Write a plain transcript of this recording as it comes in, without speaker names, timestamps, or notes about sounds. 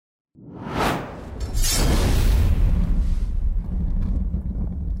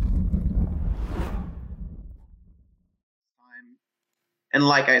And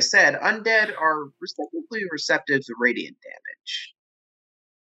like I said, undead are respectively receptive to radiant damage.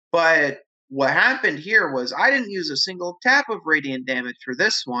 But what happened here was I didn't use a single tap of radiant damage for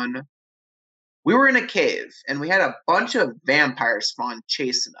this one. We were in a cave and we had a bunch of vampires spawn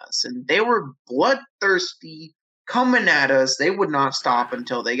chasing us, and they were bloodthirsty, coming at us. They would not stop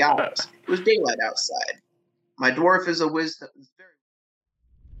until they got us. It was daylight outside. My dwarf is a wisdom.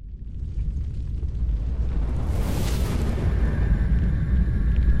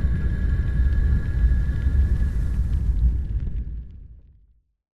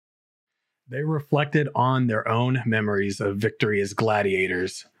 They reflected on their own memories of victory as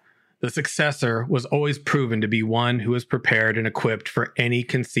gladiators. The successor was always proven to be one who was prepared and equipped for any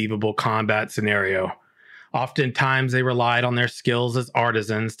conceivable combat scenario. Oftentimes, they relied on their skills as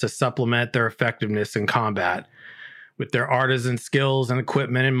artisans to supplement their effectiveness in combat. With their artisan skills and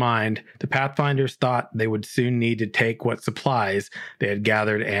equipment in mind, the Pathfinders thought they would soon need to take what supplies they had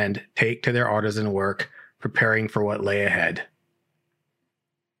gathered and take to their artisan work, preparing for what lay ahead.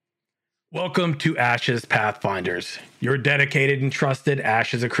 Welcome to Ashes Pathfinders, your dedicated and trusted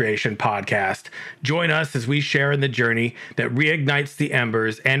Ashes of Creation podcast. Join us as we share in the journey that reignites the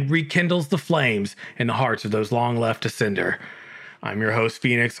embers and rekindles the flames in the hearts of those long left to cinder. I'm your host,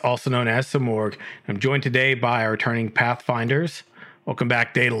 Phoenix, also known as Samorg. I'm joined today by our returning Pathfinders. Welcome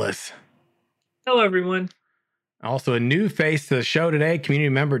back, Daedalus. Hello, everyone. Also, a new face to the show today, community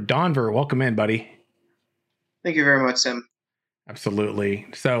member Donver. Welcome in, buddy. Thank you very much, Sim. Absolutely.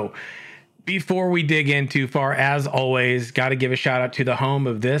 So, before we dig in too far, as always, got to give a shout out to the home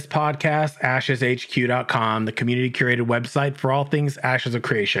of this podcast, asheshq.com, the community curated website for all things Ashes of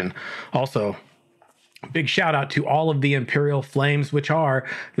Creation. Also, big shout out to all of the Imperial Flames, which are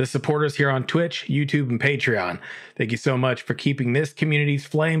the supporters here on Twitch, YouTube, and Patreon. Thank you so much for keeping this community's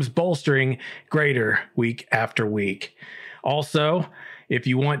flames bolstering greater week after week. Also, if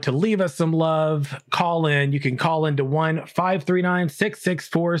you want to leave us some love, call in. You can call into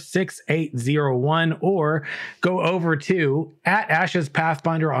 1-539-664-6801 or go over to @Ashes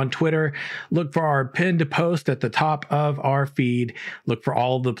Pathfinder on Twitter. Look for our pinned post at the top of our feed. Look for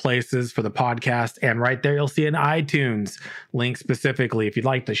all of the places for the podcast. And right there, you'll see an iTunes link specifically. If you'd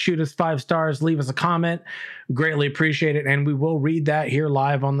like to shoot us 5 stars, leave us a comment. We greatly appreciate it. And we will read that here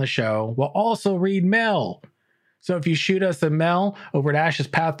live on the show. We'll also read mail. So if you shoot us a mail over at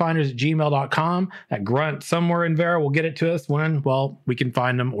ashespathfinders@gmail.com, that grunt somewhere in there will get it to us when, well, we can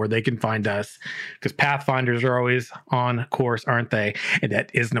find them or they can find us, because Pathfinders are always on course, aren't they? And that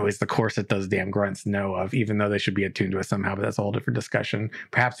isn't always the course that those damn grunts know of, even though they should be attuned to us somehow, but that's a whole different discussion.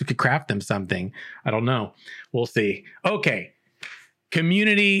 Perhaps we could craft them something. I don't know. We'll see. Okay.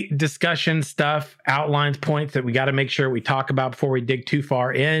 Community discussion stuff, outlines, points that we got to make sure we talk about before we dig too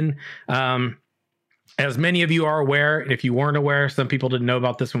far in. As many of you are aware, and if you weren't aware, some people didn't know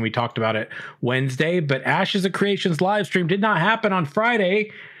about this when we talked about it Wednesday, but Ashes of Creation's live stream did not happen on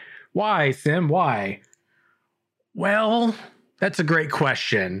Friday. Why, Sim? Why? Well, that's a great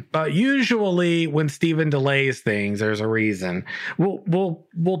question. But usually when Steven delays things, there's a reason.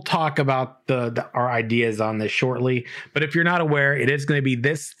 We'll talk about our ideas on this shortly. But if you're not aware, it is going to be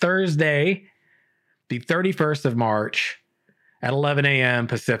this Thursday, the 31st of March at 11 a.m.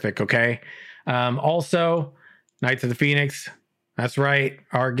 Pacific, okay? Also, Knights of the Phoenix, that's right,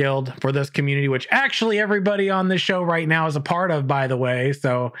 our guild for this community, which actually everybody on this show right now is a part of, by the way,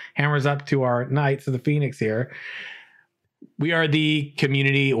 so hammers up to our Knights of the Phoenix here. We are the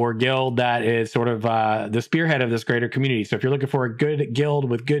community or guild that is sort of the spearhead of this greater community. So if you're looking for a good guild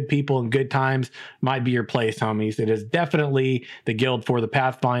with good people and good times, might be your place, homies. It is definitely the guild for the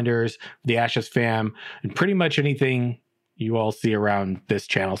Pathfinders, the Ashes fam, and pretty much anything you all see around this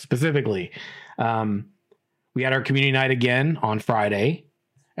channel specifically. We had our community night again on Friday.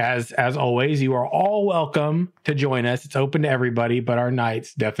 As always, you are all welcome to join us. It's open to everybody, but our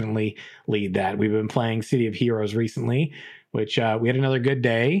nights definitely lead that. We've been playing City of Heroes recently, which we had another good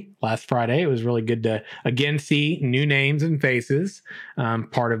day last Friday. It was really good to again see new names and faces,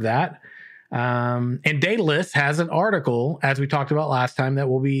 part of that. And Daedalus has an article, as we talked about last time, that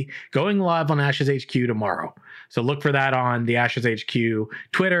will be going live on Ashes HQ tomorrow. So look for that on the Ashes HQ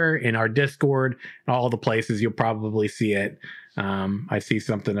Twitter, in our Discord, all the places you'll probably see it. I see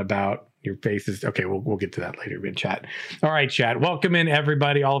something about your faces. Okay, we'll get to that later in chat. All right, chat. Welcome in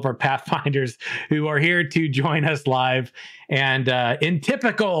everybody, all of our Pathfinders who are here to join us live. And in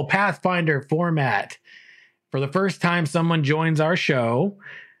typical Pathfinder format, for the first time someone joins our show.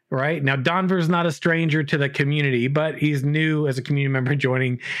 Right now, Donver's not a stranger to the community, but he's new as a community member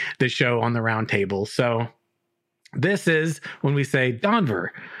joining the show on the round table. So this is when we say, Donver,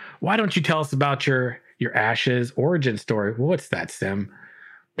 why don't you tell us about your Ashes origin story? What's that, Sim?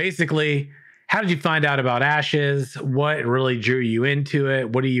 basically, how did you find out about Ashes? What really drew you into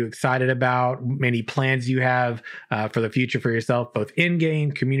it? What are you excited about? Any plans you have for the future for yourself, both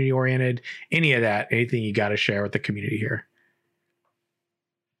in-game, community-oriented, any of that? Anything you got to share with the community here?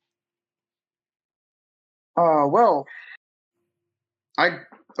 Well, I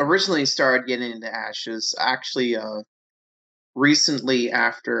originally started getting into Ashes actually recently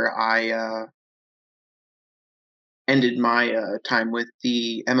after I ended my time with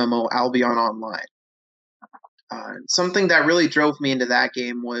the MMO Albion Online. Something that really drove me into that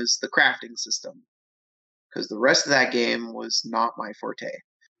game was the crafting system, because the rest of that game was not my forte.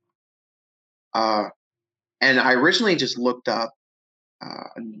 And I originally just looked up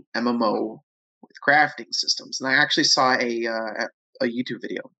an MMO with crafting systems, and I actually saw a YouTube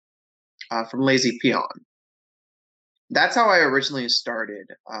video from Lazy Peon. That's how I originally started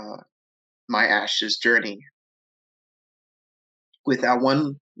my Ashes journey, with that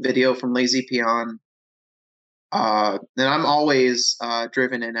one video from Lazy Peon. And I'm always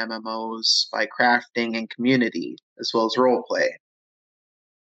driven in MMOs by crafting and community, as well as roleplay.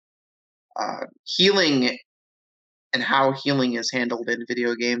 Healing and how healing is handled in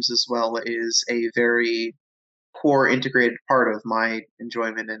video games as well is a very core integrated part of my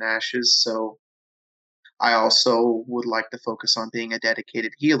enjoyment in Ashes. So I also would like to focus on being a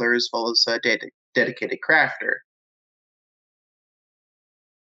dedicated healer as well as a dedicated crafter.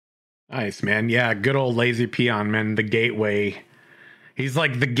 Nice, man. Yeah, good old Lazy Peon, man. The gateway. He's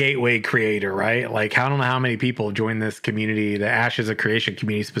like the gateway creator, right? Like, I don't know how many people have joined this community, the Ashes of Creation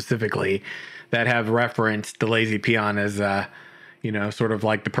community specifically, that have referenced the Lazy Peon as, sort of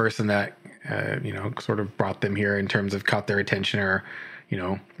like the person that, sort of brought them here in terms of caught their attention or,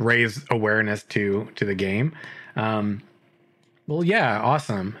 raised awareness to the game. Well, yeah,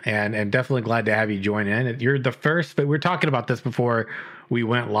 awesome. And definitely glad to have you join in. You're the first, but we were talking about this before we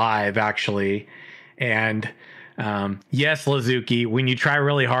went live, actually. And yes, Lazuki, when you try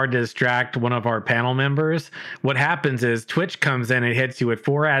really hard to distract one of our panel members, what happens is Twitch comes in and hits you with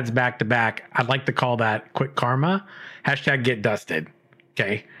 4 ads back to back. I'd like to call that quick karma. # get dusted.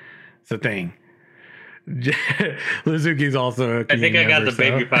 Okay. It's a thing. Lazuki's also I think I got the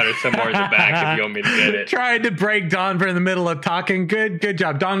baby powder somewhere in the back if you want me to get it. Tried to break Donver in the middle of talking. Good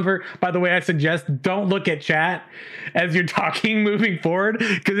job. Donver, by the way, I suggest don't look at chat as you're talking moving forward,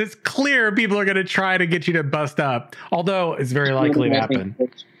 because it's clear people are going to try to get you to bust up, although it's very likely to happen.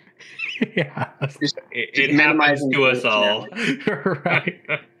 Yeah. It happens to us all. Right.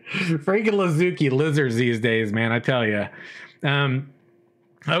 Freaking Lazuki lizards these days, man, I tell you.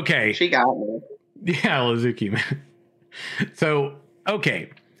 Okay. She got me. Yeah, Lazuki, man. So, okay.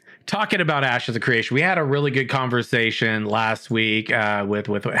 Talking about Ashes of Creation, we had a really good conversation last week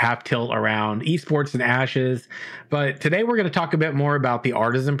with Half Tilt around esports and Ashes. But today we're going to talk a bit more about the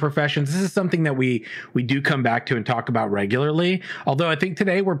artisan professions. This is something that we do come back to and talk about regularly. Although I think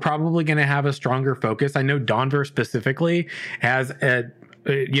today we're probably going to have a stronger focus. I know Donver specifically has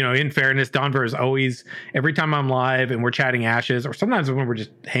in fairness, Donver is always, every time I'm live and we're chatting Ashes, or sometimes when we're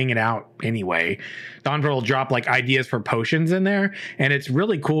just hanging out anyway, Donver will drop like ideas for potions in there. And it's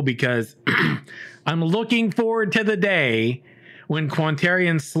really cool because I'm looking forward to the day when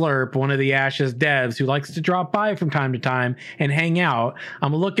Quantarian Slurp, one of the Ashes devs who likes to drop by from time to time and hang out,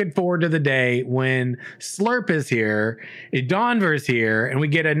 I'm looking forward to the day when Slurp is here, Donver's here, and we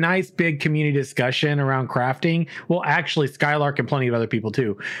get a nice big community discussion around crafting. Well, actually, Skylark and plenty of other people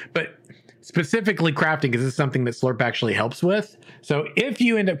too. But specifically crafting, because this is something that Slurp actually helps with. So if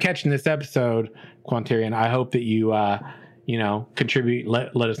you end up catching this episode, Quantarian, I hope that you, contribute,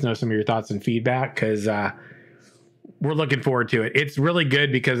 let us know some of your thoughts and feedback, because we're looking forward to it. It's really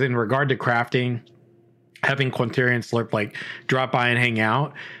good because in regard to crafting, having Quantarian Slurp like drop by and hang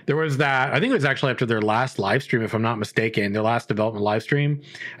out, there was that, I think it was actually after their last live stream, if I'm not mistaken, their last development live stream.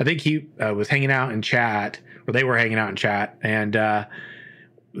 I think he was hanging out in chat, or they were hanging out in chat, and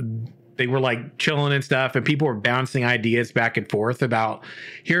they were like chilling and stuff, and people were bouncing ideas back and forth about,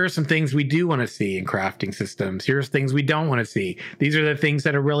 here are some things we do want to see in crafting systems. Here's things we don't want to see. These are the things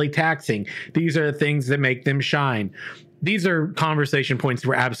that are really taxing. These are the things that make them shine. These are conversation points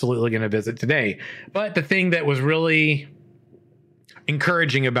we're absolutely going to visit today. But the thing that was really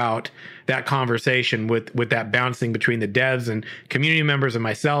encouraging about that conversation with that bouncing between the devs and community members and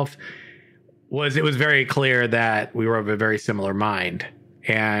myself was it was very clear that we were of a very similar mind.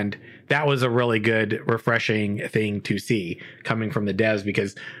 And that was a really good, refreshing thing to see coming from the devs,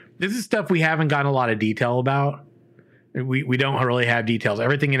 because this is stuff we haven't gotten a lot of detail about. We don't really have details.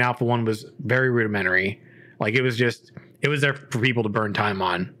 Everything in Alpha 1 was very rudimentary. Like it was there for people to burn time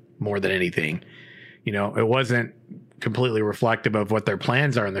on more than anything. It wasn't completely reflective of what their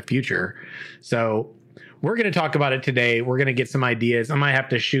plans are in the future. So we're going to talk about it today. We're going to get some ideas. I might have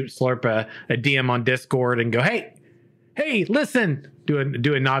to shoot Slurp a DM on Discord and go, hey, listen. Do a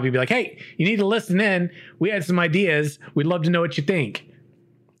Navi, be like, hey, you need to listen in. We had some ideas. We'd love to know what you think.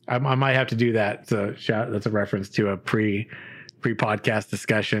 I might have to do that. So that's a reference to a pre-podcast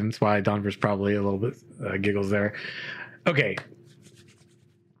discussion. That's why Donver's probably a little bit giggles there. Okay.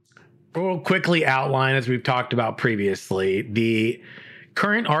 We'll quickly outline, as we've talked about previously, the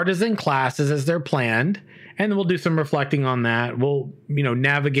current artisan classes as they're planned, and we'll do some reflecting on that. We'll,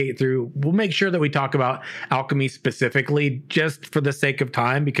 navigate through. We'll make sure that we talk about alchemy specifically, just for the sake of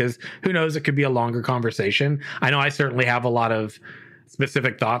time, because who knows, it could be a longer conversation. I know I certainly have a lot of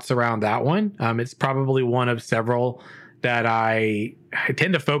specific thoughts around that one. It's probably one of several that I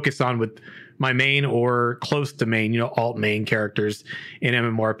tend to focus on with my main or close to main, alt main characters in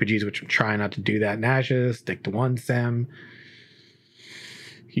MMORPGs, which I'm trying not to do that in Ashes. Stick to one sim.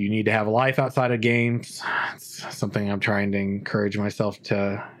 You need to have a life outside of games. It's something I'm trying to encourage myself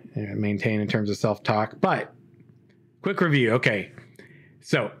to maintain in terms of self-talk. But quick review. Okay.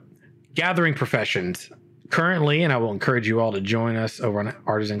 So gathering professions. Currently, and I will encourage you all to join us over on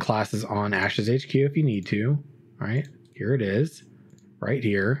Artisan Classes on Ashes HQ if you need to. All right. Here it is. Right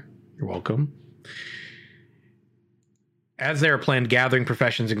here. You're welcome. As they are planned, gathering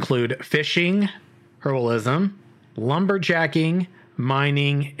professions include fishing, herbalism, lumberjacking,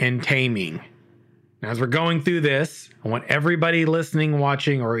 mining, and taming. Now, as we're going through this, I want everybody listening,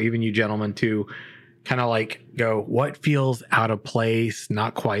 watching, or even you gentlemen to kind of like go, what feels out of place,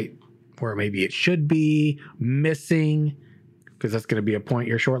 not quite where maybe it should be, missing, because that's going to be a point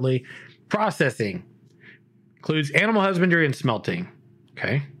here shortly. Processing includes animal husbandry and smelting.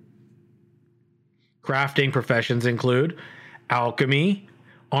 Okay. Crafting professions include alchemy,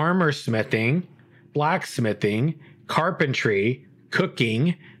 armor smithing, blacksmithing, carpentry,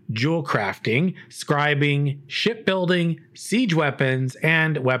 cooking, jewel crafting, scribing, shipbuilding, siege weapons,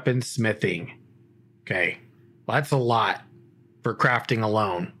 and weapons smithing. Okay, well, that's a lot for crafting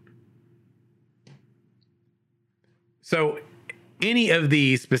alone. So any of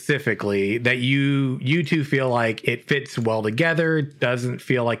these specifically that you two feel like it fits well together, doesn't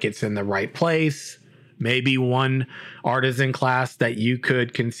feel like it's in the right place, maybe one artisan class that you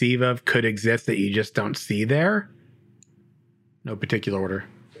could conceive of could exist that you just don't see there? No particular order.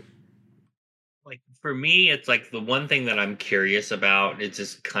 Like for me, it's like the one thing that I'm curious about is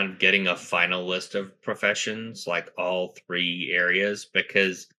just kind of getting a final list of professions, like all three areas,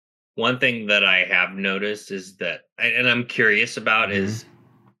 because one thing that I have noticed is that, and I'm curious about, is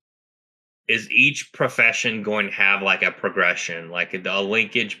each profession going to have like a progression, like a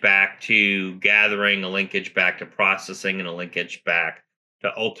linkage back to gathering, a linkage back to processing, and a linkage back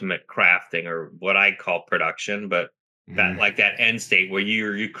to ultimate crafting, or what I call production, but that like that end state where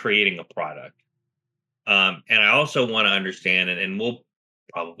you're creating a product. And I also want to understand, and we'll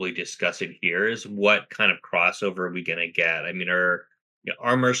probably discuss it here, is what kind of crossover are we going to get? I mean, are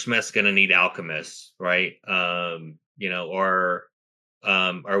armor smiths going to need alchemists, right? Or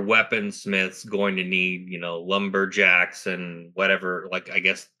are weaponsmiths going to need, lumberjacks and whatever? Like, I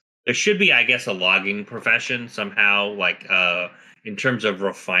guess there should be, a logging profession somehow, like in terms of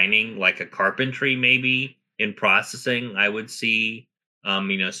refining, like a carpentry maybe. In processing, I would see,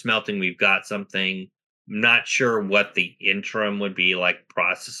 smelting, we've got something. I'm not sure what the interim would be like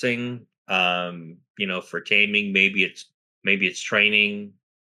processing, for taming. Maybe it's training.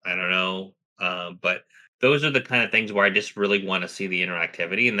 I don't know. But those are the kind of things where I just really want to see the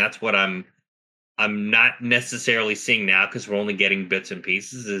interactivity. And that's what I'm not necessarily seeing now, because we're only getting bits and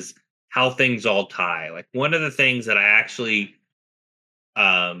pieces, is how things all tie. Like one of the things that I actually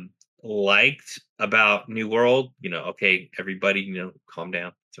liked about New World, okay, everybody, calm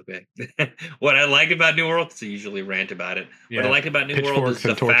down. It's okay. What I like about New World, because I usually rant about it. What I like about New World is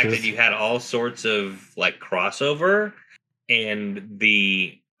the fact that you had all sorts of like crossover, and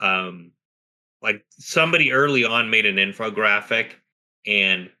the like somebody early on made an infographic,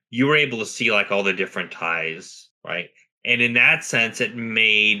 and you were able to see like all the different ties, right? And in that sense, it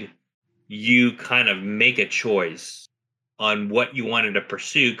made you kind of make a choice on what you wanted to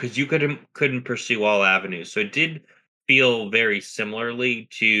pursue, because you couldn't pursue all avenues. So it did feel very similarly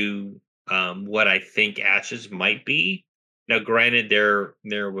to what I think Ashes might be. Now, granted,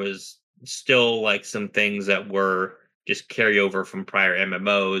 there was still like some things that were just carryover from prior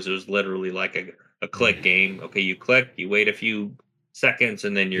MMOs. It was literally like a click game. Okay, you click, you wait a few seconds,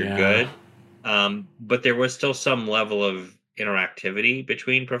 and then you're good. But there was still some level of interactivity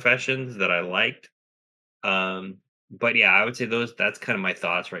between professions that I liked. But yeah, I would say that's kind of my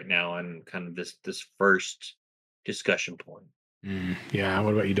thoughts right now on kind of this first discussion point. Yeah.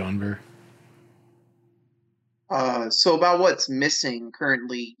 What about you, Donver? So about what's missing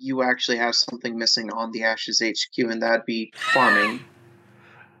currently, you actually have something missing on the Ashes HQ, and that'd be farming.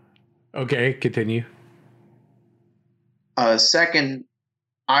 Okay, continue. Second,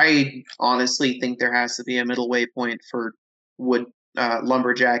 I honestly think there has to be a middle way point for wood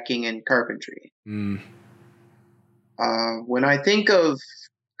lumberjacking and carpentry. When I think of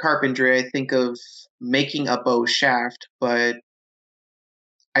carpentry, I think of making a bow shaft, but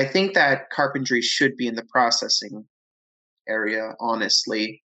I think that carpentry should be in the processing area,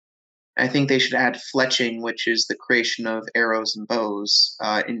 honestly. I think they should add fletching, which is the creation of arrows and bows,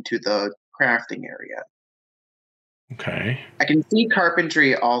 into the crafting area. Okay. I can see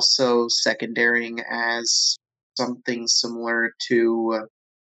carpentry also secondarying as something similar to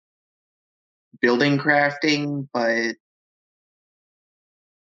building crafting, but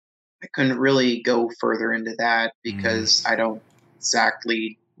I couldn't really go further into that because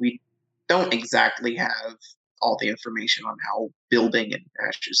we don't exactly have all the information on how building in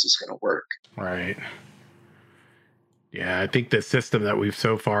Ashes is going to work. Right. Yeah, I think the system that we've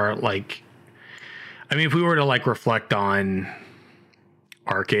so far, like, I mean, if we were to like reflect on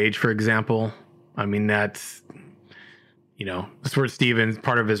Arcade, for example, I mean, that's, you know, that's where Steven's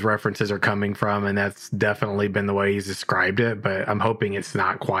part of his references are coming from, and that's definitely been the way he's described it. But I'm hoping it's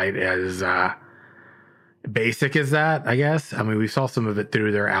not quite as basic as that, I guess. I mean, we saw some of it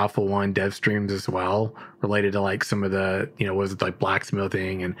through their Alpha 1 dev streams as well, related to like some of the, you know, was it like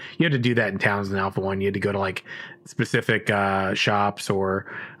blacksmithing, and you had to do that in towns in Alpha 1. You had to go to like specific shops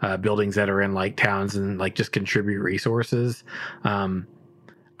or buildings that are in like towns and like just contribute resources.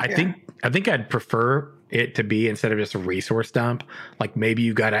 I think I'd prefer it to be, instead of just a resource dump, like maybe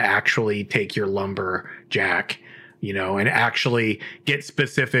you got to actually take your lumberjack, you know, and actually get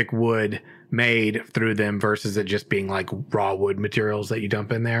specific wood made through them versus it just being like raw wood materials that you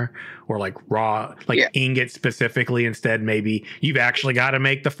dump in there, or like raw, like ingots specifically. Instead, maybe you've actually got to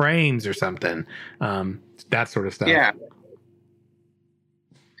make the frames or something, that sort of stuff. Yeah.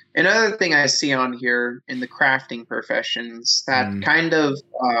 Another thing I see on here in the crafting professions that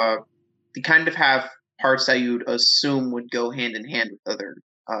they kind of have parts that you'd assume would go hand in hand with other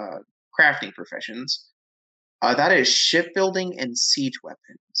crafting professions. That is shipbuilding and siege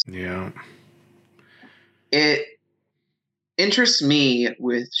weapons. Yeah. It interests me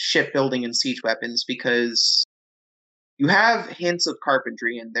with shipbuilding and siege weapons because you have hints of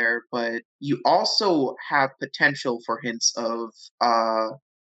carpentry in there, but you also have potential for hints of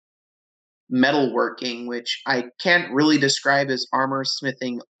metalworking, which I can't really describe as armor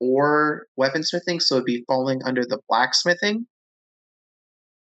smithing or weaponsmithing, so it'd be falling under the blacksmithing,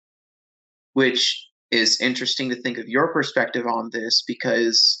 which is interesting to think of your perspective on this,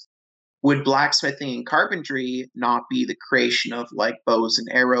 because would blacksmithing and carpentry not be the creation of like bows and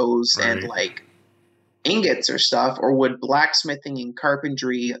arrows and like ingots or stuff, or would blacksmithing and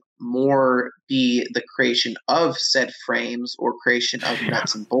carpentry more be the creation of said frames or creation of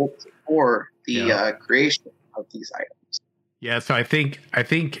nuts and bolts, or the creation of these items? Yeah, so I think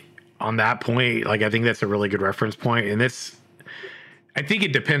on that point, like I think that's a really good reference point, and this, I think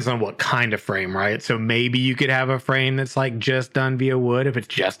it depends on what kind of frame, right? So maybe you could have a frame that's like just done via wood if it's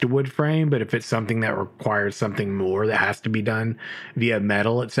just a wood frame, but if it's something that requires something more that has to be done via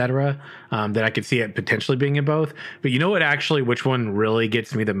metal, etc., then I could see it potentially being in both. But you know what, actually, which one really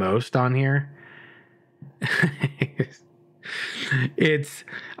gets me the most on here?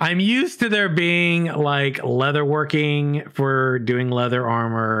 I'm used to there being like leatherworking for doing leather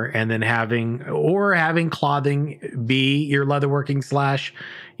armor, and then having clothing be your leatherworking slash,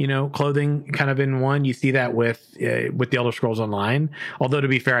 you know, clothing kind of in one. You see that with the Elder Scrolls Online. Although to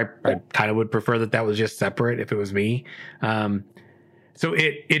be fair, I kind of would prefer that was just separate if it was me. So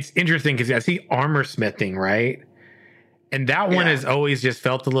it's interesting because I see armor smithing, right? And that one has always just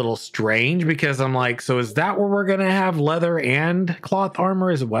felt a little strange, because I'm like, so is that where we're going to have leather and cloth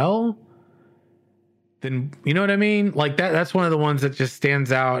armor as well? Then, you know what I mean? Like that's one of the ones that just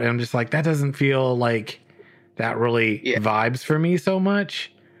stands out. And I'm just like, that doesn't feel like that really vibes for me so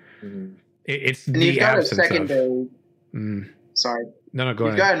much. Mm-hmm. It's and the you've got absence a secondary, of. Sorry. No, go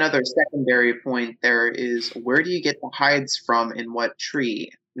ahead. You've got another secondary point there is, where do you get the hides from and what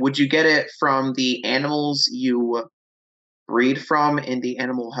tree? Would you get it from the animals you breed from in the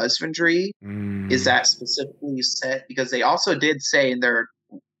animal husbandry? Is that specifically said? Because they also did say in their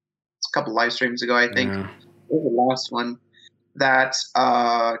couple live streams ago, I think, the last one, that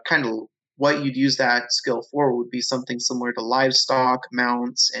kind of what you'd use that skill for would be something similar to livestock,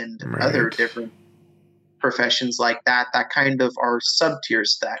 mounts, and other different professions like that kind of are sub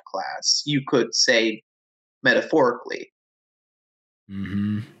tiers to that class. You could say metaphorically?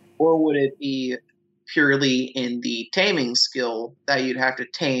 Mm-hmm. Or would it be purely in the taming skill that you'd have to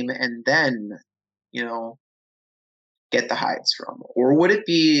tame and then, you know, get the hides from? Or would it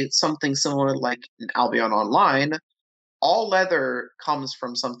be something similar like in Albion Online? All leather comes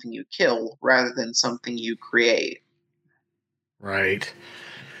from something you kill rather than something you create. Right.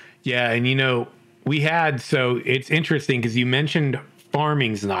 Yeah, and we had, so it's interesting because you mentioned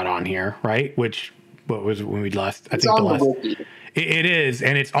farming's not on here, right? Which what was when we last? I It's think the on the last. wiki. It is,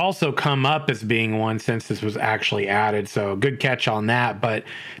 and it's also come up as being one since this was actually added. So good catch on that. But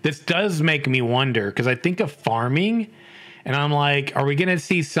this does make me wonder because I think of farming, and I'm like, are we going to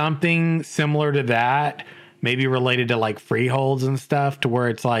see something similar to that? Maybe related to like freeholds and stuff, to where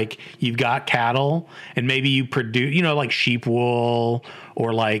it's like you've got cattle and maybe you produce, like sheep wool,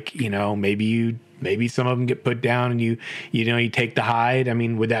 or like, maybe some of them get put down and you take the hide. I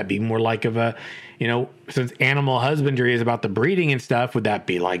mean, would that be more like of a, since animal husbandry is about the breeding and stuff, would that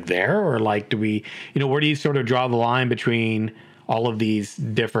be like there? Or like, do we, where do you sort of draw the line between all of these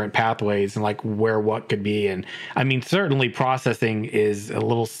different pathways and like where what could be? And I mean, certainly processing is a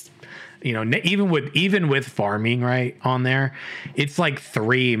little, even with farming right on there, it's like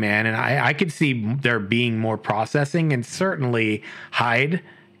 3, man. And I could see there being more processing and certainly hide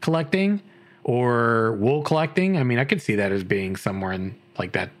collecting or wool collecting. I mean, I could see that as being somewhere in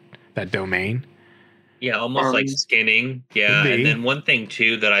like that domain. Yeah, almost like skinning. Yeah. Could And be. then one thing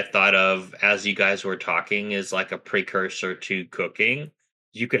too that I thought of as you guys were talking is like a precursor to cooking.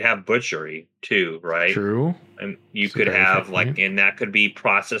 You could have butchery too, right? True. And you That's a could very fair have point. and that could be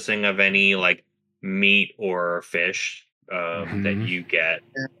processing of any like meat or fish that Mhm. you get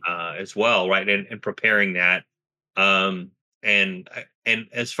as well, right? And preparing that. Um, and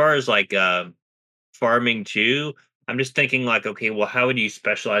as far as like farming too, I'm just thinking like, okay, well, how would you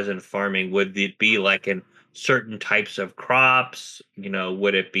specialize in farming? Would it be like in certain types of crops?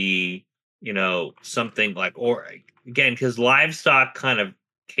 Would it be, something like, or again, because livestock kind of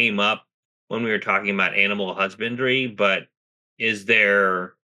came up when we were talking about animal husbandry, but is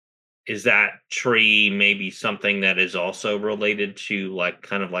there, is that tree maybe something that is also related to like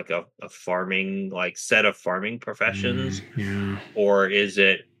kind of like a farming, like set of farming professions? Yeah. Or is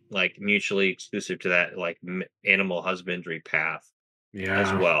it like mutually exclusive to that like animal husbandry path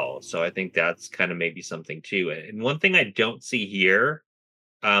as Yeah. well? So I think that's kind of maybe something too. And one thing I don't see here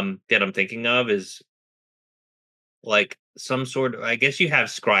that I'm thinking of is like some sort of, I guess you have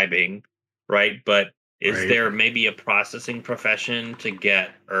scribing, right? But is Right. there maybe a processing profession to get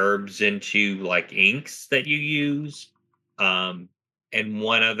herbs into like inks that you use? Um, and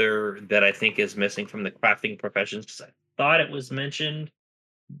one other that I think is missing from the crafting professions, because I thought it was mentioned,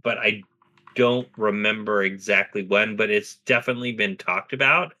 but I don't remember exactly when, but it's definitely been talked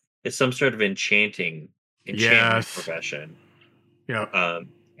about. It's some sort of enchantment Yes. profession. Yeah.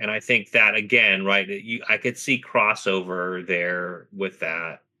 And I think that again, right? I could see crossover there with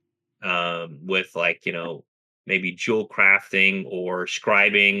that, with like maybe jewel crafting or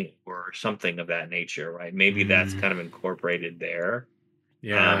scribing or something of that nature, right? Maybe that's Mm, kind of incorporated there. Um,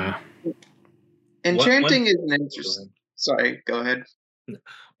 yeah. what one? Enchanting is an Go interest. ahead. Sorry, go ahead.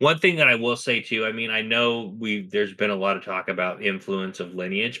 One thing that I will say too, I mean, I know there's been a lot of talk about influence of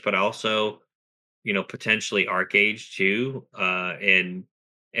lineage, but also, potentially Arcage too.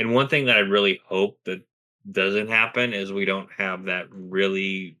 And one thing that I really hope that doesn't happen is we don't have that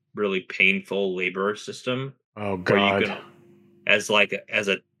really, really painful labor system Oh where you God. can as like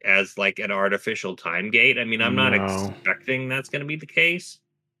an artificial time gate. I mean, I'm not No. expecting that's going to be the case,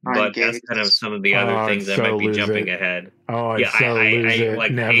 Time but that's kind of gates. some of the other Oh, I'd things I so might be lose jumping it. ahead. Oh, I'd Yeah, so lose I it.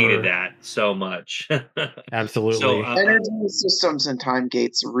 like hated Never. that so much. So, Absolutely. Energy systems and time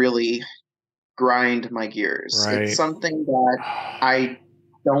gates really grind my gears. It's Right. something that I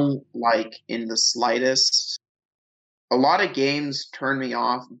don't like in the slightest. A lot of games turn me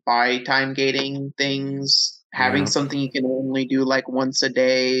off by time gating things, having Yeah. something you can only do like once a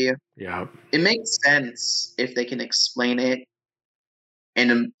day. Yeah. It makes sense if they can explain it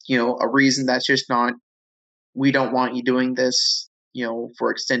and a reason that's just not, we don't want you doing this,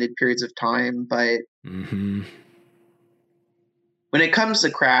 for extended periods of time. But Mm-hmm. when it comes to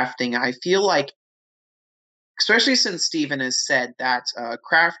crafting, I feel like, especially since Steven has said that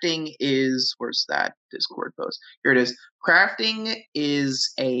crafting is, where's that Discord post? Here it is. Crafting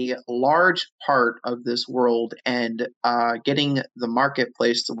is a large part of this world, and getting the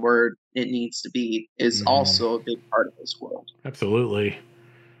marketplace to where it needs to be is Mm-hmm. also a big part of this world. Absolutely.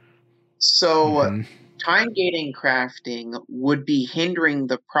 So, Mm-hmm. time gating crafting would be hindering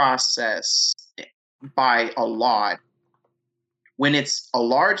the process by a lot when it's a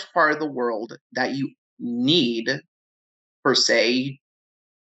large part of the world that you need, per se.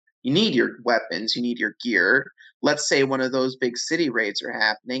 You need your weapons, you need your gear. Let's say one of those big city raids are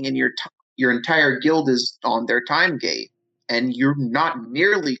happening, and your entire guild is on their time gate, and you're not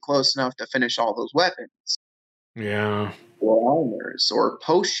nearly close enough to finish all those weapons. Yeah. Or armors or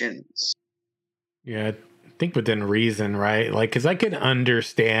potions. Yeah, I think within reason, right? Like, because I could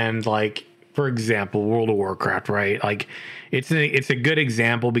understand, like, for example, World of Warcraft, right? Like, it's a good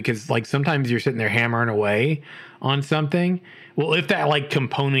example because, like, sometimes you're sitting there hammering away on something. Well, if that like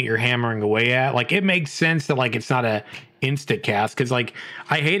component you're hammering away at, like, it makes sense that like it's not a instant cast because like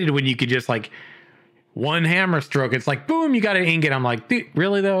I hated when you could just like one hammer stroke. It's like boom, you got an ingot. I'm like, dude,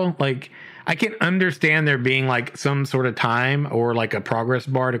 really though? Like, I can understand there being like some sort of time or like a progress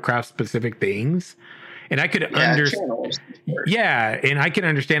bar to craft specific things. And I could understand, yeah, and I can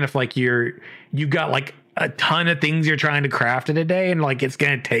understand if like you got like a ton of things you're trying to craft in a day, and like it's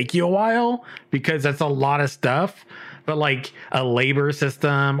gonna take you a while because that's a lot of stuff. But like a labor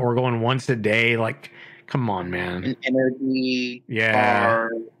system or going once a day, like, come on, man. An energy Yeah.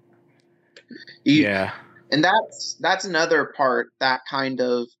 bar. Yeah. And that's another part that kind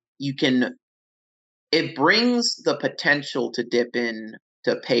of it brings the potential to dip in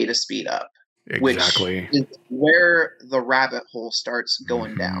to pay to speed up. Exactly. Which is where the rabbit hole starts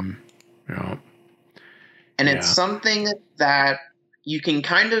going down. Yeah. And it's something that you can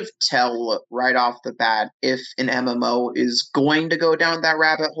kind of tell right off the bat if an MMO is going to go down that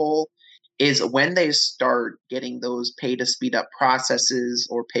rabbit hole is when they start getting those pay to speed up processes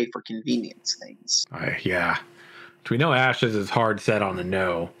or pay for convenience things. Yeah. We know Ashes is hard set on the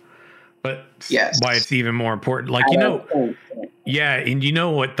no. But yes, why it's even more important. Like, yeah, and you know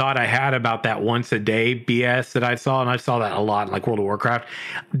what thought I had about that once a day BS that I saw, and I saw that a lot in like World of Warcraft.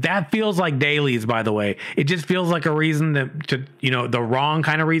 That feels like dailies, by the way. It just feels like a reason to the wrong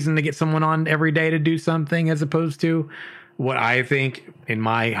kind of reason to get someone on every day to do something, as opposed to what I think, in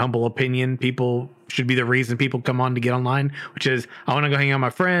my humble opinion, people should be the reason people come on to get online, which is I want to go hang out with my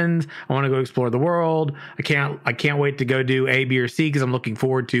friends. I want to go explore the world. I can't wait to go do A, B, or C because I'm looking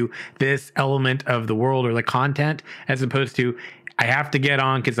forward to this element of the world or the content, as opposed to I have to get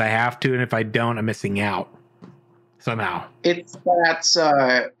on because I have to, and if I don't, I'm missing out somehow. It's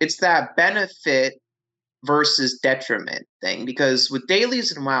that benefit versus detriment thing, because with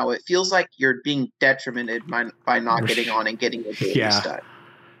dailies and WoW, it feels like you're being detrimented by not getting on and getting the dailies done.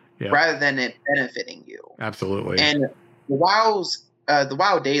 Yeah. Rather than it benefiting you. Absolutely. And the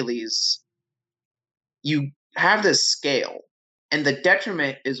WoW dailies, you have this scale, and the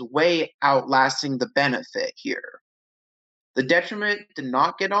detriment is way outlasting the benefit here. The detriment to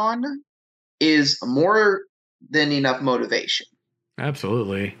not get on is more than enough motivation.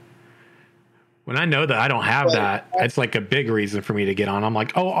 Absolutely. When I know that I don't have that, it's like a big reason for me to get on. I'm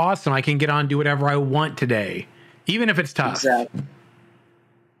like, oh, awesome. I can get on, do whatever I want today, even if it's tough. Exactly.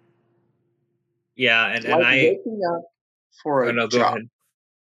 Yeah, and I for a job. Go ahead.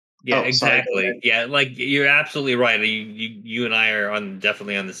 Yeah, exactly. Sorry, yeah, like you're absolutely right. You and I are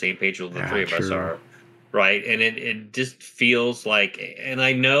definitely on the same page. With the three of us are, right? And it just feels like, and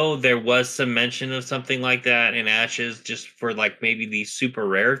I know there was some mention of something like that in Ashes, just for like maybe these super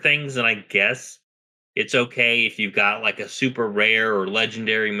rare things. And I guess it's okay if you've got like a super rare or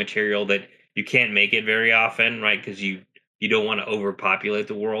legendary material that you can't make it very often, right? Because you don't want to overpopulate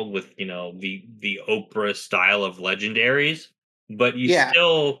the world with the Oprah style of legendaries, but you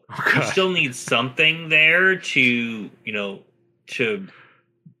still need something there to to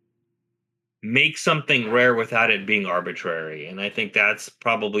make something rare without it being arbitrary. And I think that's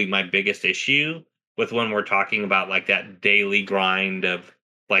probably my biggest issue with when we're talking about like that daily grind of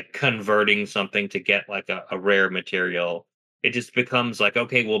like converting something to get like a rare material. It just becomes like,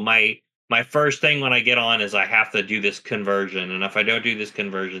 okay, well, my first thing when I get on is I have to do this conversion. And if I don't do this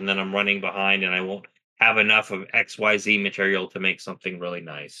conversion, then I'm running behind and I won't have enough of XYZ material to make something really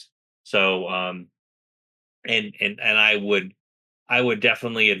nice. So, and I would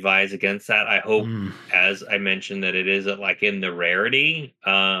definitely advise against that. I hope, as I mentioned, that it is like in the rarity,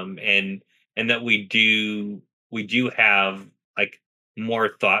 and that we do have like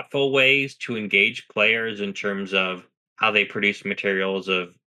more thoughtful ways to engage players in terms of how they produce materials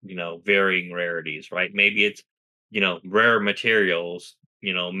of varying rarities, right? Maybe it's rare materials,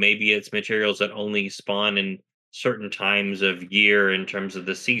 maybe it's materials that only spawn in certain times of year in terms of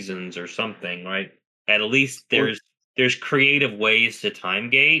the seasons or something, right? At least there's creative ways to time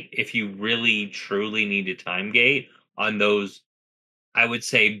gate if you really truly need to time gate on those, I would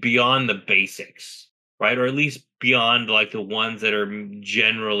say, beyond the basics, right? Or at least beyond like the ones that are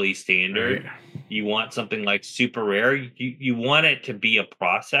generally standard. Right. You want something like super rare. You want it to be a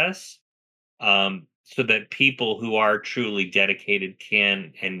process, so that people who are truly dedicated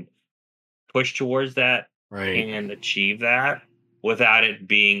can and push towards that Right. and achieve that without it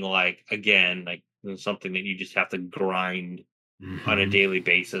being like, again, like something that you just have to grind on a Mhm. daily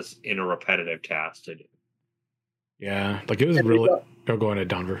basis in a repetitive task to do. Yeah, like it was And really. Oh, go ahead,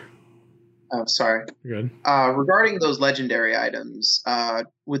 Denver. oh, sorry. You're good. Regarding those legendary items,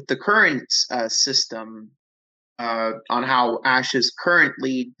 with the current system, on how Ashes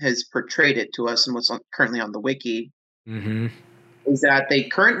currently has portrayed it to us and what's currently on the wiki, Mm-hmm. is that they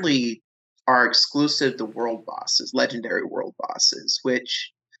currently are exclusive to world bosses, legendary world bosses,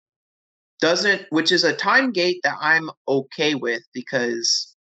 which is a time gate that I'm okay with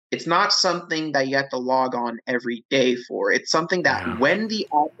because it's not something that you have to log on every day for. It's something that Yeah. when the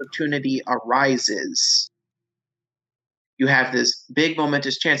opportunity arises, you have this big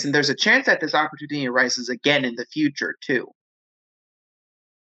momentous chance, and there's a chance that this opportunity arises again in the future too.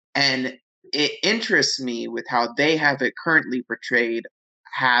 And it interests me with how they have it currently portrayed,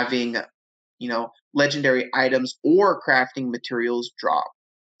 having legendary items or crafting materials drop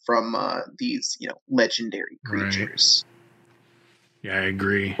from these legendary Right. creatures. Yeah, I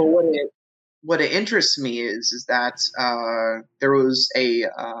agree. But what it interests me is that there was a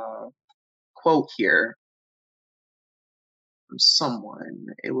quote here from someone.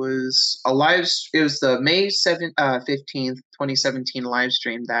 It was It was the May 15th, 2017 live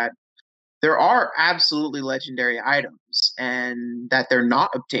stream that there are absolutely legendary items and that they're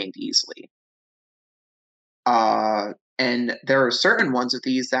not obtained easily. And there are certain ones of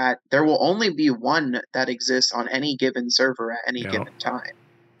these that there will only be one that exists on any given server at any Yep. given time.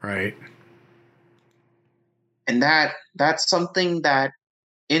 Right. And that's something that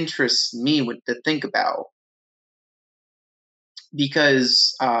interests me to think about,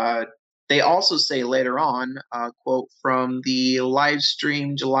 because they also say later on, quote from the live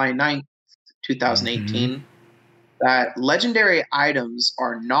stream July 9th, 2018, that legendary items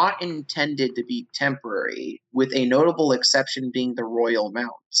are not intended to be temporary, with a notable exception being the royal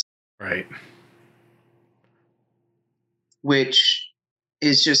mounts, Right. which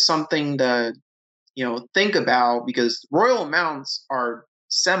is just something to think about, because royal mounts are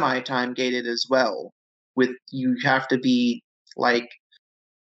semi time gated as well. With you have to be like,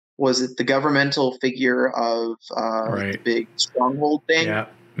 was it the governmental figure of the Right. big stronghold thing? Yeah.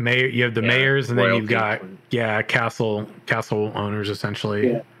 Mayor. You have the Yeah, mayors, and then you've royalty. got castle owners essentially,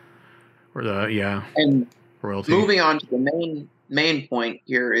 Yeah. or the And royalty. moving on to the main point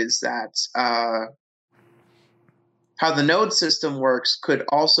here is that how the node system works could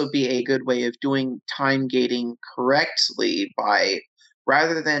also be a good way of doing time gating correctly, by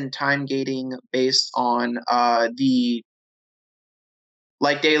rather than time gating based on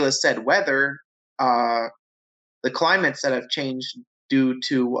like Dayla said, weather, the climates that have changed due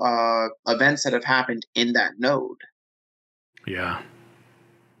to events that have happened in that node. Yeah.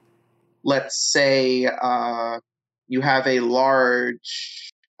 Let's say you have a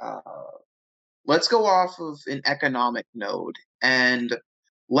large, let's go off of an economic node, and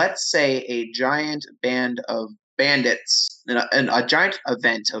let's say a giant band of bandits, and a giant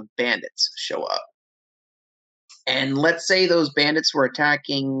event of bandits show up. And let's say those bandits were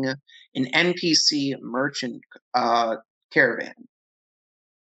attacking an NPC merchant caravan.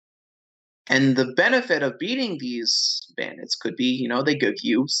 And the benefit of beating these bandits could be, they give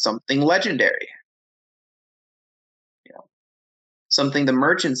you something legendary. Something the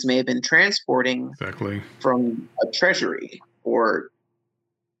merchants may have been transporting Exactly. from a treasury,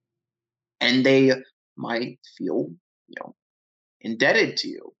 and they might feel, indebted to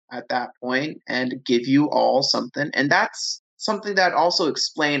you at that point and give you all something. And that's something that also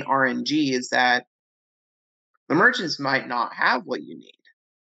explain RNG, is that the merchants might not have what you need.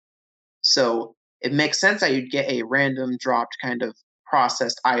 So it makes sense that you'd get a random dropped kind of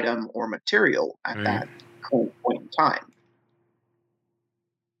processed item or material at Right. that current point in time.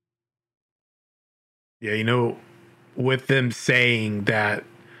 Yeah, with them saying that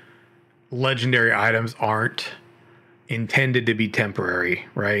legendary items aren't intended to be temporary,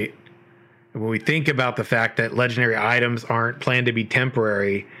 right? When we think about the fact that legendary items aren't planned to be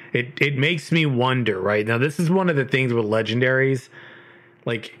temporary, it makes me wonder, right? Now, this is one of the things with legendaries.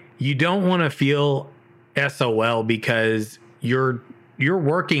 Like, you don't want to feel SOL because you're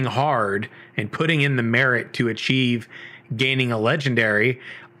working hard and putting in the merit to achieve gaining a legendary.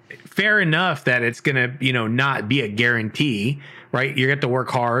 Fair enough that it's gonna, not be a guarantee, right? You have to work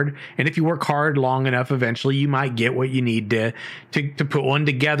hard, and if you work hard long enough, eventually you might get what you need to put one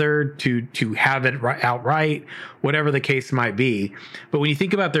together, to have it outright, whatever the case might be. But when you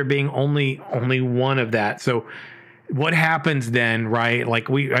think about there being only one of that, so what happens then, right? Like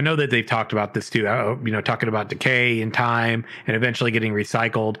I know that they've talked about this too, talking about decay and time and eventually getting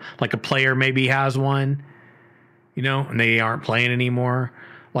recycled. Like a player maybe has one, and they aren't playing anymore.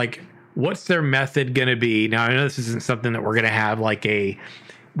 Like, what's their method going to be? Now, I know this isn't something that we're going to have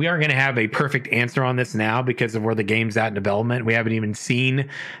we aren't going to have a perfect answer on this now because of where the game's at in development. We haven't even seen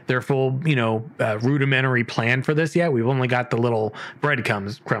their full, rudimentary plan for this yet. We've only got the little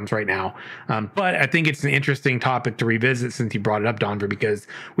breadcrumbs right now. But I think it's an interesting topic to revisit since you brought it up, Donver, because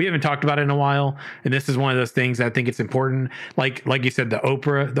we haven't talked about it in a while. And this is one of those things that I think it's important. Like you said, the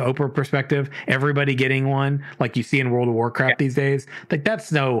Oprah perspective, everybody getting one, like you see in World of Warcraft these days. Like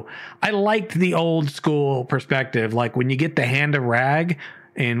I liked the old school perspective. Like when you get the Hand of Rag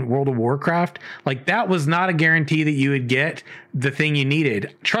in World of Warcraft, like that was not a guarantee that you would get the thing you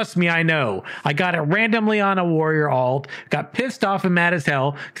needed. Trust me, I know. I got it randomly on a warrior alt, got pissed off and mad as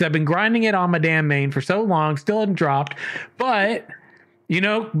hell because I've been grinding it on my damn main for so long, still hadn't dropped. But,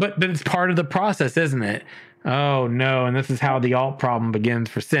 but it's part of the process, isn't it? Oh no, and this is how the alt problem begins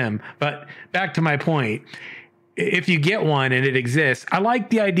for Sim. But back to my point. If you get one and it exists, I like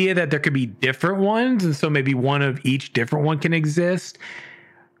the idea that there could be different ones. And so maybe one of each different one can exist.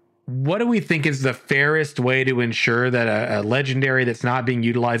 What do we think is the fairest way to ensure that a legendary that's not being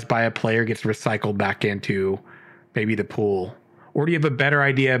utilized by a player gets recycled back into maybe the pool? Or do you have a better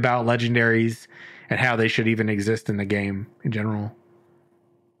idea about legendaries and how they should even exist in the game in general?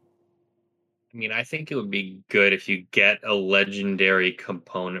 I mean, I think it would be good if you get a legendary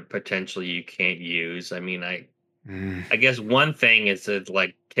component potentially you can't use. I mean, I guess one thing is to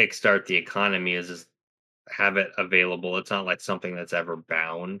like kickstart the economy is have it available. It's not like something that's ever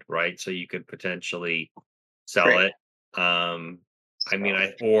bound, right? So you could potentially sell it. I mean,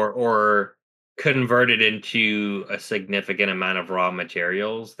 or convert it into a significant amount of raw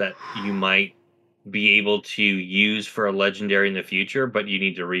materials that you might be able to use for a legendary in the future, but you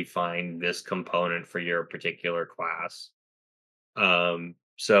need to refine this component for your particular class.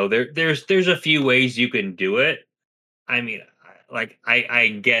 So there's a few ways you can do it. I mean,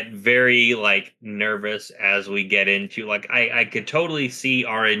 I get very like nervous as we get into I could totally see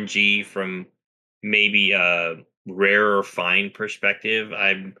RNG from maybe a rare or fine perspective.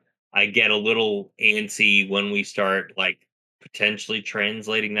 I get a little antsy when we start like potentially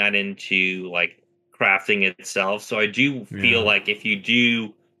translating that into like crafting itself. So I do feel like if you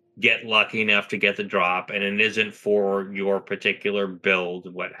do get lucky enough to get the drop and it isn't for your particular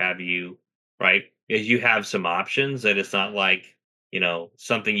build, what have you, right? Is you have some options that it's not like,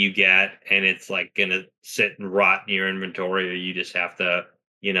 something you get and it's like gonna sit and rot in your inventory or you just have to,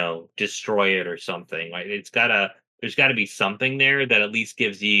 destroy it or something. Like there's gotta be something there that at least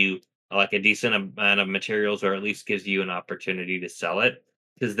gives you like a decent amount of materials or at least gives you an opportunity to sell it.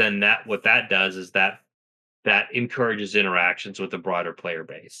 Because then what that does is that encourages interactions with the broader player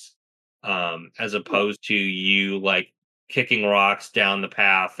base. As opposed to you like kicking rocks down the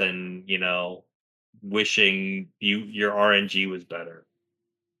path and, wishing your RNG was better.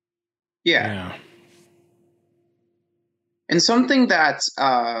 Yeah. And something that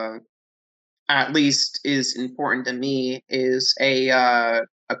at least is important to me is a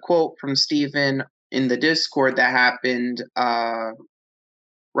quote from Steven in the Discord that happened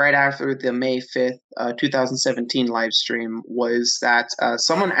right after the May 5th, 2017 live stream, was that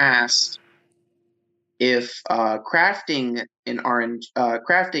someone asked if crafting in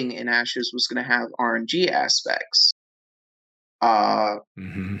Ashes was going to have RNG aspects.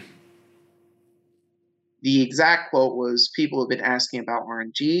 The exact quote was, "People have been asking about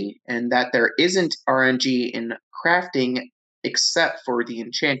RNG and that there isn't RNG in crafting except for the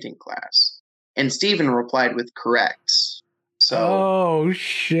enchanting class." And Steven replied with correct. So, oh,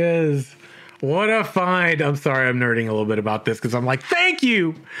 shiz. What a find. I'm sorry, I'm nerding a little bit about this because I'm like, thank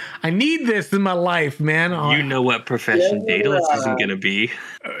you. I need this in my life, man. You know what profession Daedalus isn't going to be.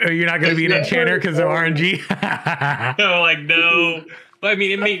 You're not going to be an enchanter because of RNG? No. Well, I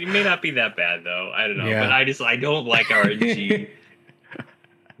mean, it may not be that bad, though. I don't know. Yeah. But I don't like RNG.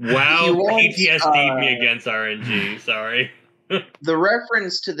 Wow, PTSD'd me against RNG. Sorry. The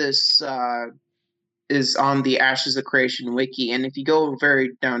reference to this is on the Ashes of Creation wiki, and if you go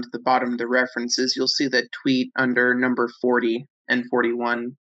very down to the bottom of the references, you'll see the tweet under number 40 and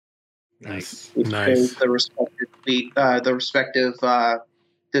 41. Nice. Nice. The respective tweet, the respective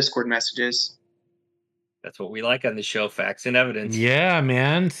Discord messages. That's what we like on the show, facts and evidence. Yeah,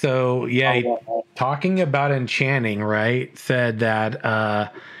 man. So talking about enchanting, right? Said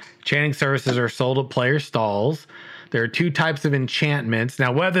that enchanting services are sold at player stalls. There are two types of enchantments.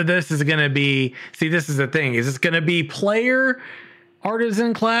 Now, whether this is going to be, this is the thing. Is this going to be player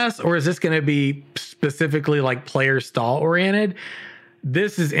artisan class or is this going to be specifically like player stall oriented.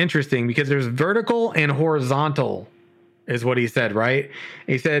 This is interesting because there's vertical and horizontal is what he said, right?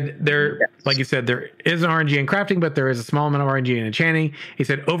 He said there, Yes. like you said, there is an RNG in crafting, but there is a small amount of RNG in enchanting. He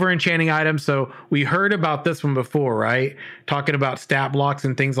said over enchanting items. So we heard about this one before, right? Talking about stat blocks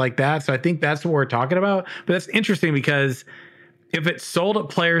and things like that. So I think that's what we're talking about. But that's interesting because if it's sold at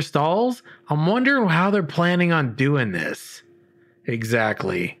player stalls, I'm wondering how they're planning on doing this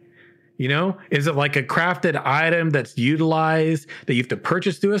exactly. You know, is it like a crafted item that's utilized that you have to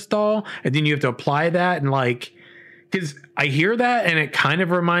purchase through a stall and then you have to apply that and like, because I hear that and it kind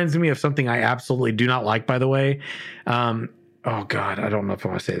of reminds me of something I absolutely do not like, by the way. Oh God, I don't know if I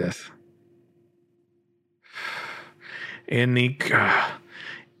want to say this. In the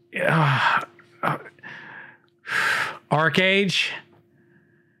Arcage,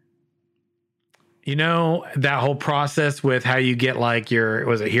 you know, that whole process with how you get like your,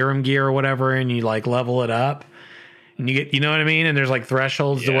 was it Hiram gear or whatever, and you like level it up and you get, you know what I mean? And there's like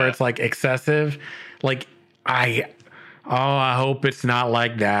thresholds to where it's like excessive. Like I hope it's not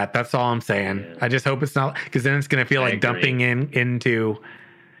like that. That's all I'm saying. Yeah. I just hope it's not, because then it's going to feel like dumping into,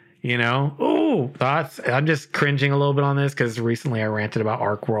 you know, thoughts. I'm just cringing a little bit on this because recently I ranted about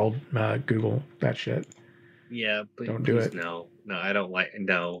Arc World. Google that shit. Yeah, but don't do it. No, I don't like.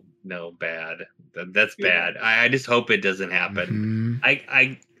 No, bad. That's bad. I just hope it doesn't happen.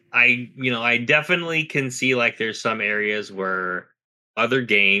 Mm-hmm. I definitely can see like there's some areas where other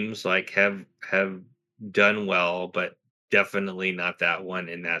games like have done well, but definitely not that one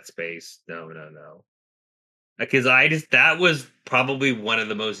in that space. No. Because that was probably one of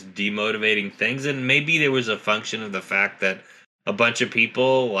the most demotivating things, and maybe there was a function of the fact that a bunch of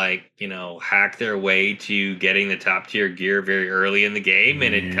people like, hack their way to getting the top tier gear very early in the game,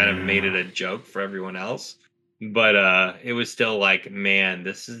 and it kind of made it a joke for everyone else. But it was still like, man,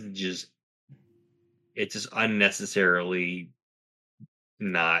 it's just unnecessarily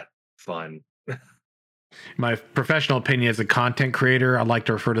not fun. My professional opinion as a content creator, I'd like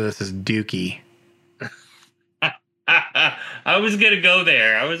to refer to this as Dookie. I was gonna go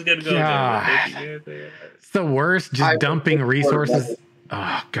there. There. It's the worst. Just dumping resources.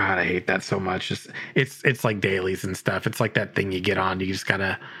 Oh God, I hate that so much. It's like dailies and stuff. It's like that thing you get on. You just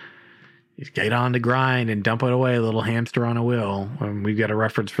gotta get on to grind and dump it away. A little hamster on a wheel. We've got a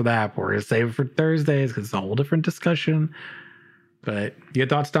reference for that. We're gonna save it for Thursdays because it's a whole different discussion. But you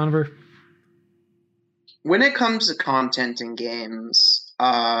got thoughts, Donover? When it comes to content in games,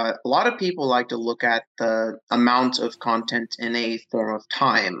 a lot of people like to look at the amount of content in a form of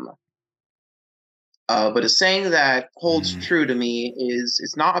time. But a saying that holds true to me is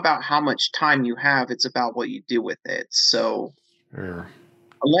it's not about how much time you have, it's about what you do with it. So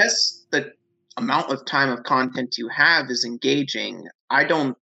unless the amount of time of content you have is engaging, I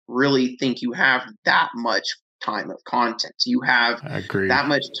don't really think you have that much time of content. You have that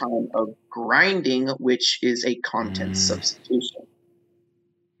much time of grinding, which is a content substitution.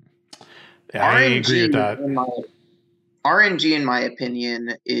 Yeah, I agree with that. RNG, in my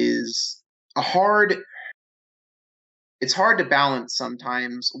opinion, is it's hard to balance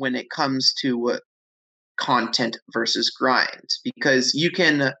sometimes when it comes to content versus grind, because you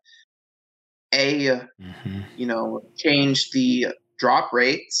can change the drop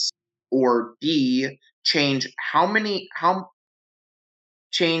rates, or B, change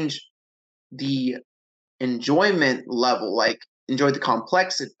the enjoyment level, like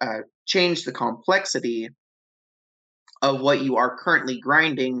change the complexity of what you are currently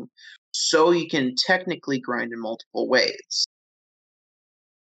grinding, so you can technically grind in multiple ways.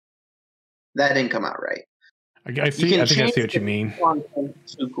 That didn't come out right. I think I see what you mean.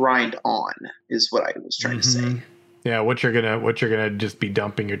 To grind on is what I was trying to say. Yeah, what you're gonna just be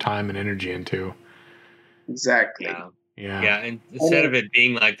dumping your time and energy into. Exactly. Yeah. And instead of it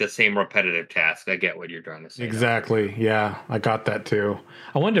being like the same repetitive task, I get what you're trying to say. Exactly. Yeah, I got that too.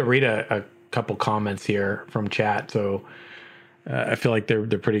 I wanted to read a couple comments here from chat, so I feel like they're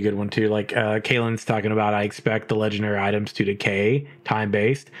pretty good one too. Like Kaylin's talking about, I expect the legendary items to decay, time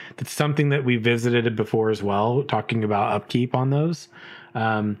based. That's something that we visited before as well, talking about upkeep on those.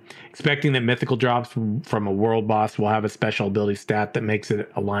 Expecting that mythical drops from a world boss will have a special ability stat that makes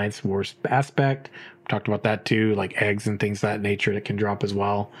it Alliance War aspect. We talked about that too, like eggs and things of that nature that can drop as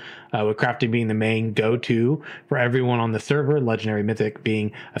well. With crafting being the main go-to for everyone on the server, legendary mythic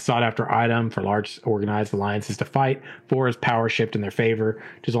being a sought-after item for large organized alliances to fight for is power shift in their favor,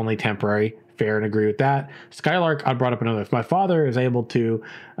 which is only temporary. Fair, and agree with that. Skylark, I brought up another. If my father is able to,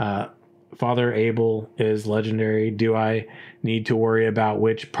 Father Abel is legendary, do I need to worry about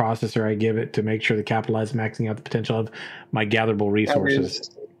which processor I give it to make sure to capitalize maxing out the potential of my gatherable resources?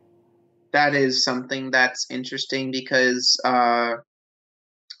 that is something that's interesting because I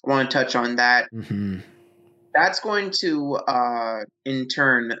want to touch on that. Mm-hmm. That's going to, in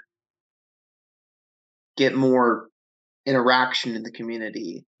turn, get more interaction in the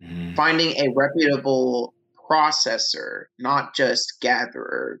community. Mm-hmm. Finding a reputable processor, not just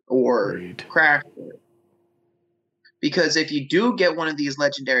gatherer or Right. crafter. Because if you do get one of these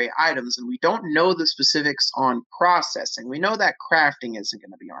legendary items, and we don't know the specifics on processing, we know that crafting isn't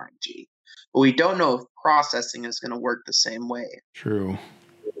going to be RNG, but we don't know if processing is going to work the same way. True.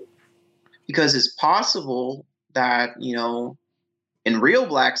 Because it's possible that, in real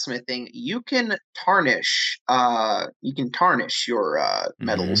blacksmithing, you can tarnish your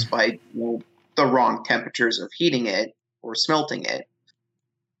metals by the wrong temperatures of heating it or smelting it.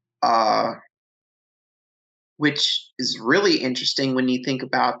 Which is really interesting when you think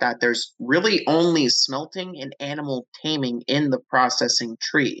about that there's really only smelting and animal taming in the processing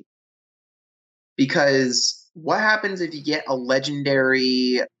tree. Because what happens if you get a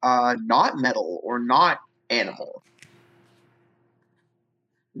legendary not metal or not animal?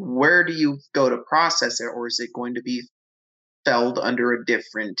 Where do you go to process it, or is it going to be felled under a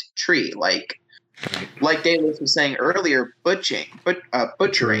different tree? Like Davis was saying earlier, butchering.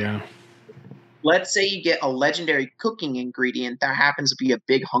 Yeah. Let's say you get a legendary cooking ingredient that happens to be a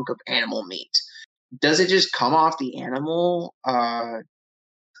big hunk of animal meat. Does it just come off the animal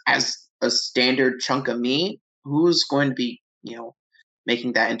as a standard chunk of meat? Who's going to be,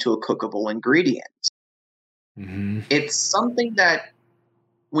 making that into a cookable ingredient? Mm-hmm. It's something that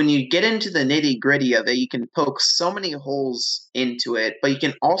when you get into the nitty gritty of it, you can poke so many holes into it, but you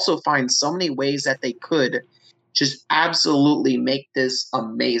can also find so many ways that they could just absolutely make this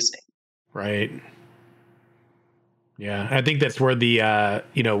amazing. Right. Yeah, I think that's where the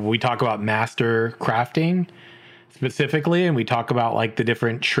we talk about master crafting specifically, and we talk about like the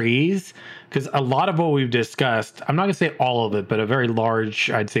different trees, because a lot of what we've discussed, I'm not gonna say all of it, but a very large,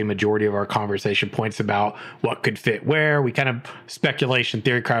 I'd say majority of our conversation points about what could fit where. We kind of speculation,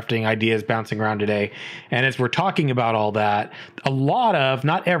 theory crafting ideas bouncing around today. And as we're talking about all that, a lot of,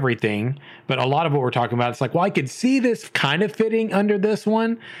 not everything, but a lot of what we're talking about, it's like, well, I could see this kind of fitting under this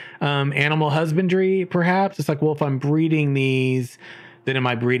one. Animal husbandry, perhaps. It's like, well, if I'm breeding these, then am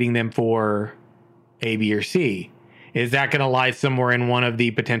I breeding them for A, B, or C? Is that going to lie somewhere in one of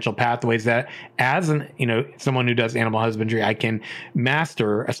the potential pathways that, as someone who does animal husbandry, I can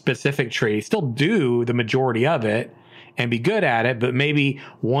master a specific tree, still do the majority of it and be good at it, but maybe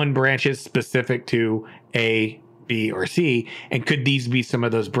one branch is specific to A, B, or C. And could these be some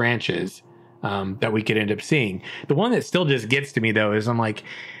of those branches that we could end up seeing? The one that still just gets to me though is I'm like,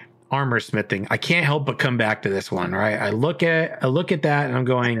 armor smithing. I can't help but come back to this one, right? I look at that and I'm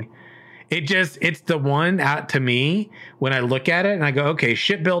going, it's the one out to me when I look at it and I go, okay,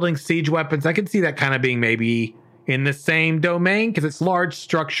 shipbuilding, siege weapons. I can see that kind of being maybe in the same domain because it's large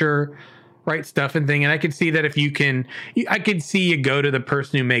structure, right? Stuff and thing. And I can see that if I can see you go to the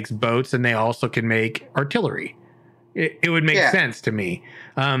person who makes boats and they also can make artillery. It would make sense to me.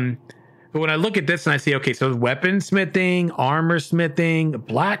 But when I look at this and I see, okay, so weaponsmithing, armor smithing,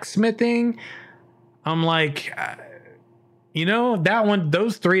 blacksmithing, I'm like, that one,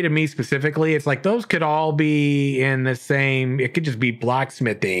 those three to me specifically, it's like those could all be in the same, it could just be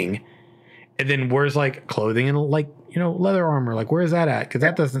blacksmithing. And then where's like clothing and like, leather armor? Like, where's that at? Because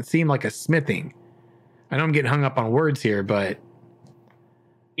that doesn't seem like a smithing. I know I'm getting hung up on words here, but.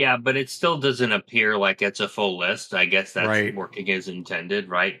 Yeah, but it still doesn't appear like it's a full list. I guess that's right. Working as intended,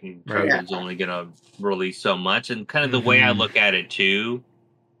 right? And right. is only going to release so much. And kind of the way I look at it too,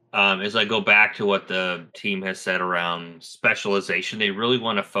 as I go back to what the team has said around specialization, they really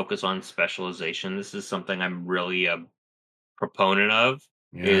want to focus on specialization. This is something I'm really a proponent of.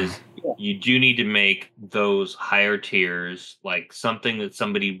 Is you do need to make those higher tiers like something that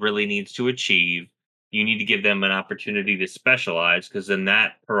somebody really needs to achieve. You need to give them an opportunity to specialize, because then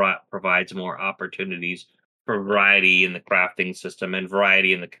that provides more opportunities for variety in the crafting system and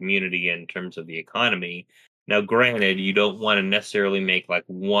variety in the community in terms of the economy. Now, granted, you don't want to necessarily make like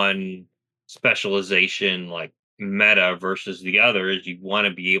one specialization like meta versus the others. You want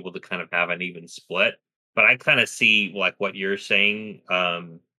to be able to kind of have an even split. But I kind of see like what you're saying,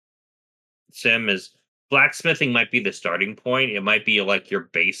 Sim, is blacksmithing might be the starting point. It might be like your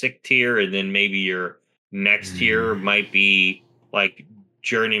basic tier, and then maybe your next tier might be like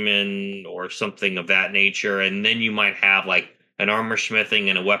journeyman or something of that nature. And then you might have like an armor smithing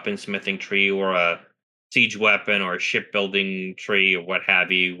and a weaponsmithing tree, or a siege weapon or a shipbuilding tree, or what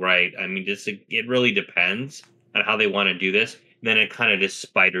have you, right? I mean, it really depends on how they want to do this. Then it kind of just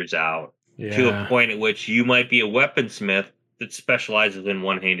spiders out to a point at which you might be a weaponsmith that specializes in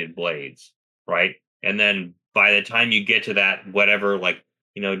one-handed blades, right? And then by the time you get to that whatever, like,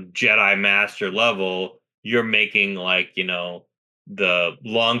 Jedi master level, you're making, like, the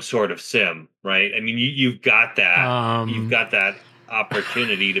longsword of Sim, right? I mean, you've got that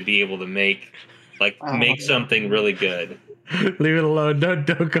opportunity to be able to make something really good. Leave it alone. Don't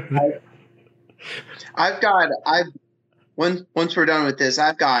go there. Once we're done with this,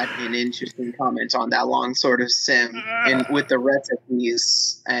 I've got an interesting comment on that longsword of Sim, and with the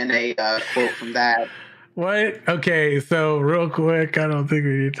recipes and a quote from that. What? Okay, so real quick, I don't think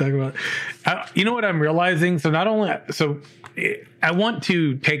we need to talk about. You know what I'm realizing? So not only I want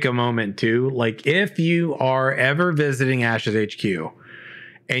to take a moment too. Like, if you are ever visiting Ashes HQ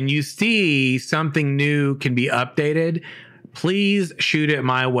and you see something new can be updated, please shoot it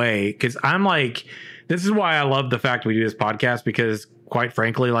my way, because I'm like, this is why I love the fact we do this podcast, because quite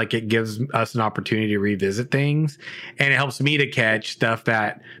frankly, like, it gives us an opportunity to revisit things, and it helps me to catch stuff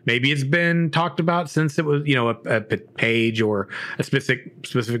that maybe it's been talked about since it was, a page or a specific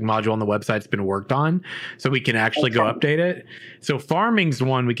module on the website's been worked on, so we can actually go update it. So farming's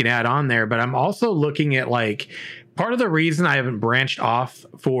one we can add on there, but I'm also looking at, like, part of the reason I haven't branched off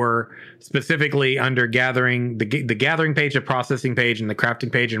for specifically under gathering, the gathering page, the processing page, and the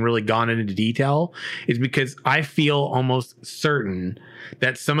crafting page, and really gone into detail, is because I feel almost certain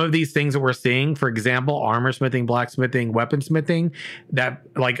that some of these things that we're seeing, for example, armor smithing, blacksmithing, weaponsmithing, that,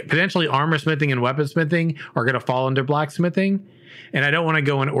 like, potentially armor smithing and weaponsmithing are going to fall under blacksmithing. And I don't want to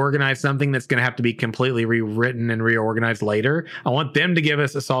go and organize something that's going to have to be completely rewritten and reorganized later. I want them to give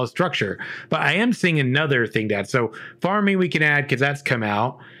us a solid structure. But I am seeing another thing to add. So farming we can add because that's come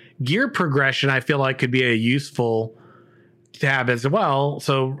out. Gear progression, I feel like, could be a useful tab as well.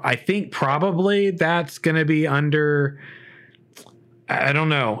 So I think probably that's going to be under, I don't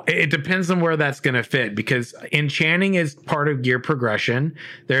know. It depends on where that's going to fit, because enchanting is part of gear progression.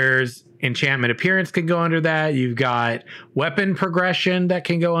 There's enchantment appearance can go under that. You've got weapon progression that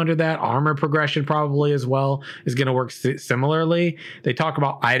can go under that. Armor progression probably as well is going to work similarly. They talk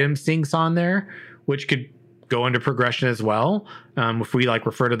about item syncs on there, which could go under progression as well, if we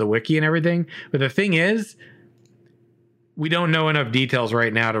refer to the wiki and everything. But the thing is, we don't know enough details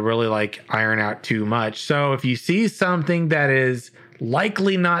right now to really iron out too much. So if you see something that is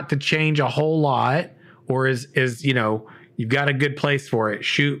likely not to change a whole lot, or is you've got a good place for it,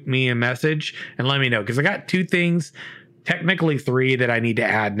 shoot me a message and let me know, because I got 2 things, technically 3, that I need to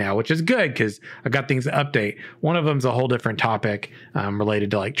add now, which is good because I got things to update. One of them's a whole different topic, related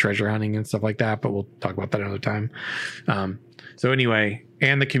to treasure hunting and stuff like that, but we'll talk about that another time. So anyway,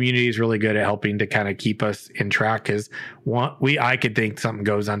 and the community is really good at helping to kind of keep us in track, because I could think something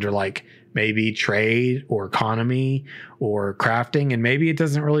goes under maybe trade or economy or crafting, and maybe it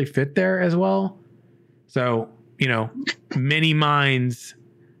doesn't really fit there as well. So many minds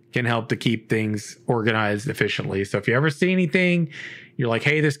can help to keep things organized efficiently. So if you ever see anything, you're like,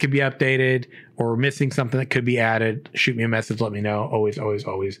 hey, this could be updated, or we're missing something that could be added, shoot me a message, let me know. Always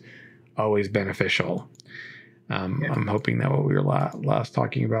beneficial. I'm hoping that what we were last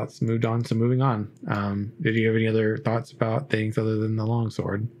talking about moved on. So moving on. Did you have any other thoughts about things other than the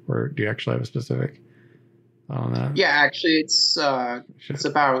longsword, or do you actually have a specific on that? Yeah, actually, it's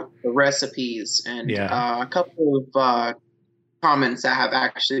about the recipes and a couple of comments that have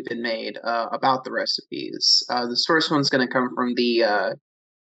actually been made about the recipes. This first one's going to come from the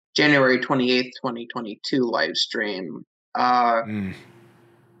January 28th, 2022 live stream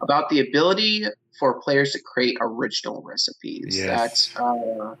about the ability for players to create original recipes. Yes.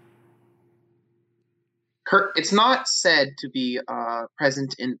 It's not said to be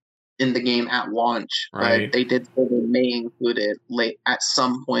present in the game at launch, right, but they did say they may include it late at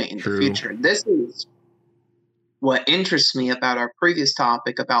some point in the future. This is what interests me about our previous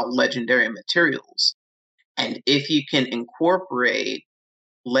topic about legendary materials. And if you can incorporate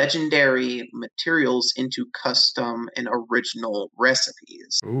legendary materials into custom and original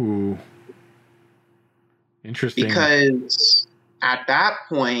recipes. Ooh. Interesting. Because at that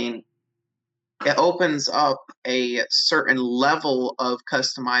point, it opens up a certain level of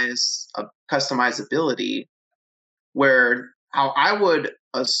customizability, where how I would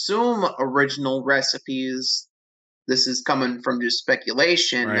assume original recipes, this is coming from just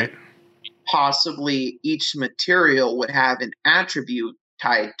speculation, right, possibly each material would have an attribute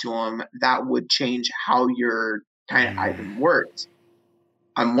tied to them that would change how your kind of item works.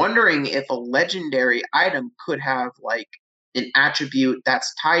 I'm wondering if a legendary item could have an attribute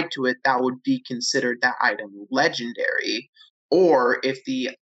that's tied to it that would be considered that item legendary, or if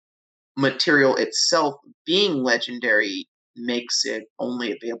the material itself being legendary makes it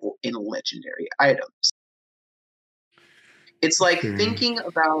only available in legendary items. It's like thinking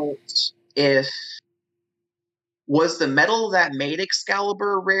about if was the metal that made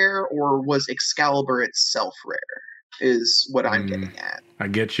Excalibur rare, or was Excalibur itself rare, is what I'm getting at. I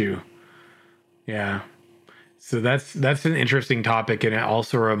get you. Yeah. So that's an interesting topic, and it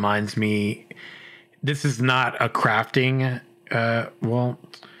also reminds me, this is not a crafting, well,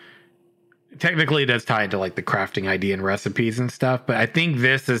 technically it does tie into like the crafting idea and recipes and stuff, but I think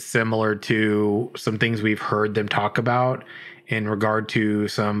this is similar to some things we've heard them talk about in regard to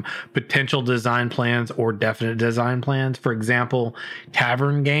some potential design plans or definite design plans. For example,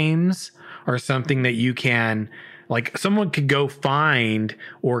 tavern games are something that you can, like, someone could go find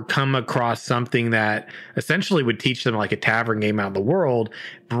or come across something that essentially would teach them like a tavern game out in the world,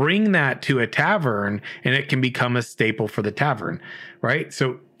 bring that to a tavern, and it can become a staple for the tavern, right?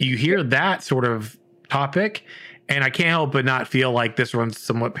 So you hear that sort of topic, and I can't help but not feel like this runs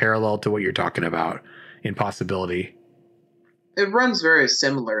somewhat parallel to what you're talking about in possibility. It runs very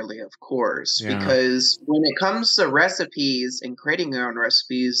similarly, of course, because when it comes to recipes and creating your own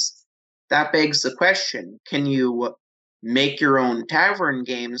recipes, that begs the question, can you make your own tavern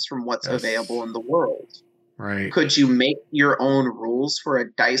games from what's available in the world? Right. Could you make your own rules for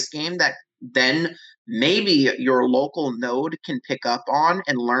a dice game that then maybe your local node can pick up on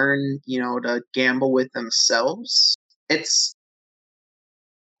and learn, to gamble with themselves?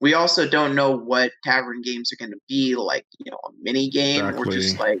 We also don't know what tavern games are going to be, like, a mini game, or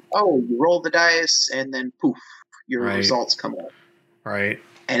just like, oh, you roll the dice and then poof, your results come up. Right.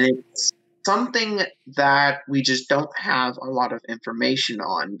 And it's something that we just don't have a lot of information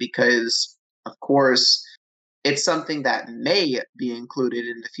on because, of course, it's something that may be included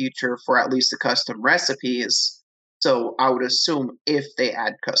in the future for at least the custom recipes. So I would assume if they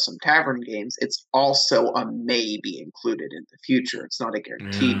add custom tavern games, it's also a may be included in the future. It's not a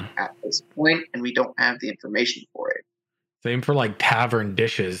guarantee at this point, and we don't have the information for it. Same for like tavern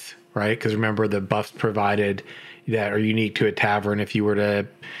dishes, right? Because remember, the buffs provided that are unique to a tavern if you were to,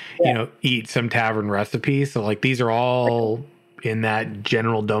 eat some tavern recipes. So like these are all in that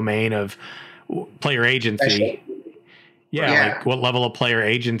general domain of player agency. Like what level of player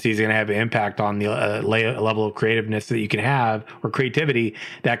agency is going to have an impact on the level of creativeness that you can have, or creativity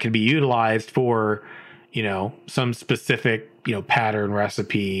that can be utilized for, some specific, pattern,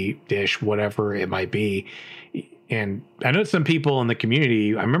 recipe, dish, whatever it might be. And I know some people in the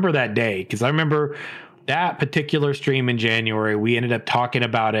community, I remember that day, because I remember that particular stream in January, we ended up talking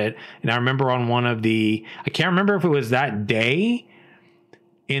about it. And I remember on one of I can't remember if it was that day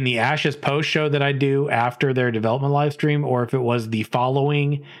in the Ashes post show that I do after their development live stream, or if it was the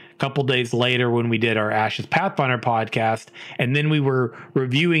following couple days later when we did our Ashes Pathfinder podcast, and then we were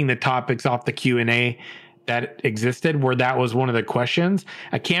reviewing the topics off the Q&A that existed, where that was one of the questions.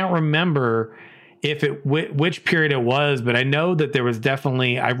 I can't remember if which period it was, but I know that there was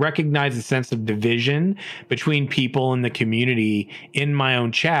definitely, I recognize a sense of division between people in the community in my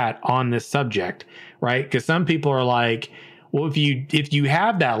own chat on this subject, right? Because some people are like, well, if you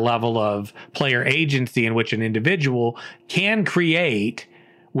have that level of player agency in which an individual can create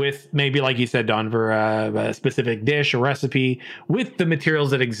with, maybe like you said, Don, for a specific dish or recipe with the materials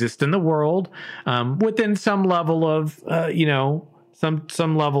that exist in the world, within some level of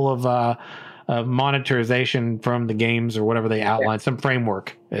some level of monetization from the games or whatever they outline, some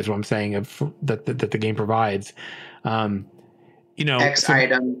framework is what I'm saying that the game provides. X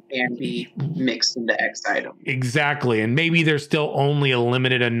item can be mixed into X item. Exactly. And maybe there's still only a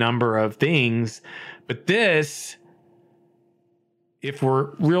limited number of things, but this, if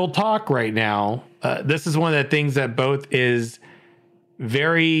we're real talk right now, this is one of the things that both is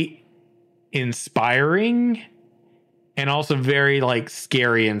very inspiring and also very like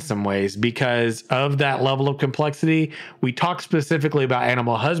scary in some ways because of that level of complexity. We talked specifically about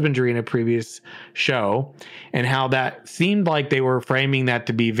animal husbandry in a previous show and how that seemed like they were framing that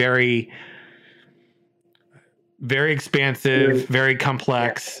to be very, very expansive, very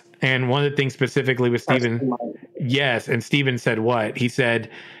complex. And one of the things specifically with Stephen, and Stephen said what? He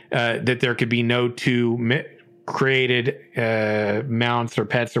said that there could be no two created mounts or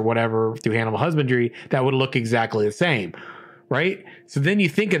pets or whatever through animal husbandry that would look exactly the same, right? So then you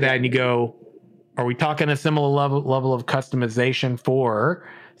think of that and you go, are we talking a similar level of customization for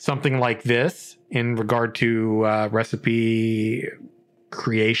something like this in regard to recipe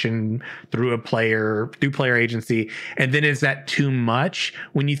creation through player agency? And then is that too much?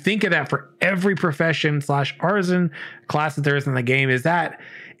 When you think of that for every profession / artisan class that there is in the game, is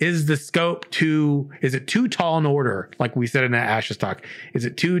the scope is it too tall an order? Like we said in that Ashes talk, is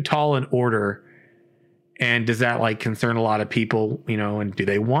it too tall an order? And does that like concern a lot of people, and do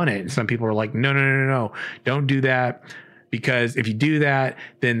they want it? And some people are like, no, don't do that. because if you do that,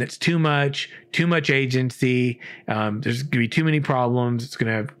 then that's too much agency. There's going to be too many problems. It's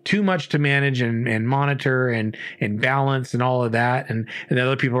going to have too much to manage and monitor and balance and all of that. And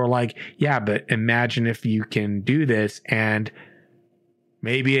other people are like, yeah, but imagine if you can do this and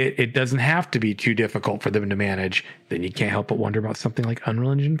maybe it doesn't have to be too difficult for them to manage. Then you can't help but wonder about something like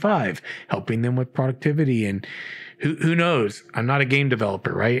Unreal Engine 5, helping them with productivity. And who knows? I'm not a game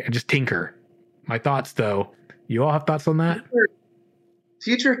developer, right? I just tinker. My thoughts, though. You all have thoughts on that?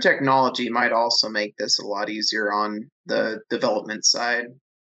 Future technology might also make this a lot easier on the development side.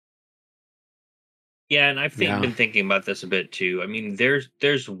 Yeah, and I've been thinking about this a bit too. I mean,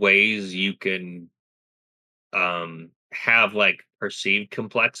 there's ways you can have like perceived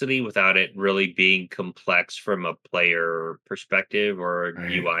complexity without it really being complex from a player perspective or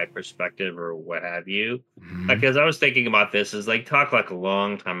a UI perspective or what have you. Like, as I was thinking about this, is like talk like a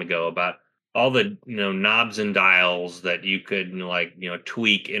long time ago about all the knobs and dials that you could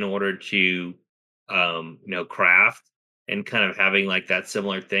tweak in order to craft, and kind of having like that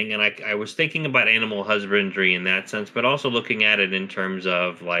similar thing. And I was thinking about animal husbandry in that sense, but also looking at it in terms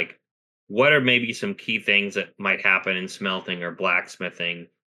of like, what are maybe some key things that might happen in smelting or blacksmithing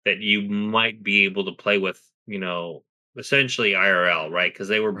that you might be able to play with, essentially IRL, right? Because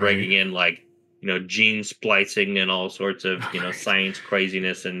they were bringing in like, gene splicing and all sorts of, science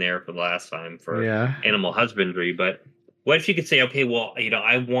craziness in there for the last time for animal husbandry. But what if you could say, okay, well,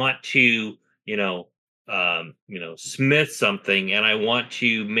 I want to, smith something, and I want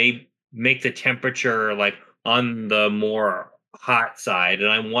to make the temperature like on the more hot side, and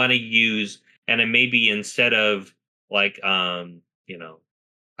I want to use, and then maybe instead of like I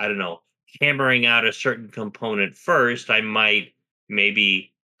don't know, hammering out a certain component first, I might maybe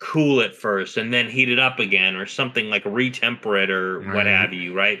cool it first and then heat it up again, or something like retemper it or what have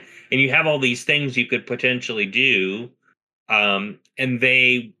you, right? And you have all these things you could potentially do, and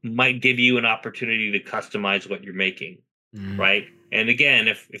they might give you an opportunity to customize what you're making, right? And again,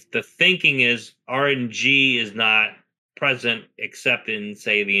 if the thinking is RNG is not present except in,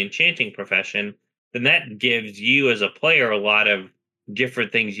 say, the enchanting profession, then that gives you as a player a lot of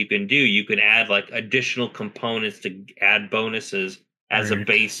different things you can do. You can add like additional components to add bonuses as a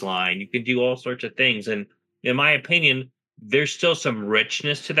baseline. You can do all sorts of things. And in my opinion, there's still some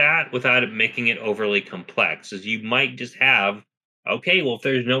richness to that without it making it overly complex. As you might just have, okay, well, if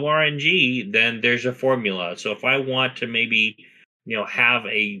there's no RNG, then there's a formula. So if I want to maybe, have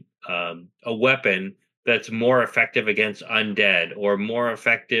a weapon that's more effective against undead or more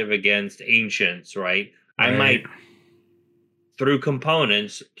effective against ancients, right? I might, through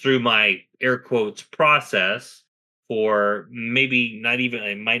components, through my air quotes process, for maybe not even,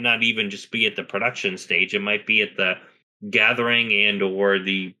 it might not even just be at the production stage, it might be at the gathering and or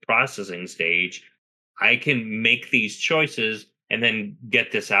the processing stage. I can make these choices and then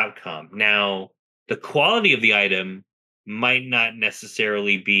get this outcome. Now, the quality of the item might not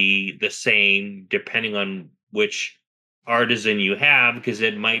necessarily be the same depending on which artisan you have, because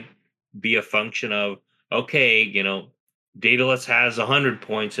it might be a function of, okay, Daedalus has 100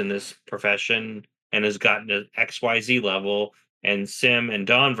 points in this profession and has gotten to XYZ level, and Sim and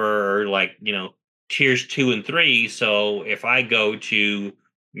Donver are like, tiers 2 and 3. So if I go to,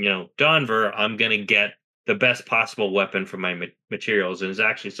 Donver, I'm going to get the best possible weapon for my materials. And it's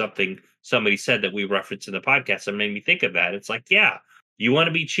actually something somebody said that we referenced in the podcast that made me think of that. It's like, yeah, you want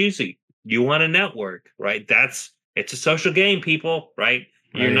to be choosy. You want to network, right? It's a social game, people, right?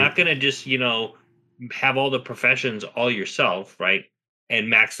 You're not going to just, have all the professions all yourself, right? And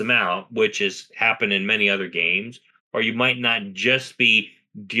max them out, which has happened in many other games. Or you might not just be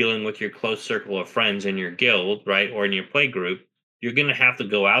dealing with your close circle of friends in your guild, right? Or in your play group. You're going to have to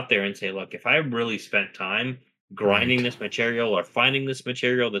go out there and say, look, if I really spent time grinding this material or finding this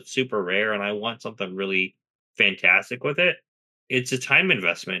material that's super rare and I want something really fantastic with it, it's a time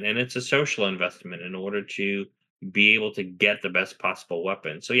investment and it's a social investment in order to be able to get the best possible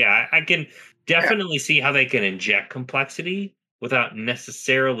weapon. So yeah, I can definitely see how they can inject complexity without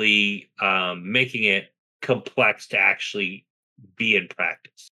necessarily making it complex to actually be in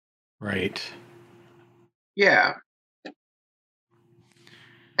practice. Right. Yeah.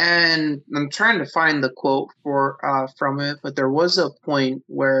 And I'm trying to find the quote from it, but there was a point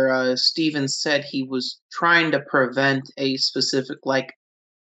where Steven said he was trying to prevent a specific like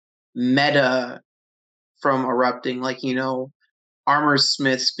meta from erupting, like armor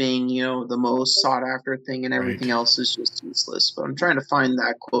smiths being the most sought after thing, and everything else is just useless. But I'm trying to find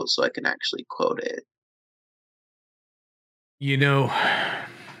that quote so I can actually quote it.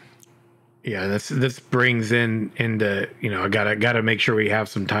 Yeah, this brings into, I gotta make sure we have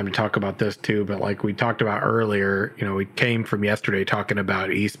some time to talk about this too. But like we talked about earlier, we came from yesterday talking about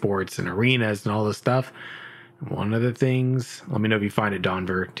esports and arenas and all this stuff. One of the things, let me know if you find it,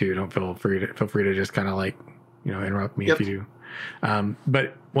 Donver, too. Don't feel free to just kind of like, interrupt me if you do.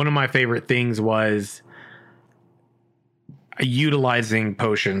 But one of my favorite things was utilizing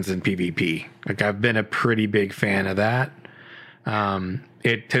potions in PvP. Like I've been a pretty big fan of that.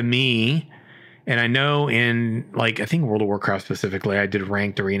 It to me, and I know in like I think World of Warcraft specifically, I did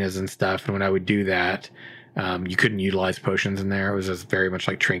ranked arenas and stuff, and when I would do that, you couldn't utilize potions in there. It was just very much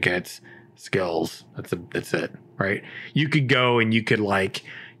like trinkets, skills. That's it, right? You could go and you could like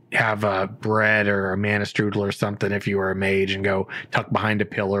have a bread or a mana strudel or something if you were a mage and go tuck behind a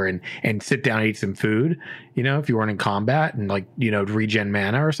pillar and sit down and eat some food, if you weren't in combat and like, regen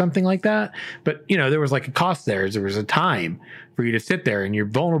mana or something like that. But, there was like a cost there. There was a time for you to sit there and you're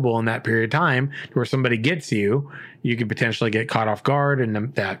vulnerable in that period of time to where somebody gets you, you could potentially get caught off guard in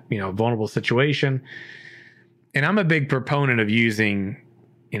that, vulnerable situation. And I'm a big proponent of using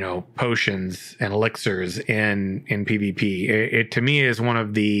potions and elixirs in PvP. It to me is one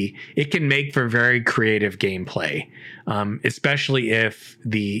of it can make for very creative gameplay, especially if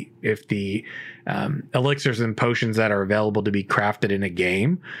the elixirs and potions that are available to be crafted in a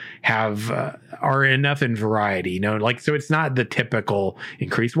game are enough in variety, so it's not the typical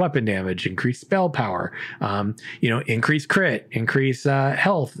increased weapon damage, increased spell power, increase crit, increase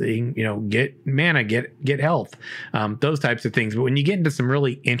health, get mana, get health, those types of things. But when you get into some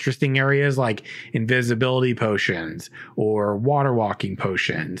really interesting areas like invisibility potions or water walking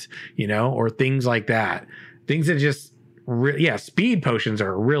potions, or things like that, things that just speed potions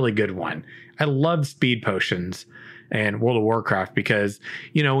are a really good one. I love speed potions and World of Warcraft because,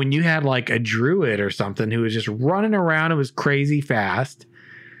 when you had like a druid or something who was just running around and was crazy fast.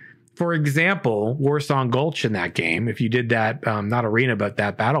 For example, Warsong Gulch in that game, if you did that, not arena, but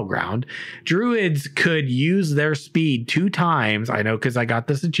that battleground, druids could use their speed 2 times. I know because I got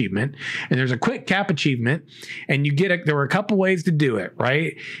this achievement, and there's a quick cap achievement, and there were a couple ways to do it,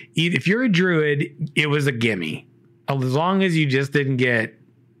 right? If you're a druid, it was a gimme. As long as you just didn't get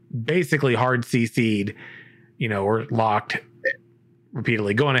basically hard CC'd, or locked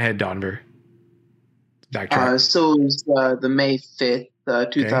repeatedly. Go on ahead, Donver. Backtrack. So it was the May 5th,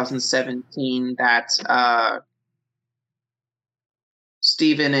 2017, that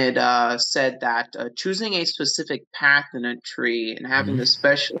Stephen had said that choosing a specific path in a tree and having to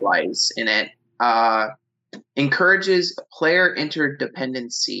specialize in it encourages player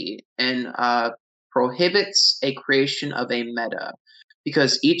interdependency and prohibits a creation of a meta,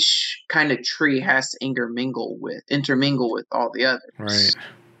 because each kind of tree has to intermingle with all the others. Right.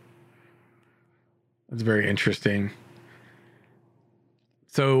 That's very interesting.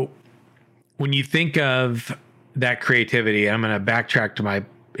 So when you think of that creativity, I'm going to backtrack to my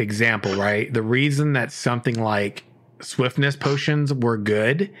example, right? The reason that something like swiftness potions were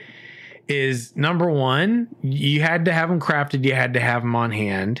good is, number one, you had to have them crafted, you had to have them on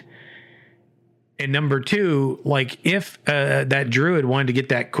hand. And number two, like if that druid wanted to get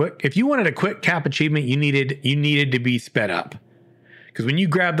that quick, if you wanted a quick cap achievement, you needed to be sped up, because when you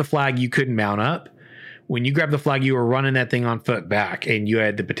grabbed the flag, you couldn't mount up. When you grabbed the flag, you were running that thing on foot back, and you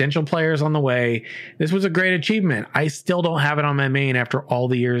had the potential players on the way. This was a great achievement. I still don't have it on my main after all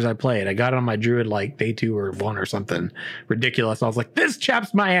the years I played. I got it on my druid like day 2 or 1 or something ridiculous. I was like, this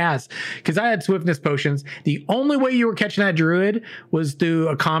chaps my ass, because I had swiftness potions. The only way you were catching that druid was through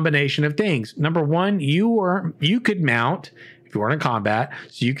a combination of things. Number one, you could mount if you weren't in combat,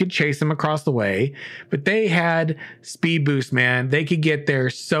 so you could chase them across the way. But they had speed boost, man. They could get there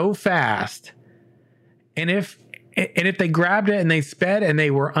so fast. And if they grabbed it and they sped and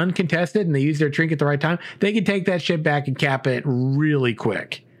they were uncontested and they used their trinket at the right time, they could take that shit back and cap it really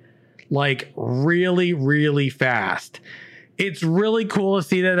quick. Like really, really fast. It's really cool to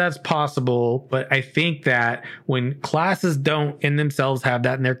see that that's possible, but I think that when classes don't in themselves have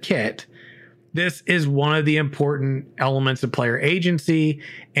that in their kit, this is one of the important elements of player agency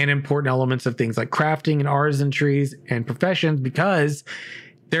and important elements of things like crafting and artisans and professions, because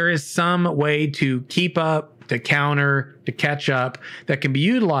there is some way to keep up, to counter, to catch up that can be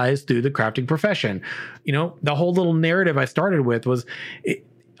utilized through the crafting profession. The whole little narrative I started with was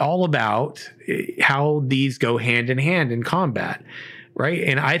all about how these go hand in hand in combat, right?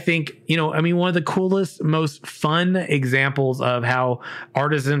 And I think, one of the coolest, most fun examples of how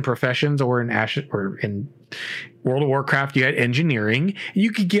artisan professions, or in World of Warcraft, you had engineering.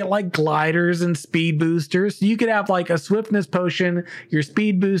 You could get like gliders and speed boosters. You could have like a swiftness potion, your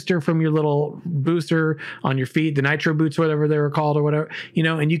speed booster from your little booster on your feet, the nitro boots, whatever they were called or whatever,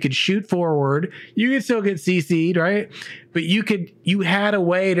 and you could shoot forward. You could still get CC'd, right? But you had a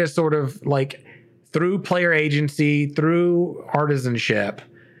way to sort of like through player agency, through artisanship,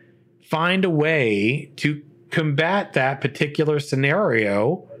 find a way to combat that particular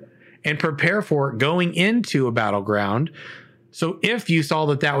scenario and prepare for it going into a battleground. So if you saw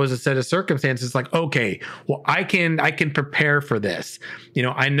that was a set of circumstances, like, okay, well, I can prepare for this.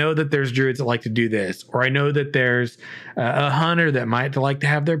 I know that there's druids that like to do this, or I know that there's a hunter that might like to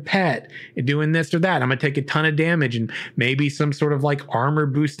have their pet doing this or that. I'm going to take a ton of damage, and maybe some sort of like armor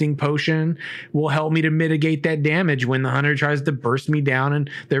boosting potion will help me to mitigate that damage when the hunter tries to burst me down and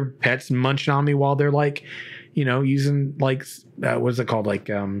their pet's munching on me while they're like, using like, what's it called? Like,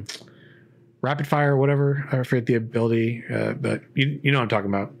 rapid fire or whatever. I forget the ability, but you know what I'm talking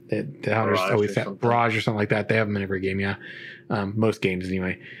about. The hunters always have barrage or something like that. They have them in every game, yeah. Most games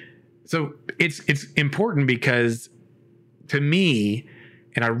anyway. So it's important because to me,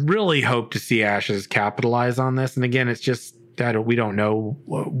 and I really hope to see Ashes capitalize on this. And again, it's just that we don't know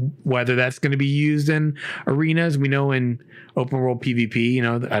whether that's going to be used in arenas. We know in open world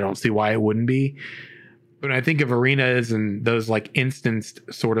PvP, I don't see why it wouldn't be. When I think of arenas and those like instanced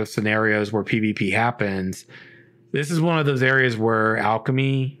sort of scenarios where PvP happens, this is one of those areas where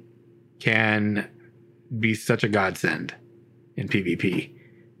alchemy can be such a godsend in PvP.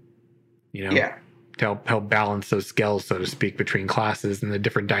 To help balance those scales, so to speak, between classes and the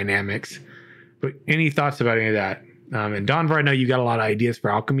different dynamics. But any thoughts about any of that? And Donvar, I know you got a lot of ideas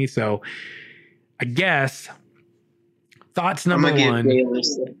for alchemy, so I guess thoughts number one.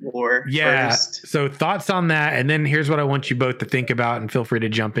 First. So thoughts on that, and then here's what I want you both to think about, and feel free to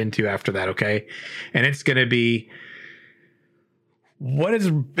jump into after that, okay? And it's going to be, what has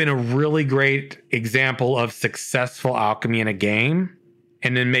been a really great example of successful alchemy in a game?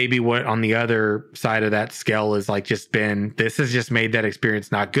 And then maybe what on the other side of that scale is like this has just made that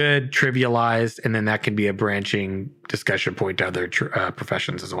experience not good, trivialized, and then that can be a branching discussion point to other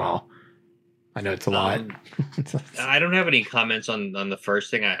professions as well. I know it's a lot. I don't have any comments on the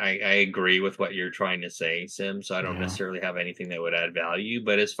first thing. I agree with what you're trying to say, Sim. So I don't necessarily have anything that would add value.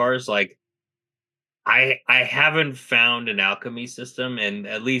 But as far as like, I haven't found an alchemy system, and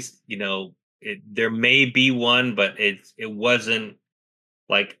at least there may be one, but it wasn't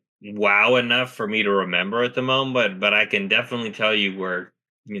like wow enough for me to remember at the moment. But I can definitely tell you where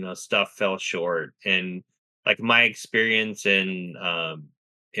stuff fell short, and like my experience in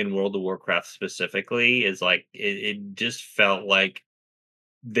World of Warcraft specifically is like it just felt like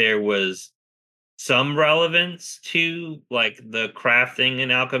there was some relevance to like the crafting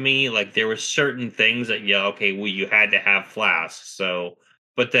and alchemy. Like there were certain things that you had to have flasks. So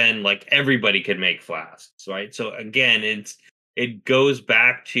but then like everybody could make flasks, right? So again, it goes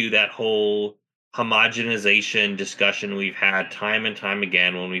back to that whole homogenization discussion we've had time and time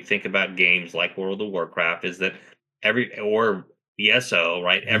again when we think about games like World of Warcraft, is that ESO,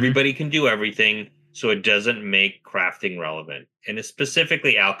 right? Mm-hmm. Everybody can do everything, so it doesn't make crafting relevant. And it's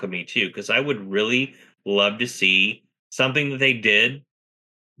specifically alchemy too, because I would really love to see something that they did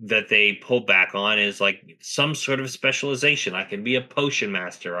that they pull back on is like some sort of specialization. I can be a potion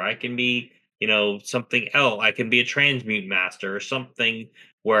master, or I can be, something else. I can be a transmute master or something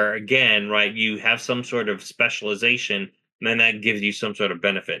where, again, right, you have some sort of specialization, and then that gives you some sort of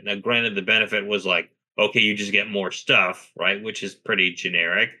benefit. Now, granted, the benefit was like, okay, you just get more stuff, right? Which is pretty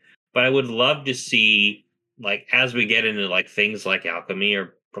generic. But I would love to see, like, as we get into like things like alchemy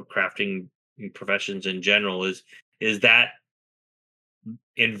or crafting professions in general, is that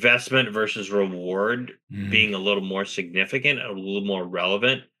investment versus reward being a little more significant, a little more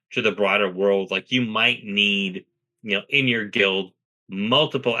relevant to the broader world. Like you might need, in your guild,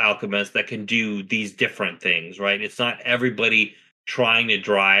 multiple alchemists that can do these different things, right? It's not everybody trying to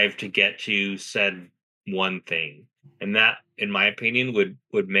drive to get to said one thing. And that, in my opinion,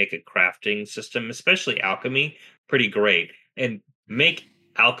 would make a crafting system, especially alchemy, pretty great, and make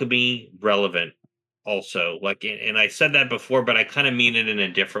alchemy relevant also. Like, and I said that before, but I kind of mean it in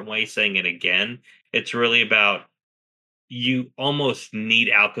a different way, saying it again. It's really about, you almost need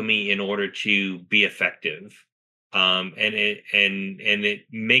alchemy in order to be effective. And it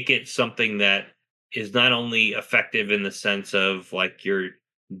make it something that is not only effective in the sense of like your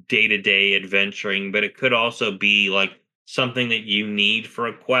day-to-day adventuring, but it could also be like something that you need for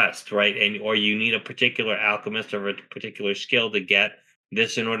a quest, right? Or you need a particular alchemist or a particular skill to get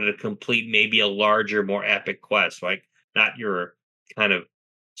this in order to complete maybe a larger, more epic quest, right? Not your kind of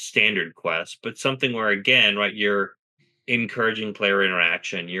standard quest, but something where, again, right, you're encouraging player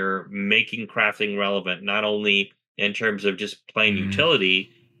interaction, you're making crafting relevant, not only in terms of just plain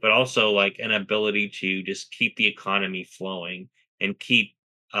utility, but also like an ability to just keep the economy flowing and keep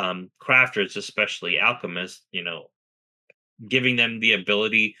crafters, especially alchemists, giving them the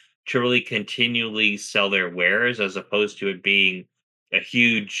ability to really continually sell their wares, as opposed to it being a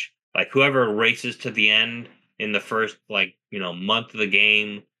huge, like, whoever races to the end in the first, like, month of the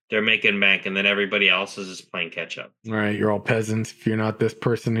game, they're making bank, and then everybody else is just playing catch up. Right, you're all peasants if you're not this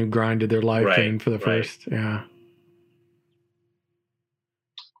person who grinded their life in for the first. Yeah.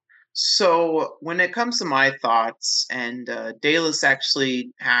 So when it comes to my thoughts, and Dallas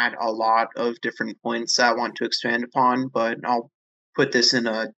actually had a lot of different points that I want to expand upon, but I'll put this in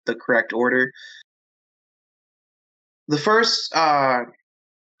the correct order. The first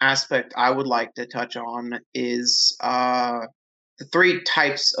aspect I would like to touch on is the three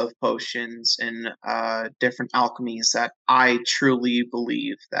types of potions and different alchemies that I truly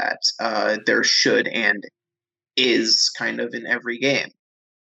believe that there should and is kind of in every game,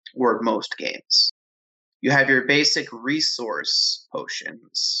 or most games. You have your basic resource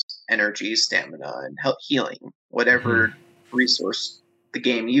potions, energy, stamina, and healing, whatever resource the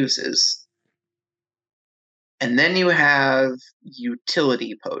game uses. And then you have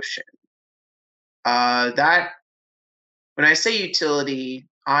utility potion. That, when I say utility,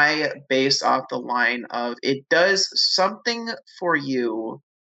 I base off the line of it does something for you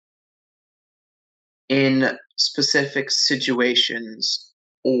in specific situations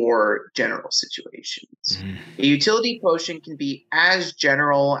or general situations. A utility potion can be as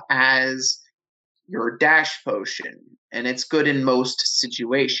general as your dash potion, and it's good in most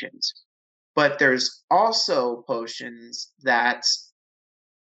situations. But there's also potions that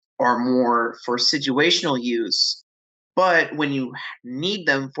are more for situational use. But when you need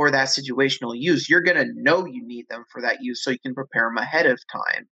them for that situational use, you're going to know you need them for that use, so you can prepare them ahead of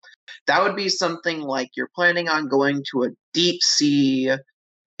time. That would be something like you're planning on going to a deep sea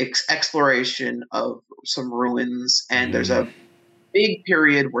exploration of some ruins, and there's a big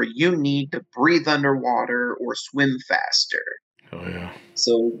period where you need to breathe underwater or swim faster. Oh, yeah.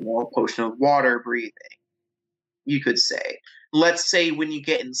 So, a potion of water breathing, you could say. Let's say when you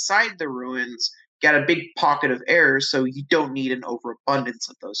get inside the ruins, got a big pocket of air, so you don't need an overabundance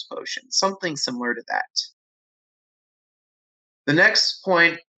of those potions. Something similar to that. The next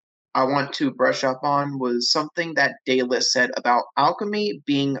point I want to brush up on was something that Dallas said about alchemy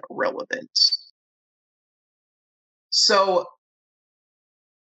being relevant. So,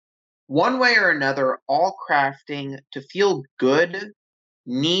 one way or another, all crafting to feel good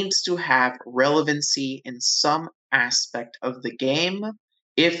needs to have relevancy in some aspect of the game,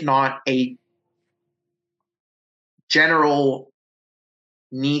 if not a general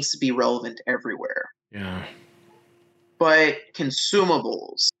needs to be relevant everywhere. Yeah. But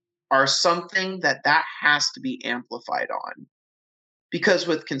consumables are something that has to be amplified on. Because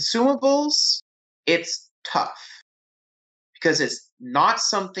with consumables, it's tough. Because it's not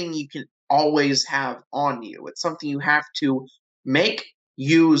something you can always have on you. It's something you have to make,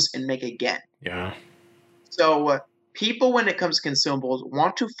 use, and make again. Yeah. So people, when it comes to consumables,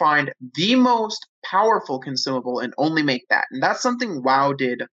 want to find the most powerful consumable and only make that. And that's something WoW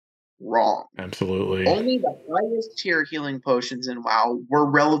did wrong. Absolutely. Only the highest tier healing potions in WoW were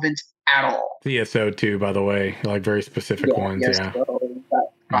relevant at all. CSO too, by the way, like very specific ones. Yeah.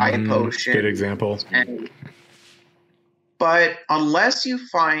 Fire potion. Good example. But unless you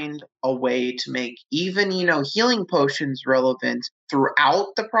find a way to make even, healing potions relevant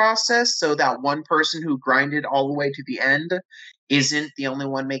throughout the process, so that one person who grinded all the way to the end isn't the only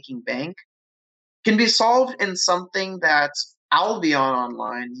one making bank, can be solved in something that Albion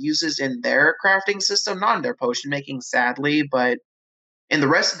Online uses in their crafting system, not in their potion making, sadly, but in the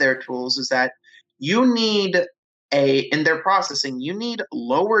rest of their tools, is that you need in their processing, you need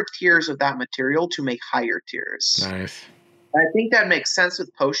lower tiers of that material to make higher tiers. Nice. I think that makes sense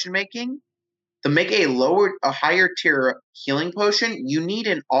with potion making. To make a higher tier healing potion, you need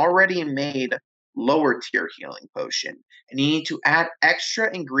an already made lower tier healing potion, and you need to add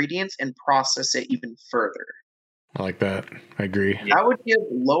extra ingredients and process it even further. I like that. I agree. That would give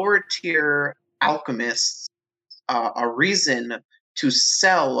lower tier alchemists a reason to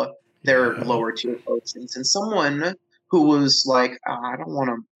sell their lower tier potions, and someone who was like, I don't want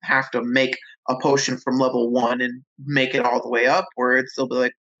to have to make a potion from level 1 and make it all the way upwards. They'll be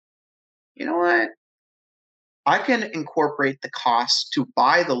like, you know what? I can incorporate the cost to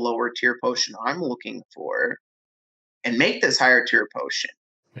buy the lower tier potion I'm looking for and make this higher tier potion.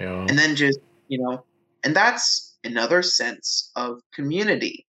 Yeah. And then just, and that's another sense of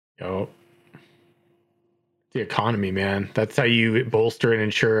community. Oh, the economy, man. That's how you bolster and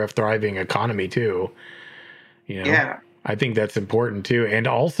ensure a thriving economy too. Yeah. I think that's important too. And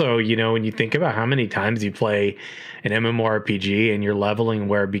also, when you think about how many times you play an MMORPG and you're leveling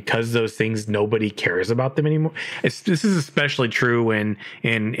where because those things nobody cares about them anymore. This is especially true in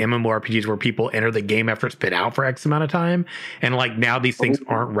MMORPGs where people enter the game after it's been out for X amount of time. And like now these things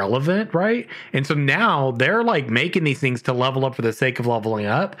aren't relevant, right? And so now they're like making these things to level up for the sake of leveling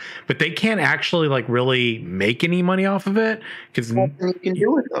up, but they can't actually like really make any money off of it because nothing you can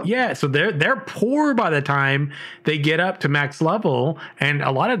do with them. Yeah, so they're poor by the time they get up to max level, and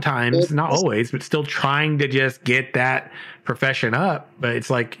a lot of times, not always, but still trying to just get that profession up. But it's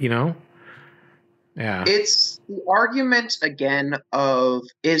like, yeah. It's the argument again of,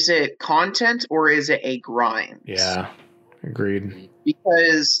 is it content or is it a grind? Yeah, agreed.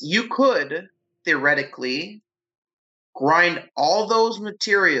 Because you could theoretically grind all those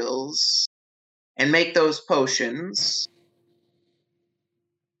materials and make those potions,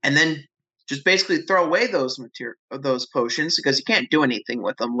 and then just basically throw away those potions because you can't do anything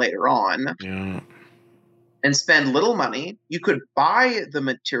with them later on. Yeah. And spend little money. You could buy the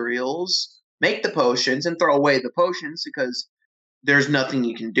materials, make the potions, and throw away the potions because there's nothing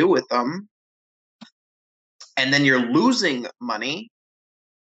you can do with them. And then you're losing money.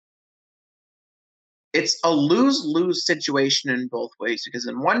 It's a lose-lose situation in both ways because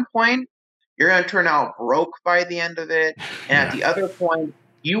in one point, you're going to turn out broke by the end of it. And at the other point,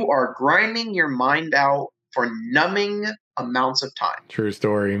 you are grinding your mind out for numbing amounts of time. True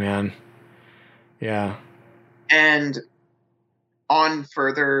story, man. Yeah. And on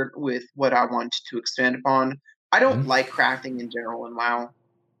further with what I want to expand upon, I don't like crafting in general in WoW.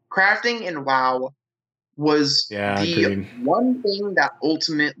 Crafting in WoW was the one thing that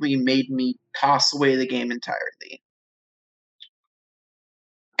ultimately made me toss away the game entirely.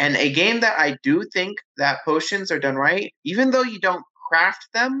 And a game that I do think that potions are done right, even though you don't craft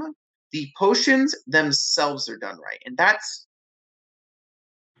them, the potions themselves are done right. And that's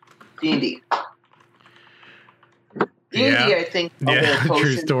D&D. D&D, I think,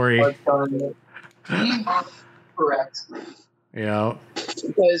 true story. are done correctly. Yeah.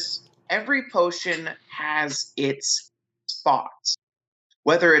 Because every potion has its spots.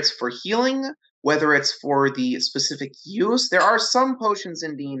 Whether it's for healing, whether it's for the specific use. There are some potions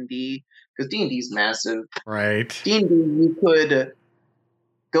in D&D, because D&D is massive. Right. D&D, you could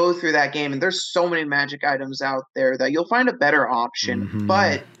go through that game, and there's so many magic items out there that you'll find a better option. Mm-hmm.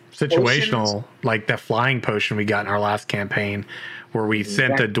 But situational, like the flying potion we got in our last campaign, where we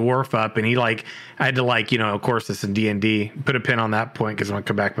sent a dwarf up, and I had to of course this in D&D, put a pin on that point because I'm gonna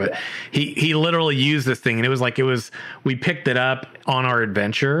come back, but he literally used this thing, and it was we picked it up on our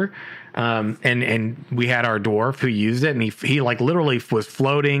adventure. And we had our dwarf who used it, and he like literally was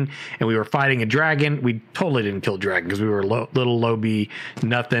floating, and we were fighting a dragon. We totally didn't kill dragon because we were little low B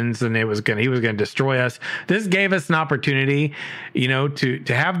nothings, and he was gonna destroy us. This gave us an opportunity, to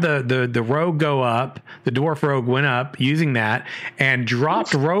have the rogue go up. The dwarf rogue went up using that and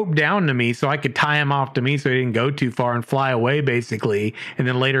dropped rope down to me so I could tie him off to me so he didn't go too far and fly away basically, and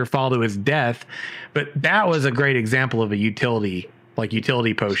then later fall to his death. But that was a great example of a utility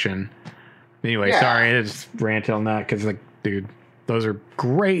potion. Anyway, sorry, I just ranted on that because, dude, those are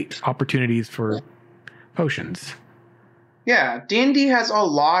great opportunities for potions. Yeah, D&D has a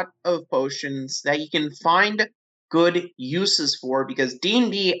lot of potions that you can find good uses for because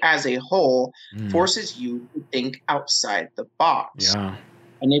D&D as a whole forces you to think outside the box. Yeah.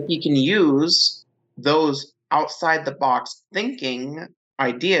 And if you can use those outside the box thinking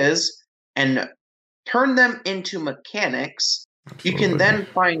ideas and turn them into mechanics, you can then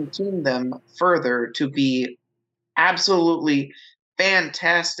fine-tune them further to be absolutely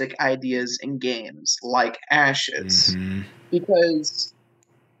fantastic ideas in games like Ashes. Mm-hmm. Because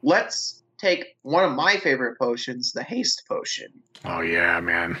let's take one of my favorite potions, the Haste Potion. Oh, yeah,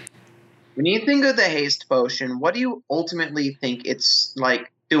 man. When you think of the Haste Potion, what do you ultimately think it's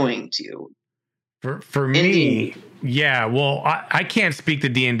doing to you? For me, yeah. Well, I can't speak to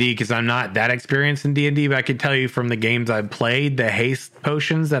D&D because I'm not that experienced in D&D, but I can tell you from the games I've played, the haste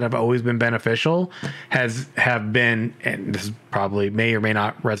potions that have always been beneficial have been, and this probably may or may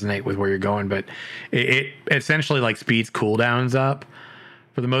not resonate with where you're going, but it essentially speeds cooldowns up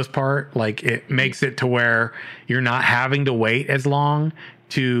for the most part. It makes it to where you're not having to wait as long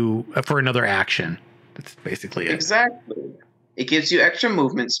for another action. That's basically it. Exactly. It gives you extra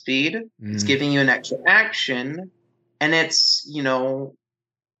movement speed. It's giving you an extra action. And it's,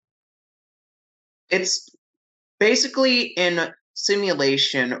 it's basically in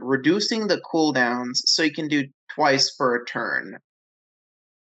simulation reducing the cooldowns so you can do twice per turn.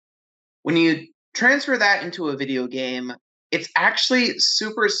 When you transfer that into a video game, it's actually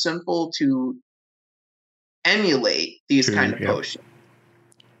super simple to emulate these kind of potions.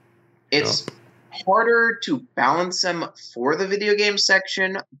 It's harder to balance them for the video game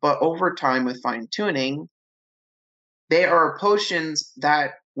section, but over time with fine tuning, they are potions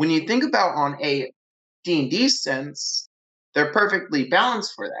that when you think about on a D&D sense, they're perfectly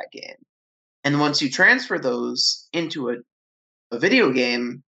balanced for that game. And once you transfer those into a video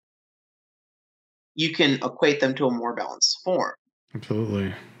game, you can equate them to a more balanced form.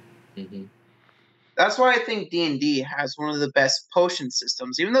 Absolutely. Mm-hmm. That's why I think D&D has one of the best potion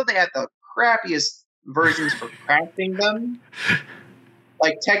systems, even though they had the crappiest versions for crafting them.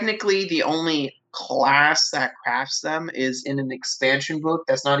 Like, technically, the only class that crafts them is in an expansion book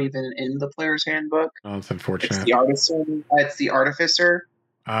that's not even in the player's handbook. Oh, it's unfortunate. It's the artisan. It's the artificer.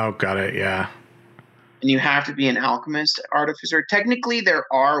 Oh, got it. Yeah. And you have to be an alchemist artificer. Technically, there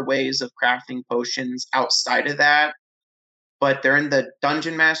are ways of crafting potions outside of that, but they're in the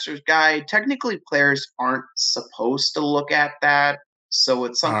Dungeon Master's Guide. Technically, players aren't supposed to look at that, so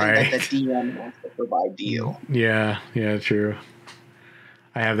it's something that the DM has to provide to you. Yeah, true.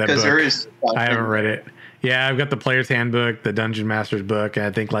 I have that book. There is I haven't read it. Yeah, I've got the Player's Handbook, the Dungeon Master's book, and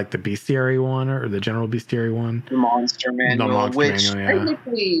I think like the Bestiary one or the General Bestiary one. The Monster Manual,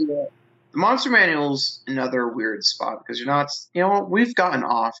 technically, the Monster Manual's another weird spot because you're not, we've gotten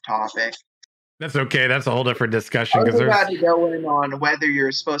off topic. That's okay. That's a whole different discussion. I was about to go in on whether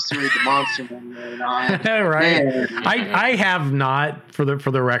you're supposed to read the Monster Manual or not. Right. Man. I have not, for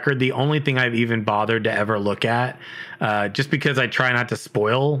the record, the only thing I've even bothered to ever look at, just because I try not to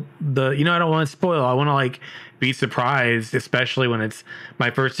spoil I don't want to spoil. I want to like be surprised, especially when it's my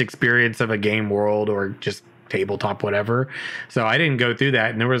first experience of a game world or just tabletop, whatever. So I didn't go through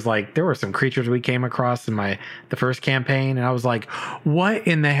that, and there were some creatures we came across in the first campaign, and I was like, what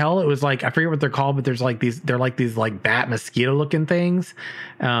in the hell? It was like, I forget what they're called, but they're like these bat mosquito looking things.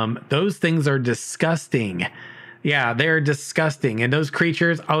 Those things are disgusting. Yeah, they're disgusting. And those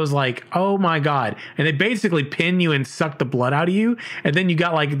creatures, I was like, oh my God. And they basically pin you and suck the blood out of you. And then you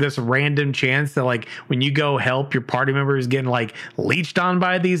got like this random chance that like when you go help your party member is getting like leeched on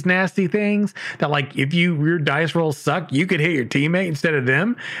by these nasty things, that like if your dice rolls suck, you could hit your teammate instead of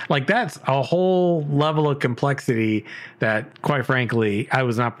them. Like that's a whole level of complexity that quite frankly, I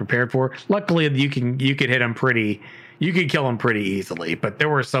was not prepared for. Luckily you could hit them you could kill them pretty easily, but there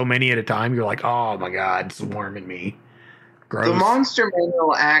were so many at a time. You're like, oh my God, swarming me. Gross. The Monster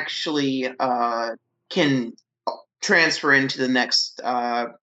Manual actually can transfer into the next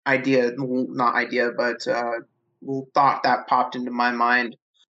thought that popped into my mind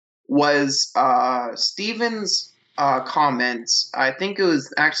was Steven's comments. I think it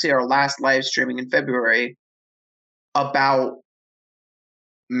was actually our last live streaming in February about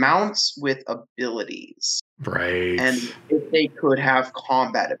mounts with abilities. Right. And if they could have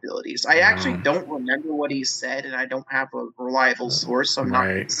combat abilities. I actually don't remember what he said, and I don't have a reliable source, so I'm not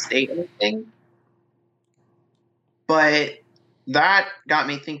going to state anything. But that got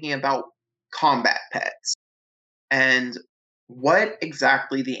me thinking about combat pets and what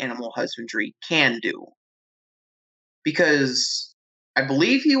exactly the animal husbandry can do. Because I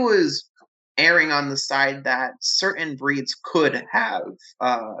believe he was erring on the side that certain breeds could have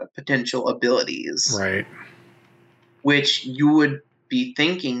potential abilities. Right. Which you would be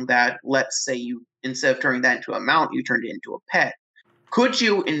thinking that, let's say you, instead of turning that into a mount, you turned it into a pet. Could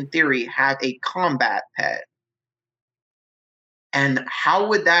you, in theory, have a combat pet? And how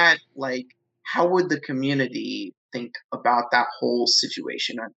would the community think about that whole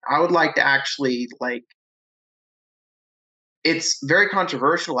situation? I would like to actually, it's very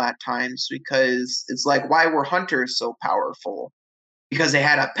controversial at times because it's like, why were hunters so powerful? Because they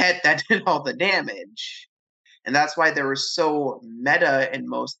had a pet that did all the damage. And that's why they were so meta in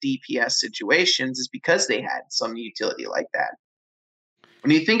most DPS situations, is because they had some utility like that. When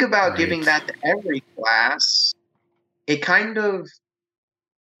you think about giving that to every class, it kind of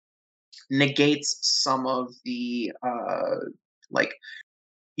negates some of the,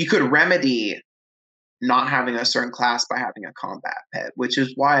 you could remedy not having a certain class by having a combat pet, which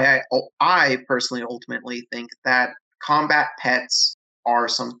is why I personally ultimately think that combat pets are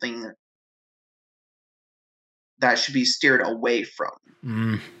something that should be steered away from.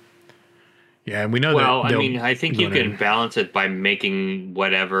 Yeah, we know that. Well, I think you can balance it by making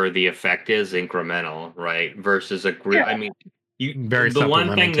whatever the effect is incremental, right? Versus a group. Yeah. The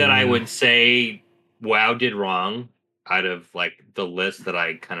one thing that I would say WoW did wrong out of like the list that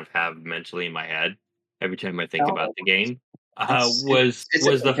I kind of have mentally in my head every time I think about the game was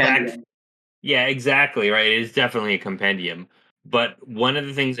the fact Yeah, exactly, right. It is definitely a compendium. But one of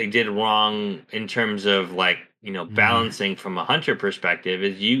the things they did wrong in terms of like, Mm. balancing from a hunter perspective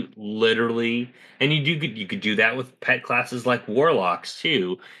is you literally, and you could do that with pet classes like warlocks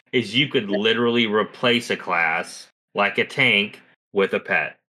too, is you could literally replace a class like a tank with a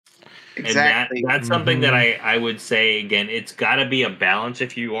pet. And Exactly. that's something that Hmm. I would say again, it's got to be a balance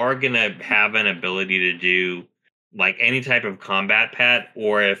if you are going to have an ability to do like any type of combat pet,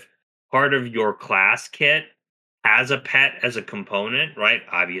 or if part of your class kit has a pet as a component, right?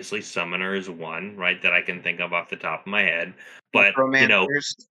 Obviously summoner is one, right, that I can think of off the top of my head. But,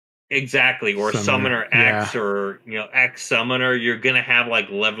 Necromancers. exactly, or Summoner. summoner Yeah. X, or X summoner, you're going to have like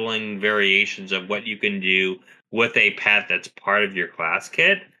leveling variations of what you can do with a pet that's part of your class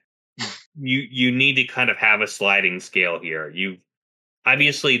kit. You need to kind of have a sliding scale here. You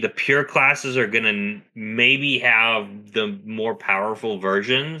obviously the pure classes are going to maybe have the more powerful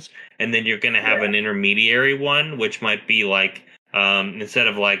versions, and then you're going to have Yeah. an intermediary one, which might be like, instead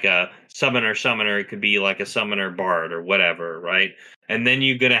of like a summoner, it could be like a summoner bard or whatever, right? And then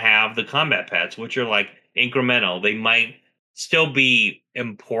you're going to have the combat pets, which are like incremental. They might still be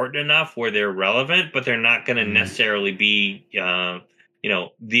important enough where they're relevant, but they're not going to Mm. necessarily be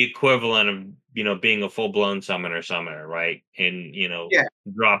the equivalent of being a full-blown summoner, right? And Yeah.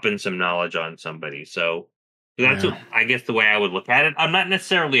 dropping some knowledge on somebody. So that's Yeah. what I guess the way I would look at it. I'm not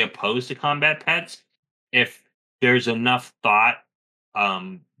necessarily opposed to combat pets if there's enough thought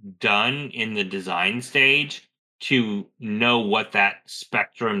um, done in the design stage to know what that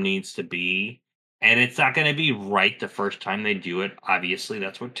spectrum needs to be. And it's not going to be right the first time they do it. Obviously,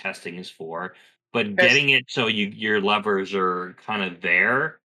 that's what testing is for. But Yes. getting it so your levers are kind of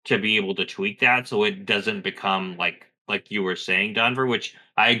there to be able to tweak that so it doesn't become like you were saying, Denver, which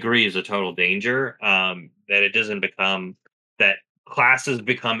I agree is a total danger. That it doesn't become that classes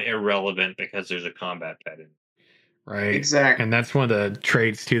become irrelevant because there's a combat pet in. Right. And Exactly. that's one of the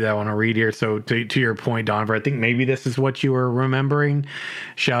traits too that I want to read here. So to your point, Donver, I think maybe this is what you were remembering.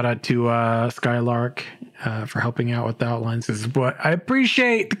 Shout out to Skylark for helping out with the outlines. This is what I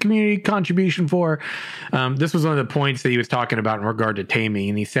appreciate the community contribution for. This was one of the points that he was talking about in regard to taming,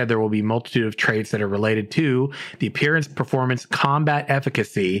 and he said there will be multitude of traits that are related to the appearance, performance, combat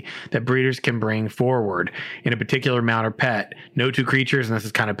efficacy that breeders can bring forward in a particular mount or pet. No two creatures, and this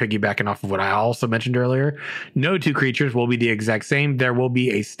is kind of piggybacking off of what I also mentioned earlier. No two creatures will be the exact same. There will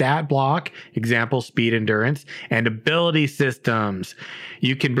be a stat block, example, speed, endurance, and ability systems.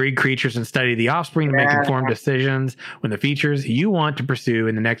 You can breed creatures and study the offspring to make Yeah. informed decisions when the features you want to pursue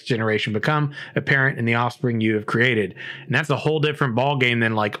in the next generation become apparent in the offspring you have created. And that's a whole different ball game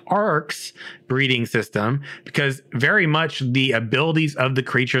than like Ark's breeding system, because very much the abilities of the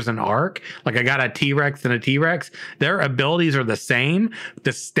creatures in Ark, like I got a T-Rex and a T-Rex, their abilities are the same.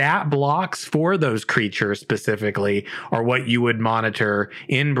 The stat blocks for those creatures specifically are what you would monitor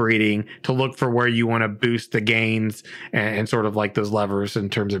in breeding to look for where you want to boost the gains and sort of like those levers in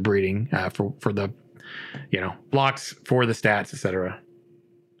terms of breeding for the blocks for the stats, etc.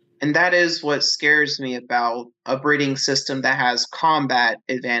 And that is what scares me about a breeding system that has combat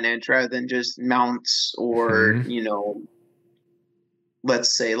advantage rather than just mounts or, Hmm.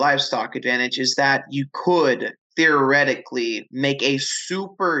 let's say livestock advantage, is that you could theoretically make a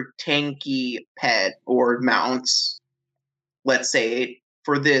super tanky pet or mounts. Let's say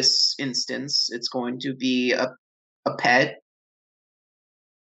for this instance, it's going to be a pet.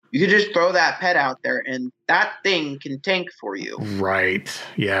 You could just throw that pet out there and that thing can tank for you. Right.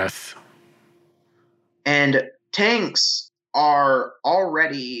 Yes. And tanks are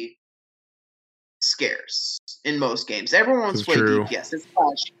already scarce in most games. Everyone This wants is to play true. DPS. It's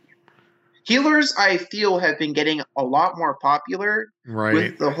flashy. Healers, I feel, have been getting a lot more popular Right.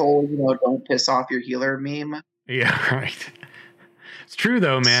 with the whole, don't piss off your healer meme. Yeah. Right. It's true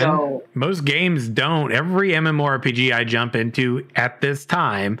though, man. So, Most games don't. Every MMORPG I jump into at this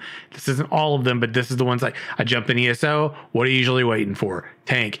time, this isn't all of them, but this is the ones I jump in ESO. What are you usually waiting for?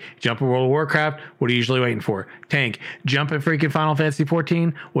 Tank. Jump in World of Warcraft. What are you usually waiting for? Tank. Jump in freaking Final Fantasy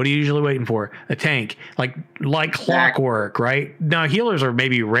 14. What are you usually waiting for? A tank. Like clockwork, right? Now healers are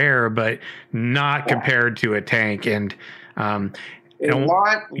maybe rare, but not compared to a tank. And a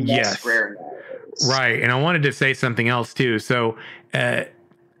lot less yes. rare nowadays. Right. And I wanted to say something else too. So I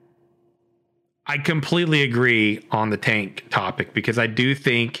completely agree on the tank topic, because I do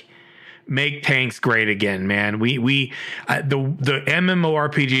think make tanks great again, man. The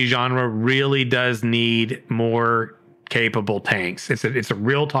MMORPG genre really does need more capable tanks. It's a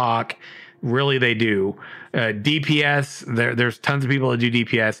real talk. Really, they do. DPS, there's tons of people that do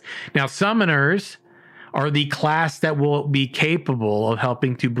DPS. Now, summoners are the class that will be capable of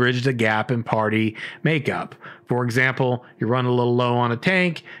helping to bridge the gap in party makeup. For example, you run a little low on a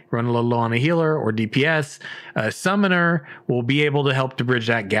tank, you run a little low on a healer or DPS, a summoner will be able to help to bridge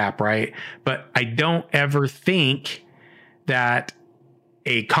that gap, right? But I don't ever think that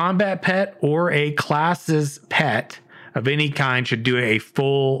a combat pet or a class's pet of any kind should do a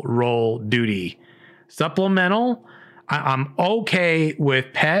full role duty. Supplemental, I'm okay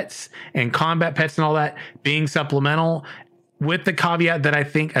with pets and combat pets and all that being supplemental, with the caveat that I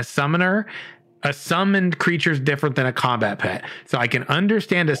think a summoned creature is different than a combat pet. So I can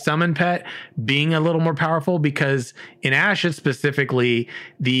understand a summoned pet being a little more powerful, because in Ashes specifically,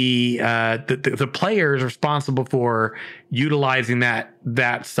 the player is responsible for utilizing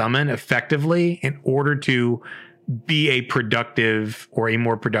that summon effectively in order to be a productive or a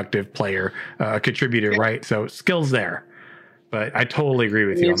more productive player, contributor, right? So skills there. But I totally agree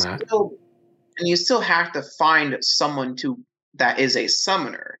with you on that. And you still have to find someone that is a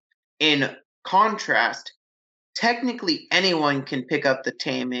summoner. In contrast, technically anyone can pick up the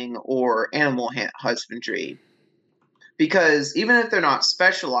taming or animal husbandry, because even if they're not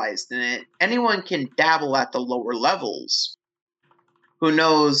specialized in it, anyone can dabble at the lower levels. Who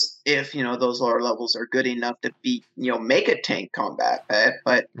knows if those lower levels are good enough to make a tank combat pet?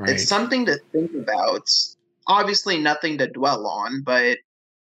 But It's something to think about. It's obviously nothing to dwell on, but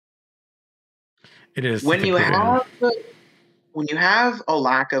it is when you have a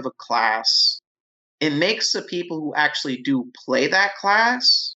lack of a class, it makes the people who actually do play that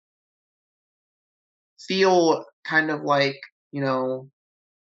class feel kind of like, when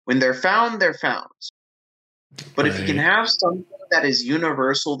they're found, they're found. But if you can have something that is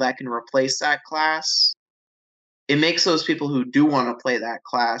universal that can replace that class, it makes those people who do want to play that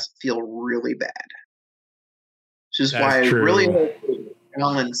class feel really bad. Which is why I really hope to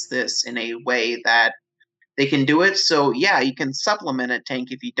balance this in a way that they can do it. So yeah, you can supplement a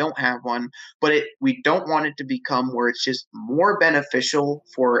tank if you don't have one, but we don't want it to become where it's just more beneficial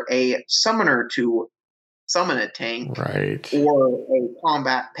for a summoner to summon a tank, right, or a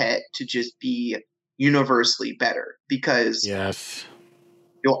combat pet to just be universally better, because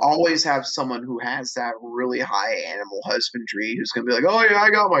you'll always have someone who has that really high animal husbandry who's going to be like, oh yeah, I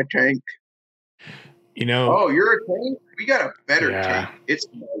got my tank. Oh, you're a tank? We got a better tank. It's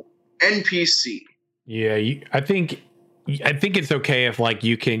NPC. Yeah, I think it's okay if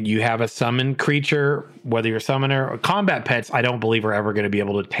you have a summoned creature, whether you're a summoner or combat pets. I don't believe are ever going to be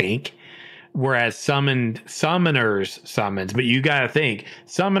able to tank. Whereas summoners summons, but you got to think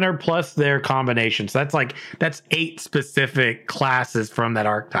summoner plus their combinations. That's 8 specific classes from that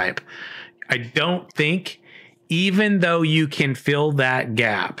archetype. I don't think, even though you can fill that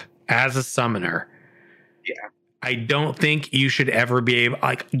gap as a summoner, I don't think you should ever be able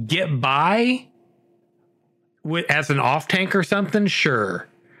get by with as an off tank or something. Sure,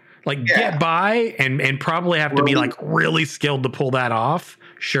 get by and probably have to be really skilled to pull that off.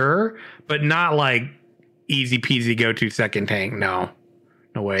 Sure. But not easy peasy go to second tank. No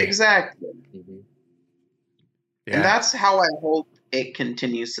way. Exactly. Mm-hmm. Yeah. And that's how I hope it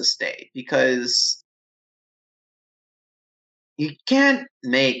continues to stay, because you can't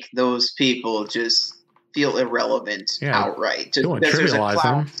make those people just feel irrelevant outright. You want to trivialize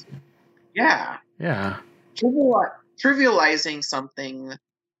them. Yeah. Yeah. Trivializing something.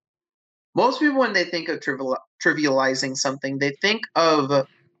 Most people, when they think of trivializing something, they think of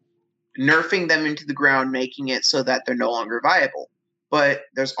nerfing them into the ground, making it so that they're no longer viable. But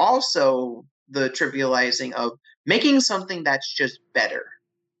there's also the trivializing of making something that's just better.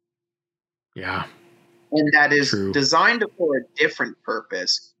 Yeah. And that is designed for a different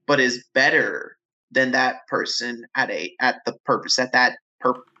purpose, but is better than that person at the purpose that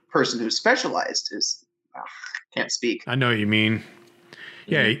person who's specialized is. Can't speak. I know what you mean.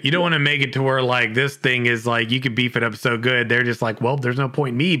 Yeah, you don't want to make it to where this thing is you can beef it up so good. They're just well, there's no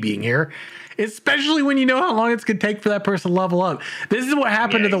point in me being here. Especially when you know how long it's going to take for that person to level up. This is what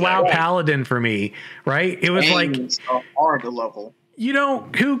happened to the WoW Paladin for me, right? It was so hard to level.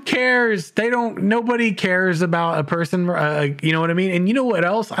 Who cares? Nobody cares about a person. You know what I mean? And you know what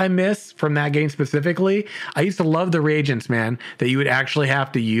else I miss from that game specifically? I used to love the reagents, man, that you would actually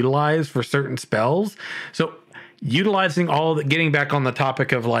have to utilize for certain spells. So utilizing getting back on the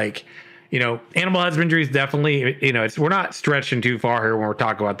topic of animal husbandry is definitely, we're not stretching too far here when we're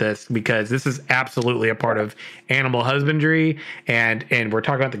talking about this, because this is absolutely a part of animal husbandry. And we're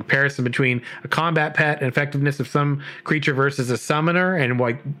talking about the comparison between a combat pet and effectiveness of some creature versus a summoner and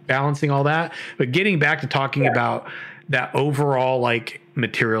balancing all that. But getting back to talking about that overall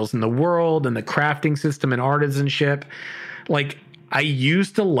materials in the world and the crafting system and artisanship, I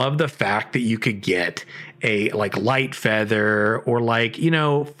used to love the fact that you could get a like light feather or like,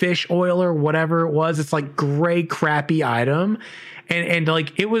 fish oil or whatever it was. It's like gray, crappy item. And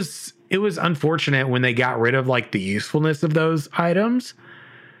like it was unfortunate when they got rid of like the usefulness of those items.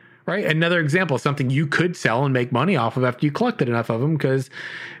 Right. Another example of something you could sell and make money off of after you collected enough of them because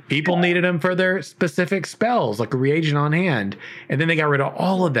people needed them for their specific spells, like a reagent on hand. And then they got rid of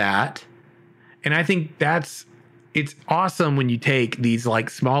all of that. And I think it's awesome when you take these like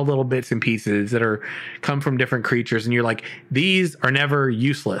small little bits and pieces that come from different creatures and you're like, these are never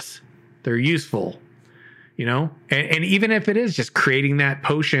useless. They're useful. And even if it is just creating that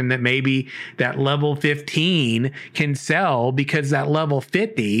potion that maybe that level 15 can sell because that level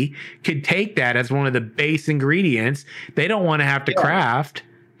 50 could take that as one of the base ingredients they don't want to have to craft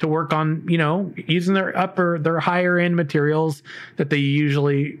to work on, using their higher end materials that they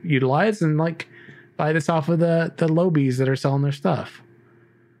usually utilize and like buy this off of the lobies that are selling their stuff.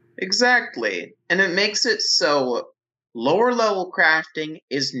 Exactly. And it makes it so lower level crafting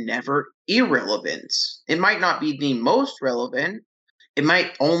is never irrelevant. It might not be the most relevant. It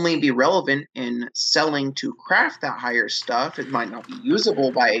might only be relevant in selling to craft that higher stuff. It might not be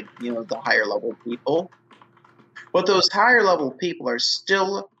usable by, the higher level people. But those higher level people are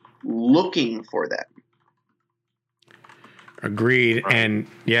still looking for them. Agreed. And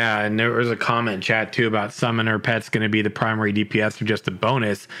there was a comment in chat too about summoner pet's going to be the primary DPS or just a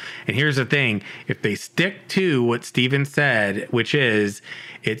bonus. And here's the thing. If they stick to what Steven said, which is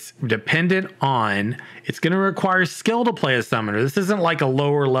it's dependent on, it's going to require skill to play a summoner. This isn't like a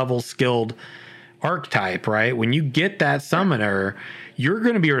lower level skilled archetype, right? When you get that summoner, you're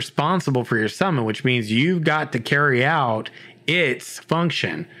going to be responsible for your summon, which means you've got to carry out its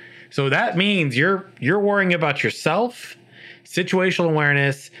function. So that means you're worrying about yourself, situational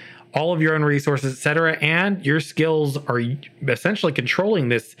awareness, all of your own resources, etc., and your skills are essentially controlling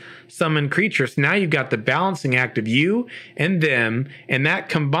this summoned creature. So now you've got the balancing act of you and them, and that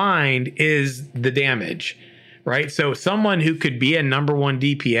combined is the damage, right? So someone who could be a number one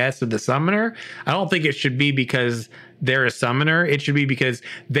DPS of the summoner, I don't think it should be because they're a summoner. It should be because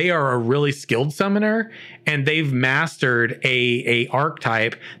they are a really skilled summoner and they've mastered a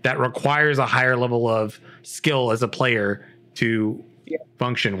archetype that requires a higher level of skill as a player to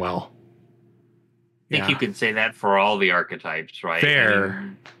function well. I think you could say that for all the archetypes, right? Fair. I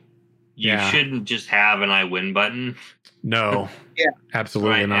mean, you shouldn't just have an I win button. No.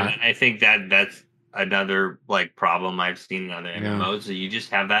 Absolutely not. And I think that's another like problem I've seen in other MMOs. That you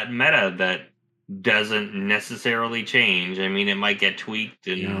just have that meta that doesn't necessarily change. I mean, it might get tweaked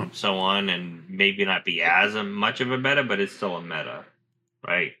and so on, and maybe not be as much of a meta, but it's still a meta,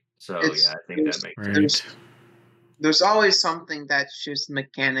 right? So I think that makes sense. There's always something that's just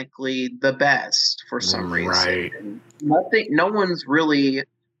mechanically the best for some reason. Right. And no one's really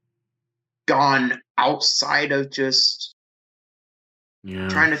gone outside of just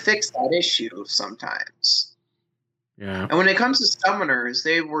trying to fix that issue sometimes. Yeah. And when it comes to summoners,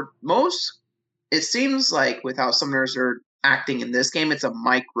 it seems like with how summoners are acting in this game, it's a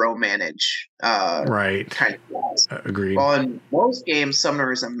micromanage kind of class. Agreed. Well, in most games,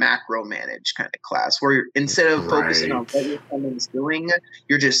 summoner is a macro-manage kind of class, where instead of focusing on what your summon's doing,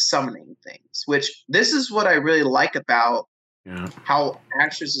 you're just summoning things. Which this is what I really like about how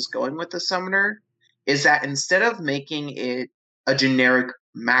Ashes is going with the summoner, is that instead of making it a generic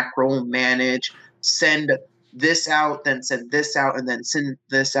macro-manage, send this out, then send this out, and then send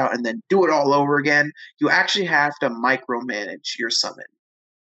this out, and then do it all over again, you actually have to micromanage your summon.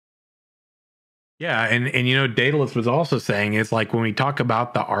 Yeah, and Daedalus was also saying is like when we talk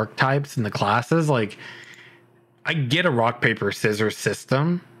about the archetypes and the classes, like I get a rock paper scissors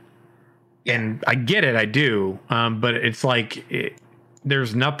system, and I get it, I do, but it's like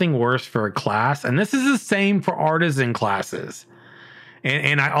there's nothing worse for a class, and this is the same for artisan classes.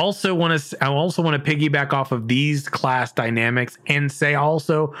 And I also want to piggyback off of these class dynamics and say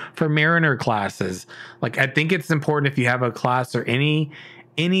also for Mariner classes, like I think it's important if you have a class or any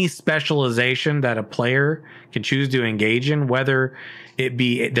specialization that a player can choose to engage in, whether it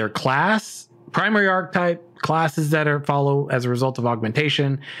be their class, primary archetype, classes that follow as a result of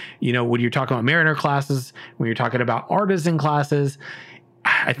augmentation. When you're talking about Mariner classes, when you're talking about artisan classes,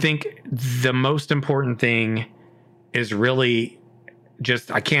 I think the most important thing is really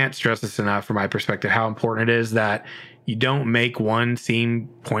just, I can't stress this enough from my perspective, how important it is that you don't make one seem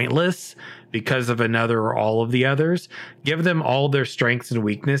pointless because of another or all of the others. Give them all their strengths and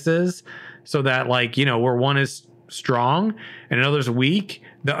weaknesses so that where one is strong and another's weak,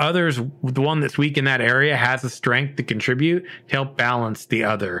 the one that's weak in that area has the strength to contribute to help balance the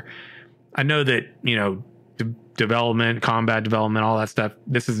other. I know that, development, combat development, all that stuff.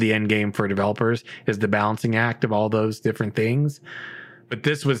 This is the end game for developers, is the balancing act of all those different things. But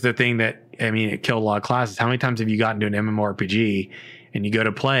this was the thing that, I mean, it killed a lot of classes. How many times have you gotten to an MMORPG and you go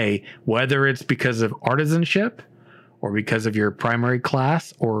to play, whether it's because of artisanship or because of your primary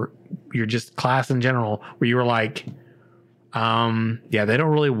class or your just class in general, where you were like, yeah, they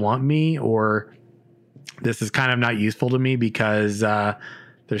don't really want me, or this is kind of not useful to me because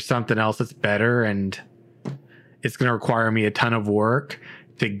there's something else that's better and it's going to require me a ton of work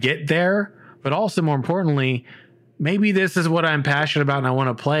to get there. But also, more importantly, maybe this is what I'm passionate about and I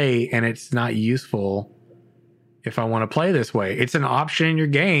want to play, and it's not useful if I want to play this way. It's an option in your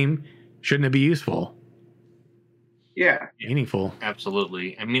game. Shouldn't it be useful? Yeah. Meaningful.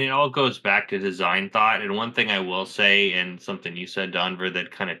 Absolutely. I mean, it all goes back to design thought. And one thing I will say, and something you said, Donver,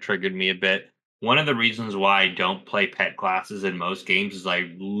 that kind of triggered me a bit. One of the reasons why I don't play pet classes in most games is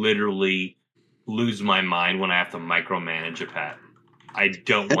I literally lose my mind when I have to micromanage a pet. I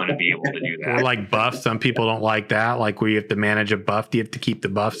don't want to be able to do that. Or like buffs. Some people don't like that. Like where you have to manage a buff. Do you have to keep the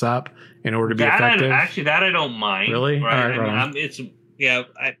buffs up in order to be effective? Actually, that I don't mind. Really? Right. All right, I mean, it's yeah.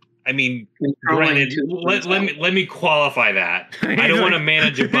 I mean, Controlling granted, let me qualify that. I don't want to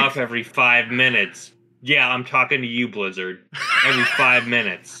manage a buff every 5 minutes. Yeah, I'm talking to you, Blizzard. Every 5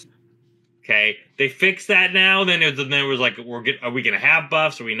 minutes. Okay, they fixed that now. Then there was like, are we going to have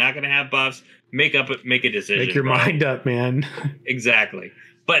buffs? Are we not going to have buffs? Make a decision. Make your mind up, man. Exactly.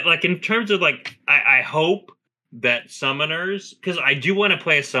 But like in terms of like, I hope that summoners, because I do want to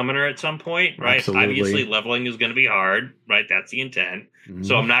play a summoner at some point, right? Absolutely. Obviously, leveling is going to be hard, right? That's the intent. Mm-hmm.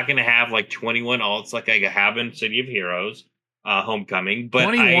 So I'm not going to have like 21 alts like I have in City of Heroes, Homecoming. But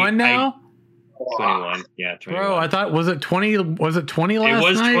 21 now? 21, yeah, 21. Bro, I thought, was it 20? Was it 20 last night? It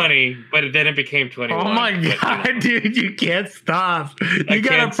was 20, but then it became 21. Oh my god, dude, you can't stop. You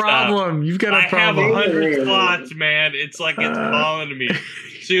got a problem. You've got a problem. I have 100 slots, man. It's like it's calling to me.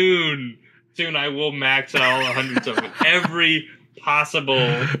 Soon I will max out all 100 of every possible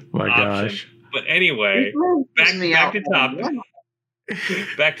my option. Gosh. But anyway, back to topic.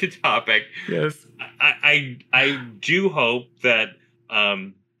 Back to topic. Yes. I do hope that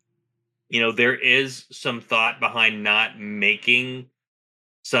there is some thought behind not making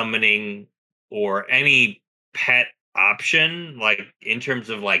summoning or any pet option, like in terms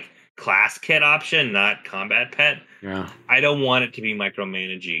of like class kit option, not combat pet. Yeah. I don't want it to be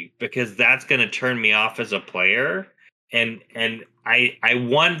micromanaging because that's going to turn me off as a player. And I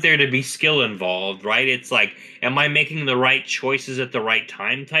want there to be skill involved, right? It's like, am I making the right choices at the right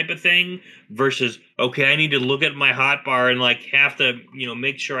time type of thing versus, okay, I need to look at my hotbar and like have to,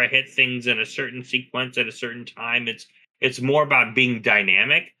 make sure I hit things in a certain sequence at a certain time. It's more about being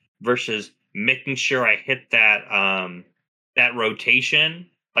dynamic versus making sure I hit that rotation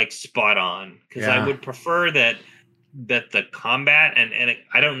like spot on. Because I would prefer that the combat and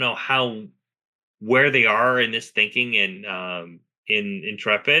I don't know where they are in this thinking in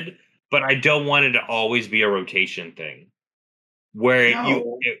Intrepid, but I don't want it to always be a rotation thing where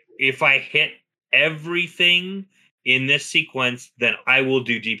if I hit everything in this sequence, then I will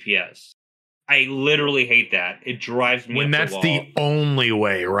do DPS. I literally hate that. It drives me when that's the only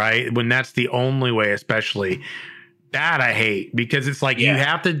way, right? When that's the only way, especially that I hate, because it's like you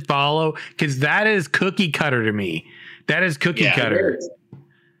have to follow, because that is cookie cutter to me. That is cookie cutter.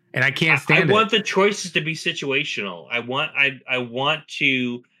 And I can't stand it. I want the choices to be situational. I want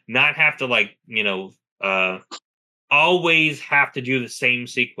to not have to always have to do the same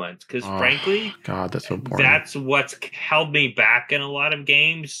sequence. Because frankly, God, that's so boring. That's what's held me back in a lot of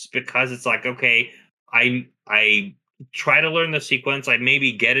games because it's like, okay, I try to learn the sequence. I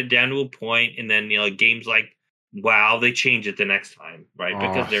maybe get it down to a point, and then games like WoW, they change it the next time, right?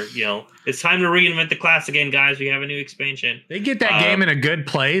 Because they're, it's time to reinvent the class again, guys. We have a new expansion. They get that game in a good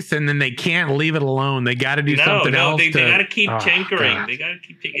place, and then they can't leave it alone. They got to do something else. They got to keep tinkering. God. They got to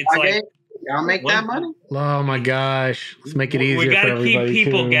keep. It's like y'all make that money. Oh my gosh, let's make it easier. We got to keep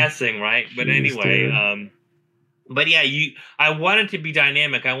people guessing, right? But anyway, but yeah, I want it to be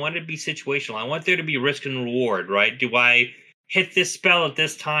dynamic. I want it to be situational. I want there to be risk and reward, right? Do I hit this spell at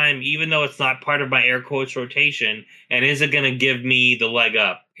this time, even though it's not part of my air quotes rotation? And is it going to give me the leg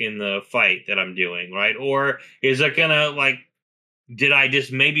up in the fight that I'm doing, right? Or is it going to did I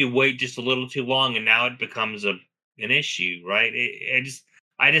just maybe wait just a little too long and now it becomes an issue, right?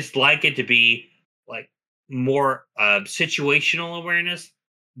 I just like it to be like more situational awareness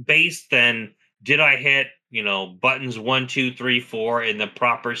based than did I hit, buttons 1, 2, 3, 4 in the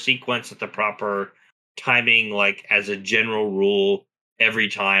proper sequence at the proper timing, like as a general rule every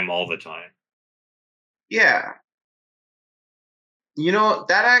time, all the time. Yeah.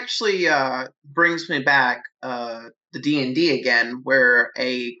 That actually brings me back the D&D again, where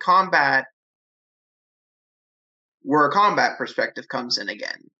a combat perspective comes in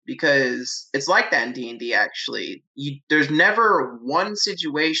again, because it's like that in D&D. Actually, there's never one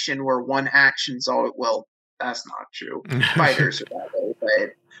situation where one action's all well. That's not true. Fighters are that way,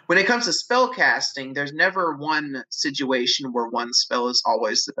 but when it comes to spell casting, there's never one situation where one spell is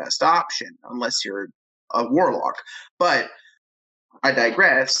always the best option, unless you're a warlock. But I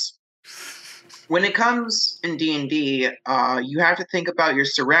digress. When it comes in D&D, you have to think about your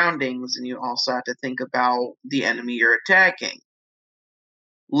surroundings, and you also have to think about the enemy you're attacking.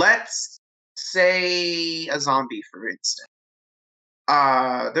 Let's say a zombie, for instance.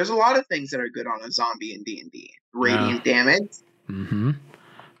 There's a lot of things that are good on a zombie in D&D. Radiant damage. Mm-hmm.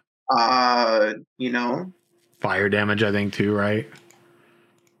 Fire damage, I think, too, right?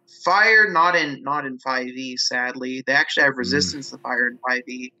 Fire, not in 5e, sadly. They actually have resistance to fire in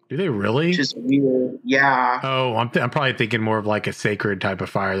 5e. Do they really? Which is weird. Yeah. Oh, I'm probably thinking more of like a sacred type of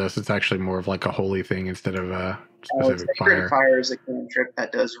fire, though. So it's actually more of like a holy thing instead of a specific sacred fire is a cantrip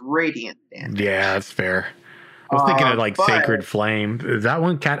that does radiant damage. Yeah, that's fair. I was thinking of like sacred flame. Is that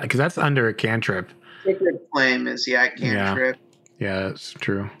one because that's under a cantrip? Sacred flame is a cantrip. Yeah, that's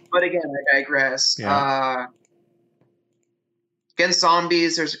true. But again, I digress. Yeah. Against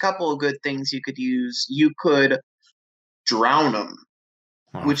zombies, there's a couple of good things you could use. You could drown them,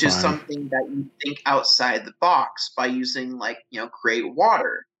 which is something that you think outside the box by using create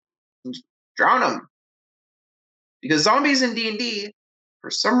water. And drown them. Because zombies in D&D, for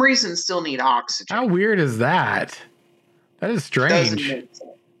some reason, still need oxygen. How weird is that? That is strange.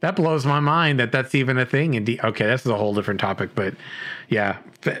 That blows my mind that's even a thing. Okay, this is a whole different topic, but yeah,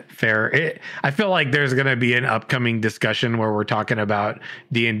 fair. I feel like there's going to be an upcoming discussion where we're talking about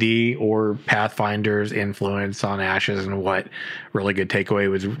D&D or Pathfinder's influence on Ashes and what really good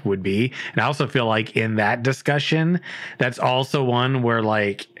takeaway would be. And I also feel like in that discussion, that's also one where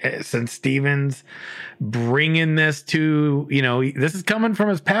since Steven's bringing this to, this is coming from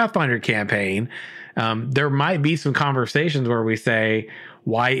his Pathfinder campaign, there might be some conversations where we say,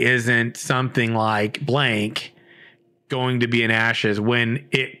 why isn't something like blank going to be in Ashes when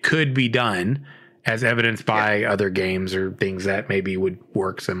it could be done, as evidenced by other games or things that maybe would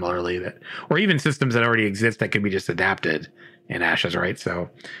work similarly, or even systems that already exist that could be just adapted in Ashes, right? So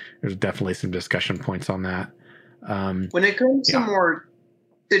there's definitely some discussion points on that. When it comes to more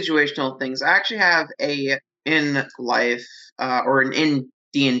situational things, I actually have a in life or an in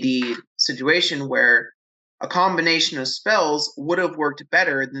D&D situation where a combination of spells would have worked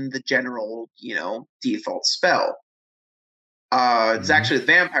better than the general, default spell. It's actually the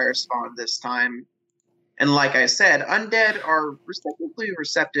vampire spawn this time. And like I said, undead are respectively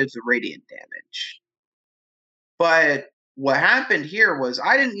receptive to radiant damage. But what happened here was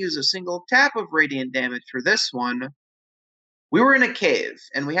I didn't use a single tap of radiant damage for this one. We were in a cave,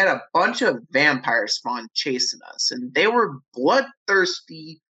 and we had a bunch of vampire spawn chasing us, and they were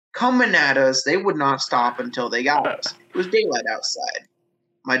bloodthirsty, coming at us. They would not stop until they got us. It was daylight outside.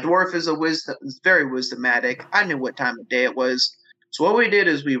 My dwarf is very wisdomatic. I knew what time of day it was. So what we did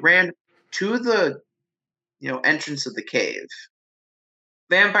is we ran to the entrance of the cave.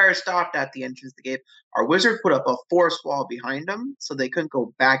 Vampires stopped at the entrance of the cave. Our wizard put up a force wall behind them so they couldn't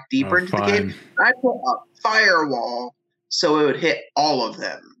go back deeper into the cave. I put a firewall so it would hit all of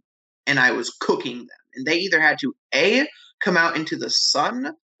them. And I was cooking them. And they either had to A, come out into the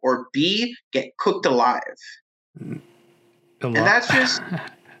sun, or B, get cooked alive. And that's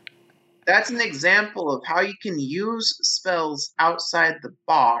an example of how you can use spells outside the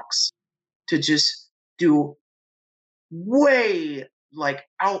box to just do way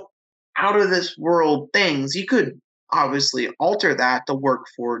out of this world things. You could obviously alter that to work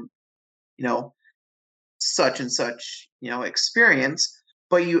for such and such experience,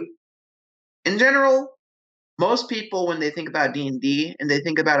 but in general, most people, when they think about D&D and they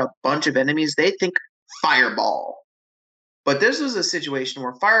think about a bunch of enemies, they think fireball. But this was a situation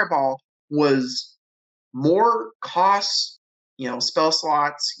where fireball was more cost, spell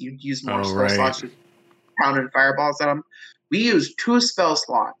slots. You'd use more spell slots to pound fireballs at them. We used 2 spell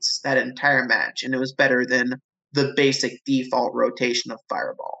slots that entire match, and it was better than the basic default rotation of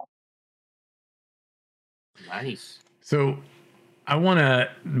fireball. Nice. So I want to,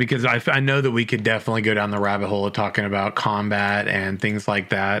 because I know that we could definitely go down the rabbit hole of talking about combat and things like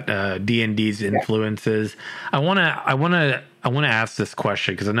that, D&D's influences. I want to ask this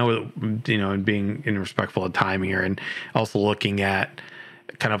question because I know, being respectful of time here and also looking at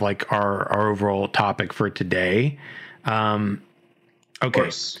kind of like our overall topic for today.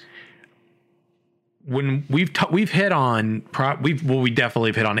 Okay. when we've hit on we definitely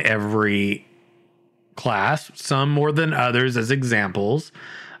have hit on every class, some more than others as examples.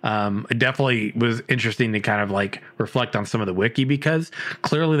 It definitely was interesting to kind of like reflect on some of the wiki, because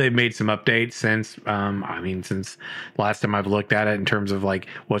clearly they've made some updates since since last time I've looked at it in terms of like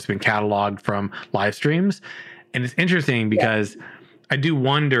what's been cataloged from live streams. And it's interesting because I do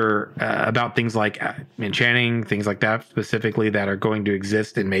wonder about things like enchanting, things like that specifically, that are going to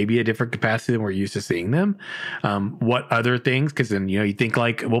exist in maybe a different capacity than we're used to seeing them. What other things? Because then, you think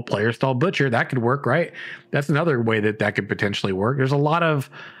like, well, player stall butcher, that could work, right? That's another way that could potentially work. There's a lot of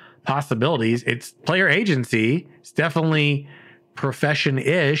possibilities. It's player agency. It's definitely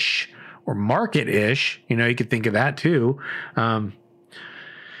profession-ish or market-ish. You could think of that too. So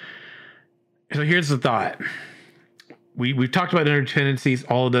here's the thought. We've talked about interdependencies,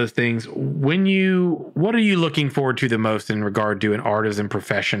 all of those things. What are you looking forward to the most in regard to an artisan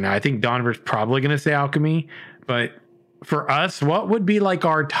profession? Now, I think Donover's probably going to say alchemy, but for us, what would be like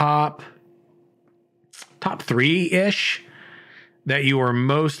our top 3-ish that you are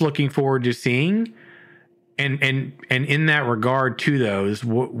most looking forward to seeing? And in that regard to those,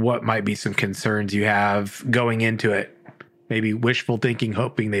 what might be some concerns you have going into it? Maybe wishful thinking,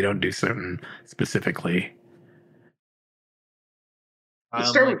 hoping they don't do something specifically. Let's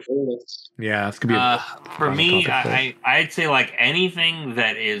start with bullets. Yeah, it's gonna be for me. I'd say like anything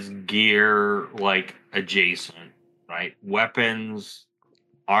that is gear like adjacent, right? Weapons,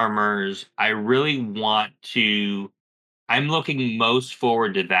 armors. I really want to. I'm looking most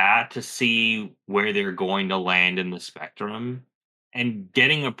forward to that, to see where they're going to land in the spectrum, and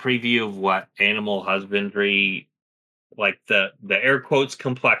getting a preview of what animal husbandry, like the air quotes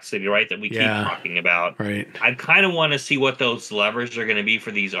complexity, right, that we keep talking about. Right. I kind of want to see what those levers are going to be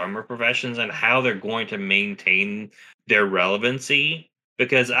for these armor professions and how they're going to maintain their relevancy.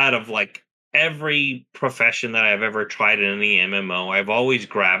 Because out of like every profession that I've ever tried in any MMO, I've always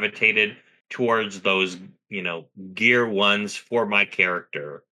gravitated towards those, gear ones for my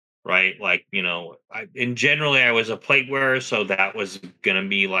character, right? Like, generally I was a plate wearer, so that was going to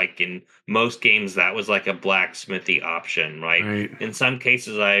be like, in most games, that was like a blacksmithy option, right? In some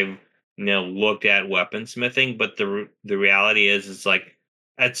cases I've, looked at weaponsmithing, but the reality is, it's like,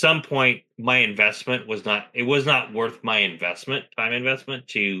 at some point my investment was not worth my time investment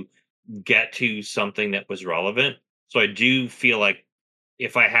to get to something that was relevant. So I do feel like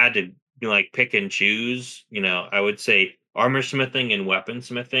if I had to like pick and choose, I would say armor smithing and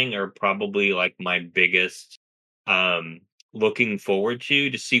weaponsmithing are probably like my biggest looking forward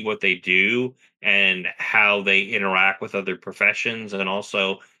to see what they do and how they interact with other professions, and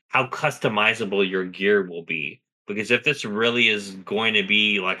also how customizable your gear will be. Because if this really is going to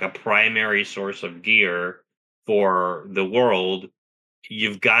be like a primary source of gear for the world,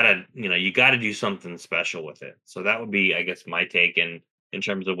 you got to do something special with it. So that would be, I guess, my take in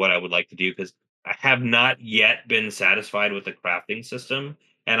terms of what I would like to do, because I have not yet been satisfied with the crafting system,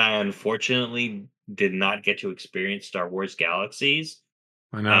 and I unfortunately did not get to experience Star Wars Galaxies,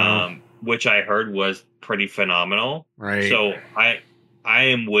 I know. Which I heard was pretty phenomenal. Right. So I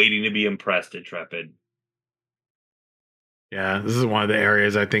am waiting to be impressed, Intrepid. Yeah, this is one of the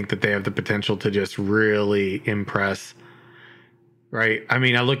areas I think that they have the potential to just really impress. Right. I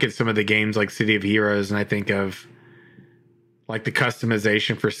mean, I look at some of the games like City of Heroes, and I think of like the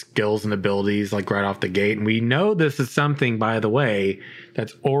customization for skills and abilities, like right off the gate. And we know this is something, by the way,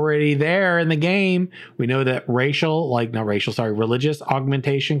 that's already there in the game. We know that religious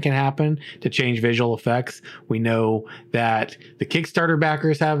augmentation can happen to change visual effects. We know that the Kickstarter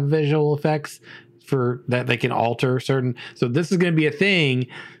backers have visual effects for that they can alter certain. So this is going to be a thing.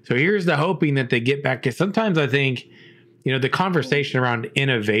 So here's the hoping that they get back. Because sometimes I think, the conversation around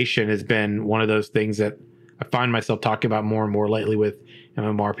innovation has been one of those things that I find myself talking about more and more lately with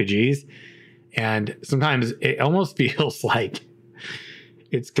MMORPGs. And sometimes it almost feels like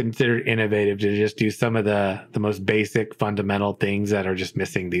it's considered innovative to just do some of the most basic fundamental things that are just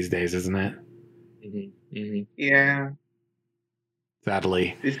missing these days, isn't it? Mm-hmm. Mm-hmm. Yeah.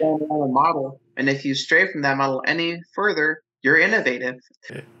 Sadly. We found a model, and if you stray from that model any further, you're innovative.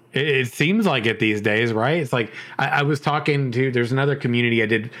 It seems like it these days, right? It's like I was talking to, there's another community, I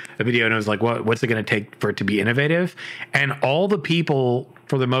did a video and I was like, what's it going to take for it to be innovative? And all the people,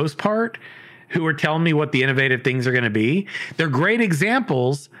 for the most part, who are telling me what the innovative things are going to be, they're great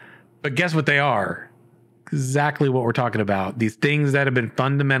examples, but guess what they are? Exactly what we're talking about. These things that have been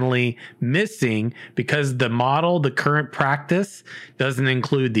fundamentally missing because the model, the current practice doesn't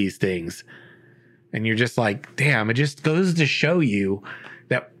include these things. And you're just like, damn, it just goes to show you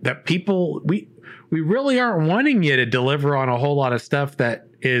that people, we really aren't wanting you to deliver on a whole lot of stuff that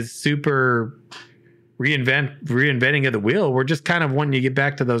is super reinventing of the wheel. We're just kind of wanting to get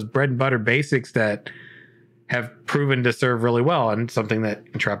back to those bread and butter basics that have proven to serve really well, and something that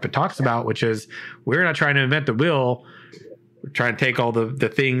Intrepid talks about, which is we're not trying to invent the wheel. We're trying to take all the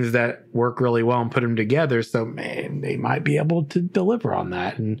things that work really well and put them together. So, man, they might be able to deliver on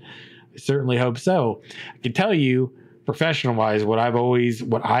that, and I certainly hope so. I can tell you, professional wise, what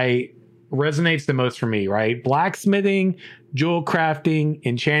resonates the most for me, right? Blacksmithing, jewel crafting,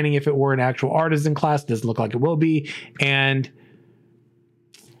 enchanting, if it were an actual artisan class, doesn't look like it will be. And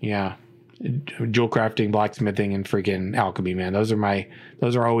yeah, jewel crafting, blacksmithing, and freaking alchemy, man. Those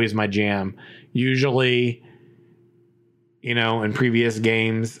are always my jam. Usually, in previous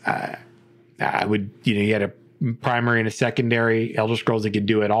games, I would, you had a primary and a secondary. Elder Scrolls, that could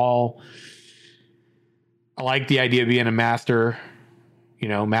do it all. I like the idea of being a master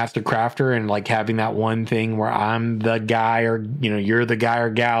crafter, and like having that one thing where I'm the guy, or you're the guy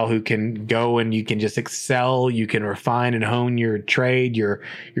or gal who can go and you can just excel, you can refine and hone your trade, your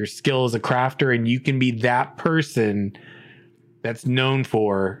skill as a crafter, and you can be that person that's known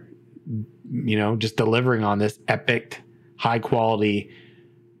for just delivering on this epic, high quality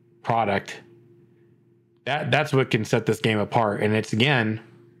product. That's what can set this game apart. And it's, again,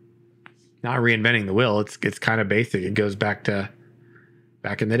 not reinventing the wheel. It's kind of basic. It goes back to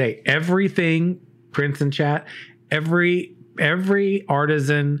back in the day. Everything, Prince and chat, every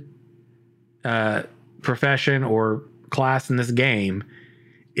artisan profession or class in this game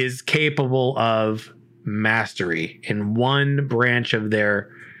is capable of mastery in one branch of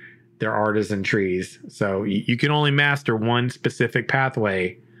their artisan trees. So you can only master one specific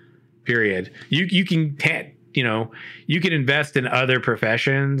pathway, period. You can invest in other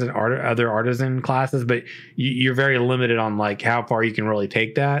professions and other artisan classes, but you're very limited on like how far you can really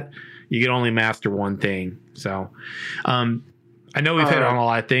take that. You can only master one thing. So I know we've hit on a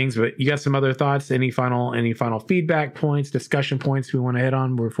lot of things, but you got some other thoughts? Any final feedback points, discussion points we want to hit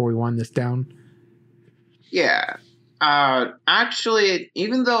on before we wind this down? Yeah. Actually,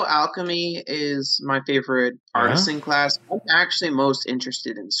 even though alchemy is my favorite artisan class, I'm actually most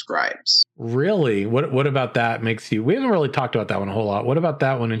interested in scribes. Really? What about that makes you? We haven't really talked about that one a whole lot. What about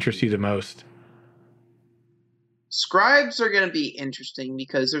that one interests you the most? Scribes are going to be interesting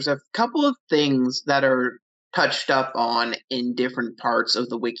because there's a couple of things that are touched up on in different parts of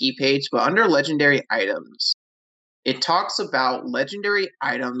the wiki page, but under legendary items, it talks about legendary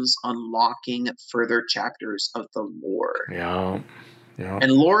items unlocking further chapters of the lore. Yeah.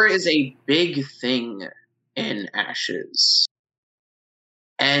 And lore is a big thing in Ashes.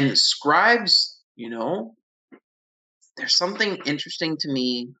 And scribes, there's something interesting to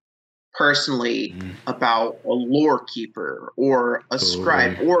me personally about a lore keeper or a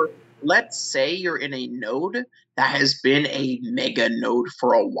scribe. Or let's say you're in a node that has been a mega node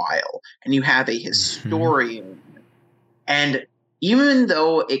for a while, and you have a historian. And even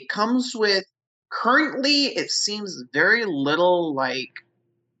though it comes with, currently, it seems very little like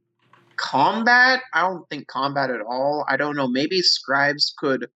combat. I don't think combat at all. I don't know. Maybe scribes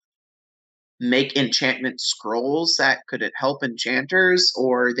could make enchantment scrolls that could help enchanters,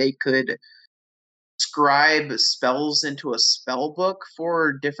 or they could scribe spells into a spell book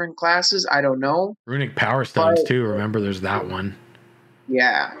for different classes. I don't know. Runic power stones too. Remember, there's that one.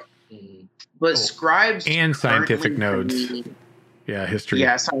 Yeah. But scribes and scientific nodes. History.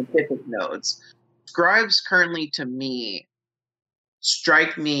 Yeah, scientific nodes. Scribes currently, to me,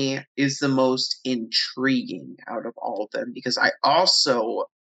 strike me is the most intriguing out of all of them, because I also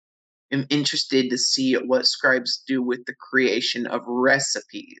am interested to see what scribes do with the creation of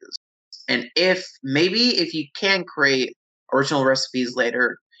recipes. And if you can create original recipes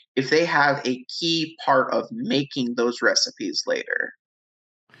later, if they have a key part of making those recipes later.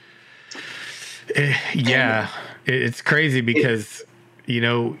 Yeah, it's crazy because,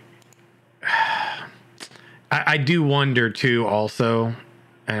 I do wonder too also,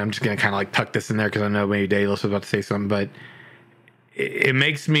 and I'm just going to kind of like tuck this in there because I know maybe Daedalus was about to say something, but it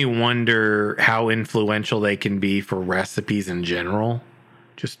makes me wonder how influential they can be for recipes in general,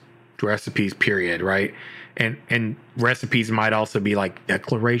 just recipes, period, right? And recipes might also be like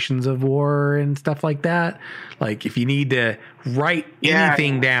declarations of war and stuff like that. Like if you need to write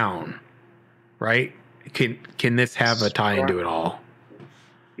anything down, right? Can this have a tie into it all?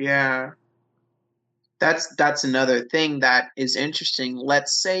 Yeah. That's another thing that is interesting.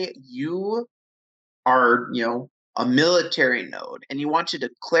 Let's say you are, a military node and you want to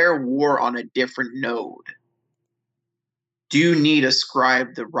declare war on a different node. Do you need a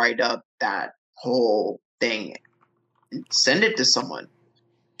scribe to write up that whole thing and send it to someone?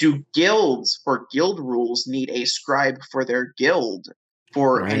 Do guilds for guild rules need a scribe for their guild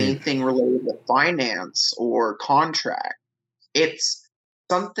for Right. anything related to finance or contract. It's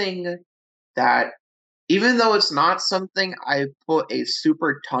something that, even though it's not something I put a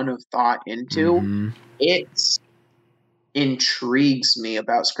super ton of thought into, Mhm. it intrigues me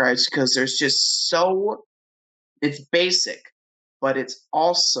about scribes because there's just so, it's basic, but it's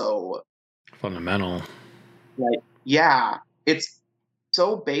also Fundamental. like, yeah, it's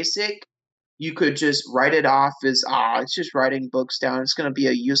so basic. You could just write it off as, it's just writing books down. It's going to be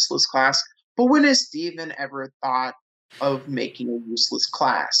a useless class. But when has Steven ever thought of making a useless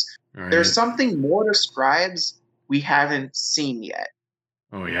class? Right. There's something more to scribes we haven't seen yet.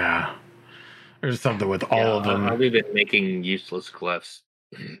 Oh yeah. There's something with all of them. I've been making useless glyphs.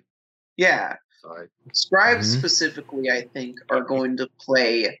 Yeah. Sorry. Scribes Mhm. specifically, I think, are going to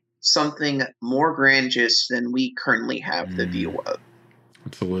play something more grandiose than we currently have the view of.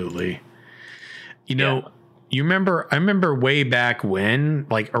 Absolutely. You know, I remember way back when,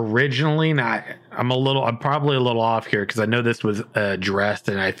 like originally, and I'm probably a little off here because I know this was addressed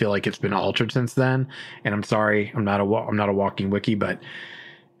and I feel like it's been altered since then. And I'm sorry, I'm not a walking wiki, but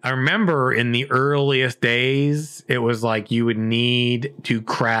I remember in the earliest days, it was like you would need to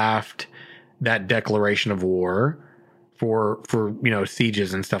craft that declaration of war for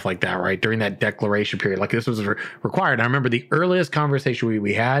sieges and stuff like that, right? During that declaration period, like this was required. I remember the earliest conversation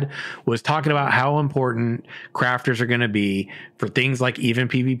we had was talking about how important crafters are going to be for things like even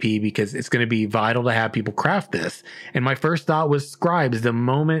PvP, because it's going to be vital to have people craft this. And my first thought was scribes the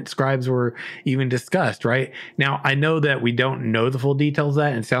moment scribes were even discussed, right? Now, I know that we don't know the full details of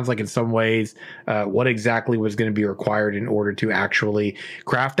that, and it sounds like in some ways what exactly was going to be required in order to actually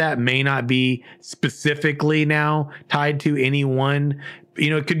craft that may not be specifically now tied to any one.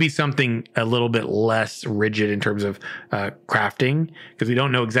 It could be something a little bit less rigid in terms of crafting, because we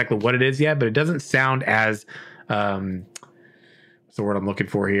don't know exactly what it is yet, but it doesn't sound as what's the word I'm looking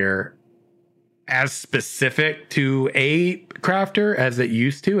for here, as specific to a crafter as it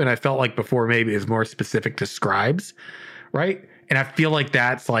used to. And I felt like before maybe it was more specific to scribes, right? And I feel like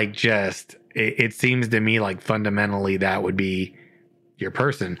that's like just it seems to me like fundamentally that would be your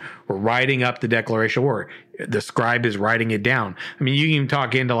person. We're writing up the declaration of war. The scribe is writing it down. I mean, you can even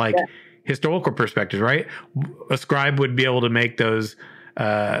talk into like historical perspectives, right? A scribe would be able to make those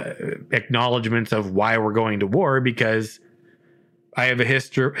acknowledgments of why we're going to war, because I have a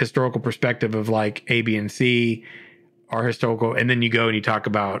historical perspective of like A, B, and C are historical. And then you go and you talk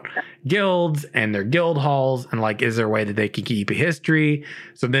about guilds and their guild halls and like, is there a way that they can keep a history?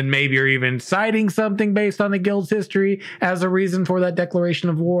 So then maybe you're even citing something based on the guild's history as a reason for that declaration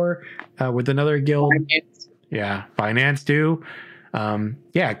of war with another guild. Finance. Yeah. Finance too.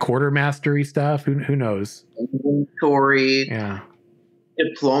 Quartermastery stuff. Who knows? Inventory. Yeah.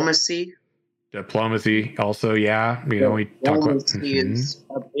 Diplomacy also. Yeah. We talk about diplomacy is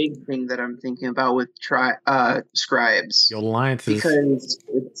a big thing that I'm thinking about with scribes. guild alliances. Because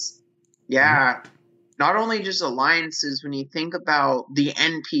it's, not only just alliances, when you think about the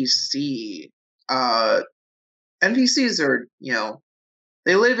NPC, NPCs are,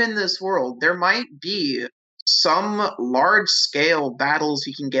 they live in this world. There might be some large scale battles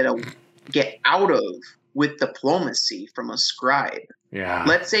you can get out of with diplomacy from a scribe. Yeah.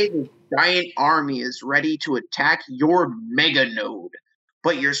 Let's say the giant army is ready to attack your mega node,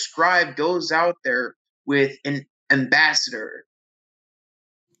 but your scribe goes out there with an ambassador.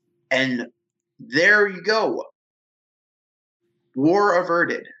 And there you go. War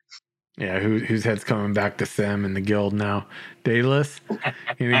averted. Yeah, whose head's coming back to Sim and the guild now? Daedalus?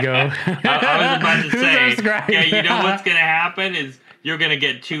 Here we go. I was about to say, subscribed? you know what's going to happen is you're going to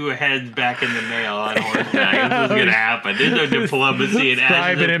get 2 heads back in the mail on horseback. That's what's going to happen. There's no diplomacy and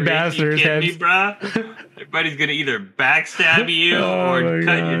Scribe and ambassadors' heads. heads. Bruh? Everybody's going to either backstab you or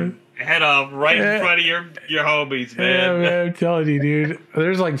cut your head off right in front of your homies, man. Yeah, man, I'm telling you, dude.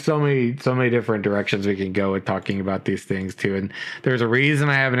 There's like so many different directions we can go with talking about these things too. And there's a reason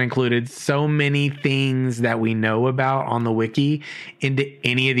I haven't included so many things that we know about on the wiki into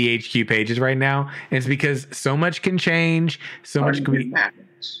any of the HQ pages right now. And it's because so much can change. So much can be.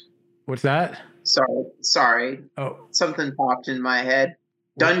 What's that? Sorry. Oh, something popped in my head.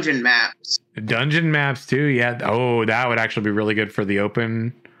 Dungeon maps. Dungeon maps too. Yeah. Oh, that would actually be really good for the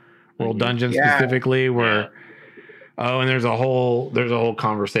open world dungeon specifically, where and there's a whole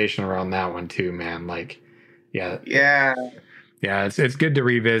conversation around that one too, man. Like it's good to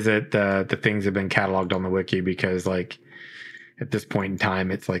revisit the things that have been cataloged on the wiki, because like at this point in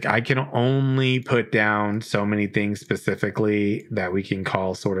time it's like I can only put down so many things specifically that we can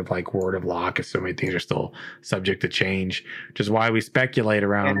call sort of like word of law, because so many things are still subject to change, which is why we speculate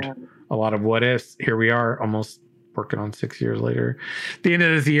around a lot of what ifs. Here we are almost working on 6 years later. At the end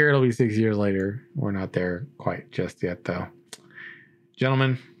of this year, it'll be 6 years later. We're not there quite just yet, though.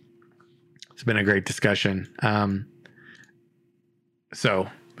 Gentlemen, it's been a great discussion. So,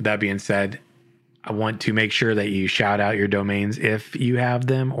 with that being said, I want to make sure that you shout out your domains if you have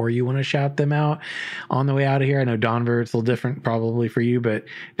them or you want to shout them out on the way out of here. I know Donver, it's a little different probably for you, but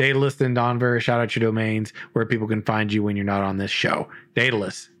Daedalus and Donver, shout out your domains where people can find you when you're not on this show.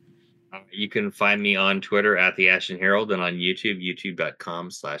 Daedalus. You can find me on Twitter at The Ashen Herald and on YouTube,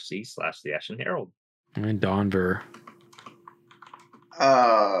 youtube.com/the Ashen Herald. And Donver.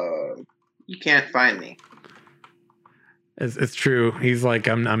 You can't find me. It's true. He's like,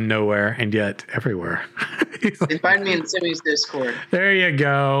 I'm nowhere and yet everywhere. You can find me in Simmy's Discord. There you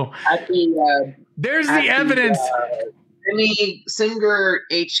go. At the there's the evidence. Simmy Singer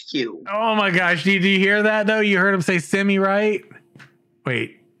HQ. Oh my gosh. Did you hear that though? You heard him say Simmy, right?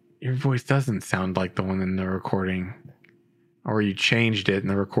 Wait, your voice doesn't sound like the one in the recording. Or you changed it in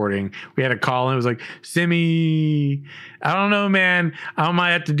the recording. We had a call and it was like, Simmy. I don't know, man. I might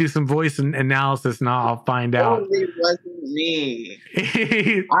have to do some voice analysis and I'll find out. It wasn't me.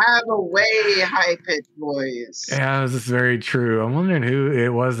 I have a way high-pitched voice. Yeah, this is very true. I'm wondering who it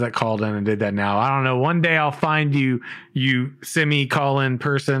was that called in and did that now. I don't know. One day I'll find you Simmy call-in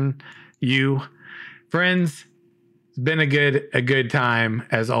person. You. Friends, it's been a good time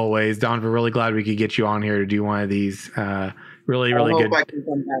as always. Don, we're really glad we could get you on here to do one of these really good. I can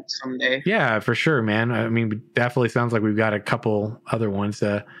come back someday. Yeah, for sure, man. I mean, definitely sounds like we've got a couple other ones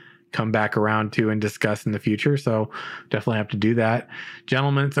to come back around to and discuss in the future. So definitely have to do that.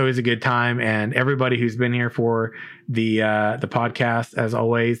 Gentlemen, it's always a good time. And everybody who's been here for the podcast, as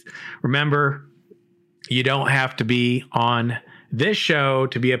always, remember, you don't have to be on this show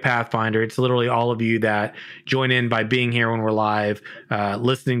to be a Pathfinder. It's literally all of you that join in by being here when we're live,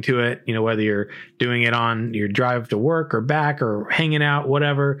 listening to it, whether you're doing it on your drive to work or back or hanging out,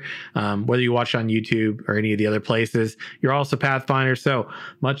 whatever, whether you watch on YouTube or any of the other places, you're also Pathfinder. So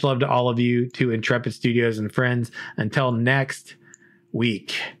much love to all of you, to Intrepid Studios and friends. Until next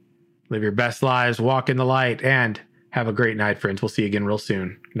week, live your best lives, walk in the light, and have a great night, friends. We'll see you again real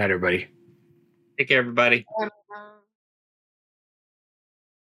soon. Good night, everybody. Take care, everybody. Bye.